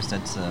tariffs.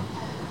 That's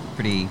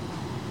pretty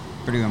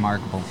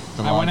remarkable.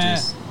 The I want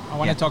largest.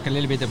 to talk a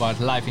little bit about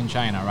life in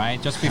China,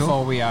 right? Just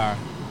before we are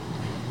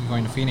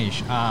going to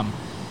finish.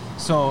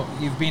 So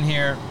you've been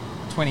here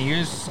 20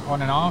 years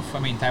on and off. I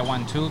mean,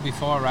 Taiwan too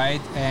before,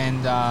 right?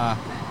 And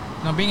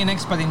being an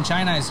expat in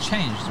China has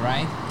changed,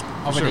 right?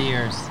 Over Sure. the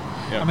years.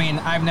 Yeah. I mean,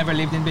 I've never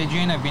lived in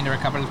Beijing. I've been there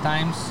a couple of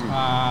times.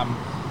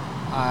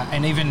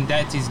 And even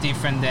that is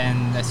different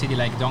than a city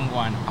like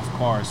Dongguan, of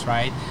course,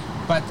 right?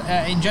 But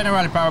in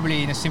general,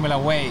 probably in a similar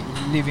way,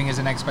 living as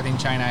an expat in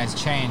China has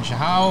changed.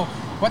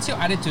 What's your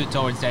attitude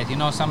towards that? You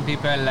know, some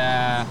people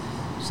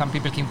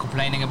keep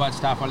complaining about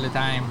stuff all the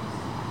time.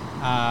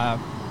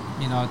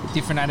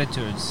 Different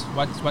attitudes.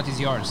 What is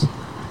yours?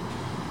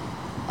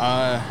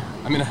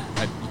 I mean,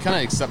 you kind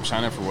of accept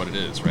China for what it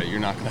is, right? You're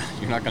not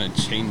gonna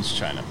change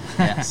China.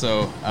 Yeah.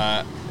 So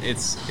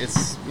it's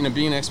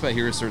being an expat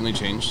here has certainly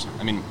changed.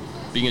 I mean,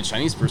 being a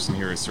Chinese person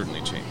here has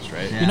certainly changed,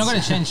 right? Yeah. You're not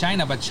going to change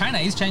China, but China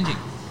is changing.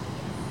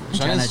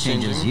 China China's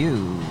changes changing.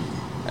 you.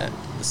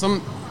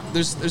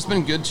 There's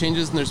been good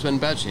changes and there's been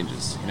bad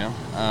changes.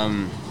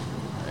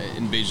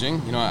 In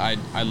Beijing,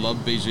 I love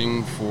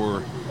Beijing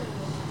for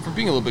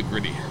being a little bit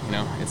gritty.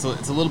 It's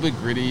a little bit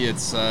gritty.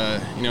 It's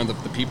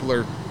the people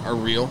are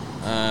real.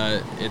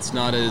 It's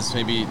not as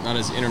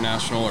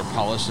international or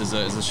polished as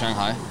a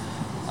Shanghai,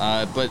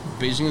 but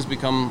Beijing has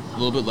become a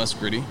little bit less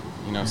gritty.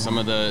 Some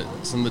of the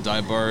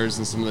dive bars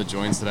and some of the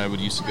joints that I would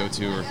used to go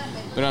to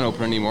they're not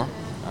open anymore.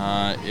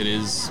 It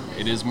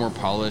is more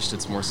polished.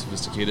 It's more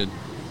sophisticated,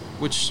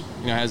 which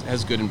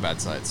has good and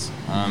bad sides.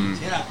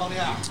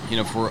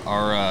 For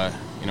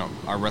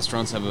our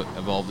restaurants have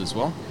evolved as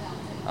well.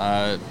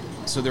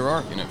 So there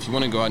are if you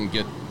want to go out and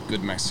get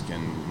good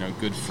Mexican,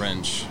 good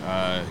French,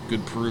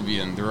 good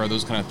Peruvian, there are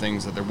those kind of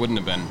things that there wouldn't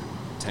have been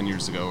 10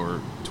 years ago or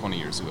 20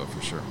 years ago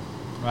for sure.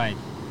 Right.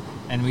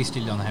 And we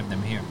still don't have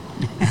them here.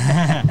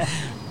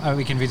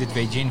 We can visit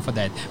Beijing for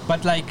that.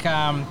 But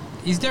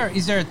is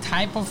there a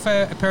type of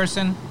a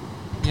person?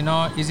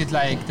 Is it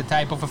like the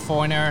type of a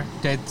foreigner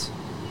that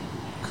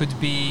could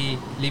be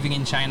living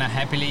in China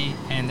happily,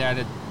 and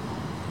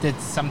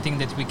that's something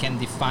that we can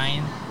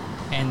define,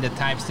 and the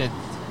types that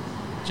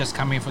just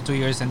come here for 2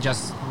 years and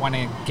just want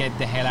to get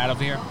the hell out of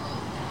here?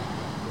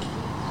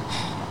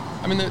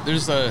 I mean,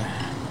 there's a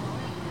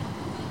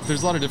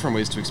lot of different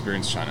ways to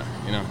experience China.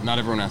 Not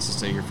everyone has to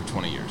stay here for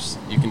 20 years.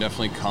 You can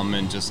definitely come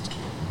and just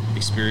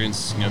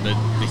experience, the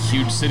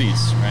huge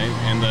cities, right?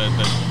 And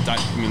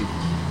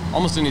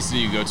almost any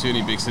city you go to,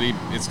 any big city,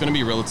 it's going to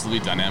be relatively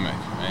dynamic,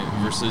 right?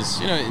 Versus,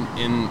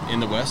 in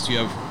the West, you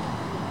have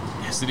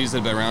cities that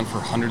have been around for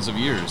hundreds of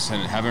years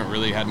and haven't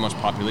really had much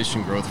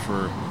population growth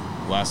for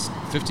the last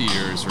 50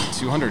 years or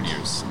 200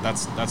 years.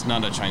 That's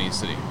not a Chinese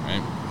city,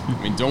 right?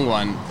 I mean,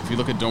 Dongguan, if you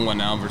look at Dongguan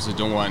now versus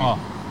Dongguan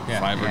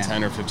 5 or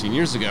 10 or 15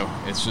 years ago,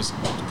 it's just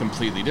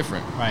completely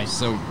different. Right.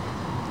 So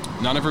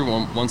not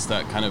everyone wants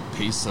that kind of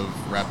pace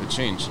of rapid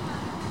change.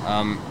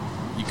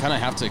 You kind of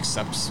have to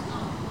accept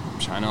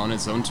China on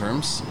its own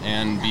terms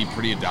and be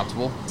pretty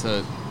adaptable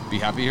to be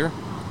happy here.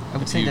 I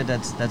would say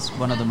that's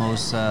one of the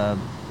most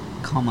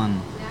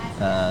common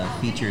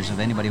features of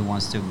anybody who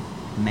wants to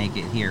make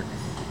it here.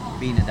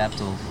 Being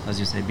adaptable, as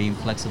you say, being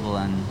flexible,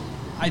 and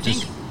I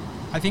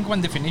think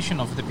one definition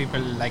of the people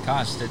like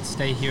us that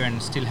stay here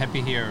and still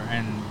happy here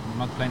and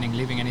not planning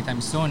leaving anytime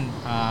soon,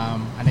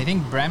 and I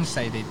think Bram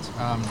said it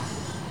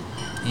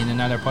in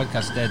another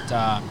podcast,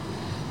 that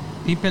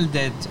people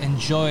that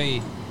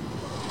enjoy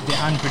the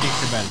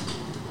unpredictable,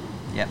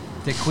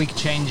 the quick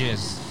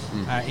changes,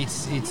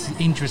 it's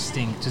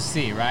interesting to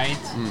see, right?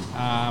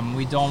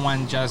 We don't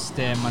want just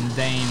the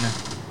mundane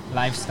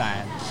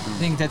lifestyle. I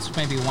think that's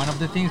maybe one of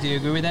the things. Do you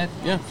agree with that?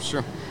 Yeah,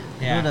 sure.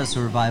 What a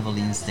survival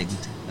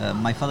instinct.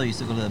 My father used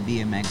to call it a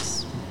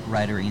BMX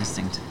rider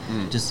instinct.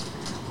 Just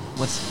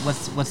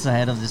what's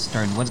ahead of this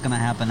turn? What's gonna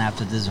happen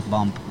after this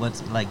bump?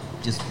 What's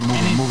just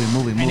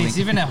moving. And it's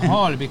even a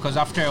haul, because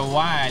after a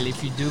while,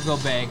 if you do go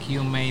back,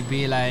 you may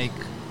be like,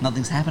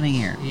 nothing's happening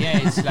here.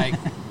 yeah, it's like,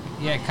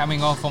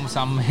 coming off from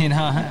some,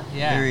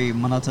 Very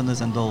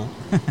monotonous and dull.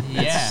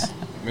 yeah.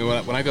 I mean,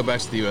 when I go back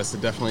to the U.S.,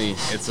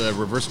 it's a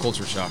reverse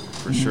culture shock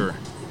for sure.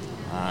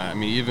 I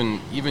mean,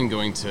 even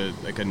going to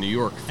a New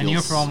York feels... And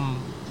you're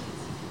from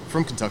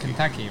Kentucky.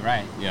 Kentucky,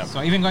 right? Yeah.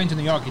 So even going to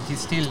New York, it is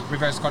still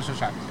reverse culture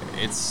shock.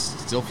 It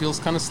still feels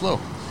kind of slow.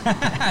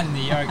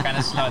 New York kind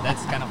of slow.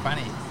 That's kind of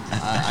funny.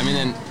 I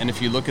mean, and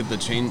if you look at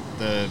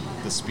the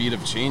speed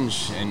of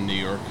change in New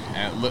York,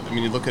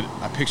 you look at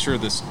a picture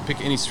of this, pick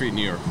any street in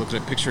New York, look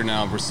at a picture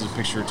now versus a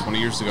picture 20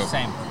 years ago.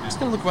 Same. It's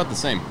going to look about the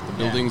same. The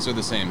buildings are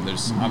the same.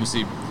 There's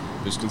obviously,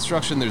 there's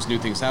construction, there's new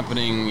things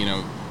happening,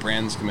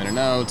 brands come in and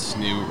out,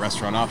 new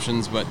restaurant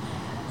options, but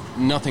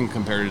nothing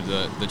compared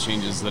to the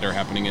changes that are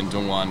happening in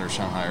Dongguan or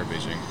Shanghai or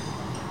Beijing.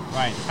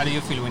 Right. How do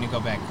you feel when you go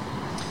back?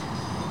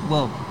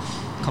 Well,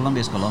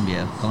 Colombia is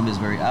Colombia. Colombia is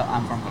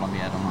I'm from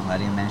Colombia. I don't know. I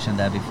didn't mention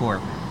that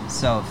before.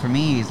 So for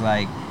me, it's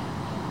like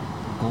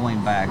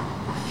going back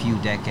a few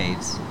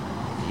decades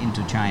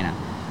into China.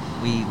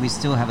 We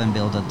still haven't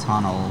built a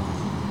tunnel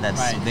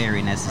that's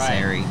very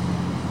necessary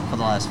for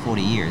the last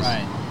 40 years.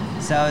 Right.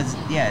 So it's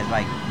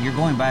like you're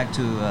going back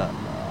to a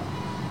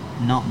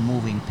not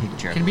moving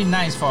picture. It can be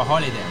nice for a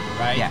holiday,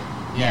 right?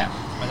 Yeah.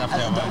 But after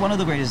a while- One of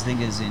the greatest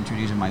things is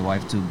introducing my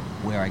wife to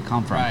where I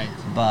come from. Right.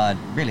 But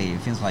really,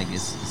 it feels like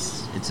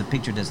it's a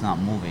picture that's not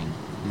moving.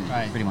 It's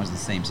Right. pretty much the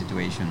same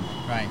situation.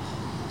 Right.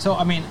 So,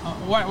 I mean,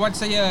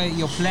 what's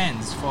your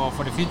plans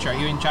for the future? Are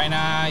you in China?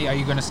 Are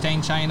you going to stay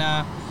in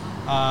China?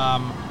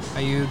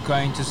 Are you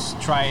going to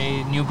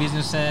try new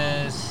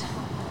businesses?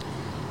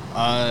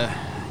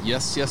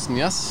 Yes, and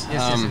yes.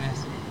 Yes, and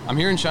yes. I'm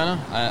here in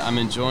China. I'm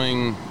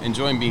enjoying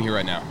being here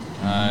right now.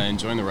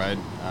 Enjoying the ride.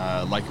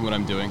 Liking what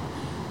I'm doing.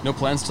 No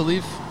plans to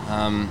leave.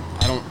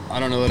 I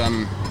don't know that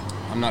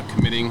I'm not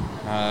committing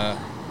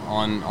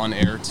on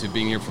air to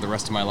being here for the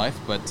rest of my life,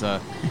 but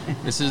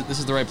this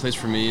is the right place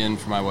for me and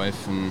for my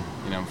wife, and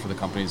for the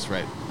companies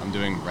I'm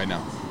doing right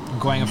now.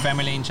 Growing a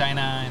family in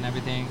China and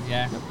everything.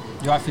 Yeah. Yep.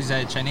 Your wife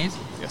is Chinese.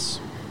 Yes.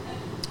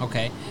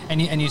 Okay.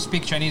 And you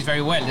speak Chinese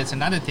very well. That's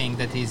another thing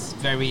that is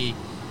very,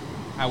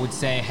 I would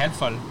say,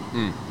 helpful.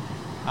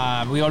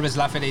 We always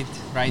laugh at it,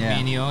 right, me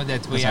and you,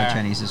 that we our are.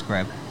 Chinese is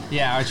crap.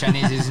 Yeah, our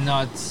Chinese is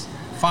not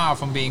far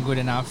from being good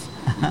enough.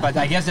 But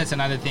I guess that's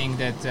another thing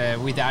that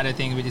with the other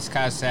thing we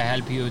discuss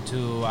help you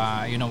to,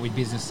 with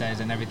businesses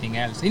and everything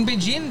else. In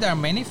Beijing, there are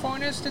many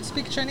foreigners that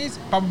speak Chinese,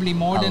 probably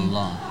more A than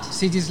lot.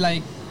 cities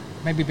like,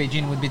 maybe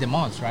Beijing would be the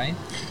most, right?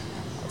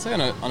 I'd say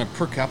on a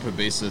per capita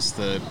basis,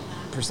 the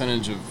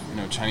percentage of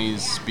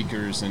Chinese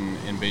speakers in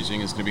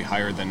Beijing is going to be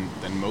higher than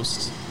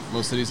most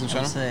cities in I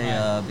China. would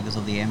say because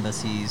of the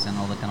embassies and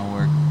all that kind of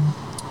work.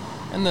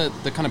 And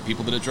the kind of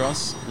people that it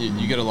draws,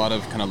 you get a lot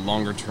of kind of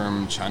longer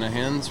term China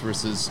hands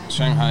versus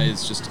Shanghai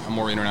is just a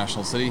more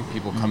international city.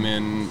 People come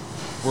in,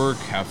 work,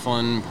 have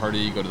fun,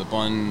 party, go to the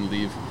bun,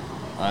 leave.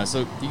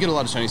 So you get a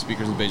lot of Chinese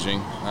speakers in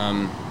Beijing.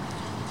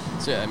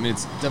 So yeah, I mean,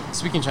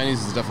 speaking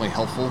Chinese is definitely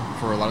helpful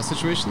for a lot of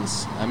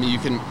situations. I mean, you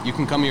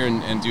can come here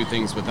and do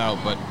things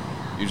without, but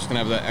you're just gonna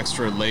have that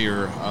extra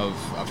layer of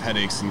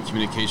headaches and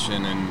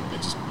communication,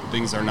 and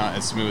things are not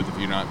as smooth if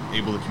you're not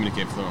able to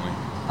communicate fluently.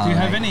 Do you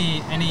have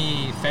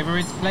any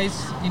favorite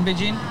place in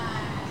Beijing?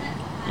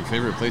 Your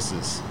favorite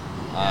places?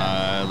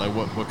 Like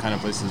what kind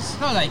of places?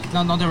 No, like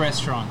not a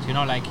restaurant.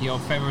 Like your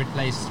favorite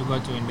place to go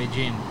to in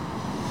Beijing.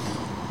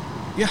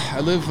 Yeah,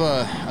 I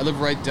live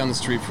right down the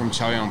street from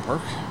Chaoyang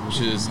Park, which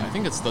is I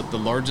think it's the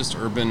largest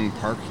urban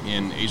park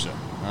in Asia.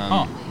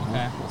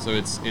 Okay. So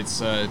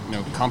it's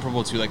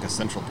comparable to like a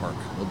Central Park,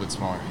 a little bit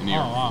smaller in New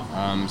York. Oh,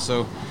 wow.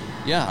 So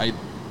yeah, I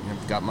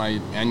got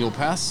my annual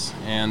pass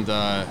and.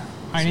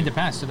 I need the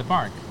pass to the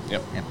park.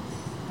 Yep.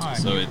 All right.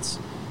 So it's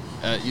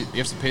you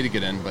have to pay to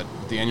get in, but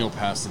the annual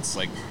pass it's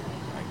like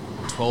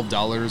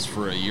 $12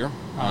 for a year.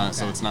 Okay.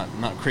 So it's not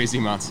crazy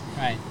amounts.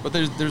 Right. But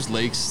there's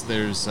lakes,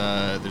 there's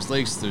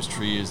lakes, there's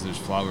trees, there's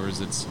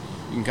flowers.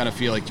 You can kind of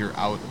feel like you're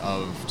out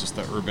of just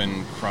the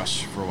urban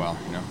crush for a while,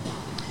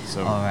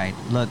 So All right.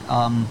 Look,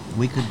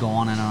 we could go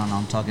on and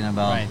on talking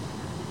about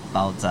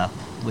Baozi,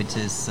 which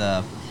is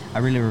a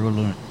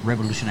really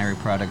revolutionary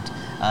product.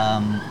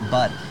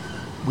 But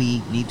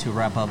we need to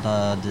wrap up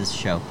this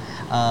show.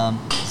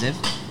 Ziv,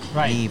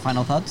 any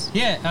final thoughts?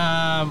 Yeah.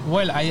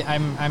 Well,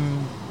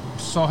 I'm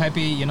so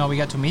happy. We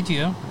got to meet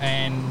you,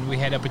 and we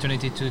had the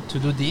opportunity to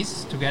do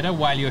this together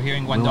while you're here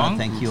in We want Guangdong. to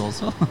thank you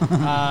also.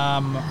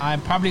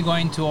 I'm probably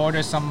going to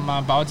order some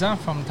baozi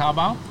from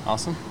Taobao.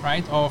 awesome.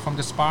 Right, or from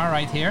the spa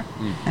right here.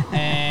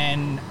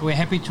 And we're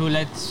happy to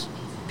let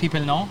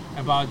people know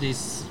about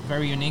this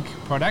very unique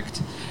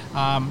product.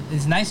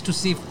 It's nice to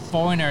see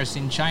foreigners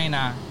in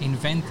China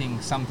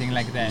inventing something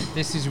like that.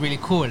 This is really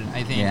cool,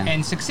 I think,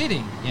 and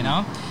succeeding,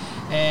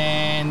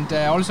 And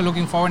also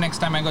looking forward next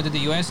time I go to the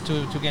US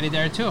to get it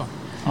there too.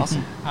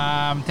 Awesome.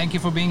 Thank you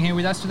for being here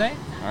with us today.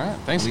 All right.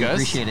 Thanks, We guys.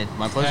 appreciate it.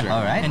 My pleasure.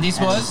 All right. And this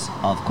was,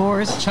 of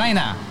course,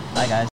 China. bye guys.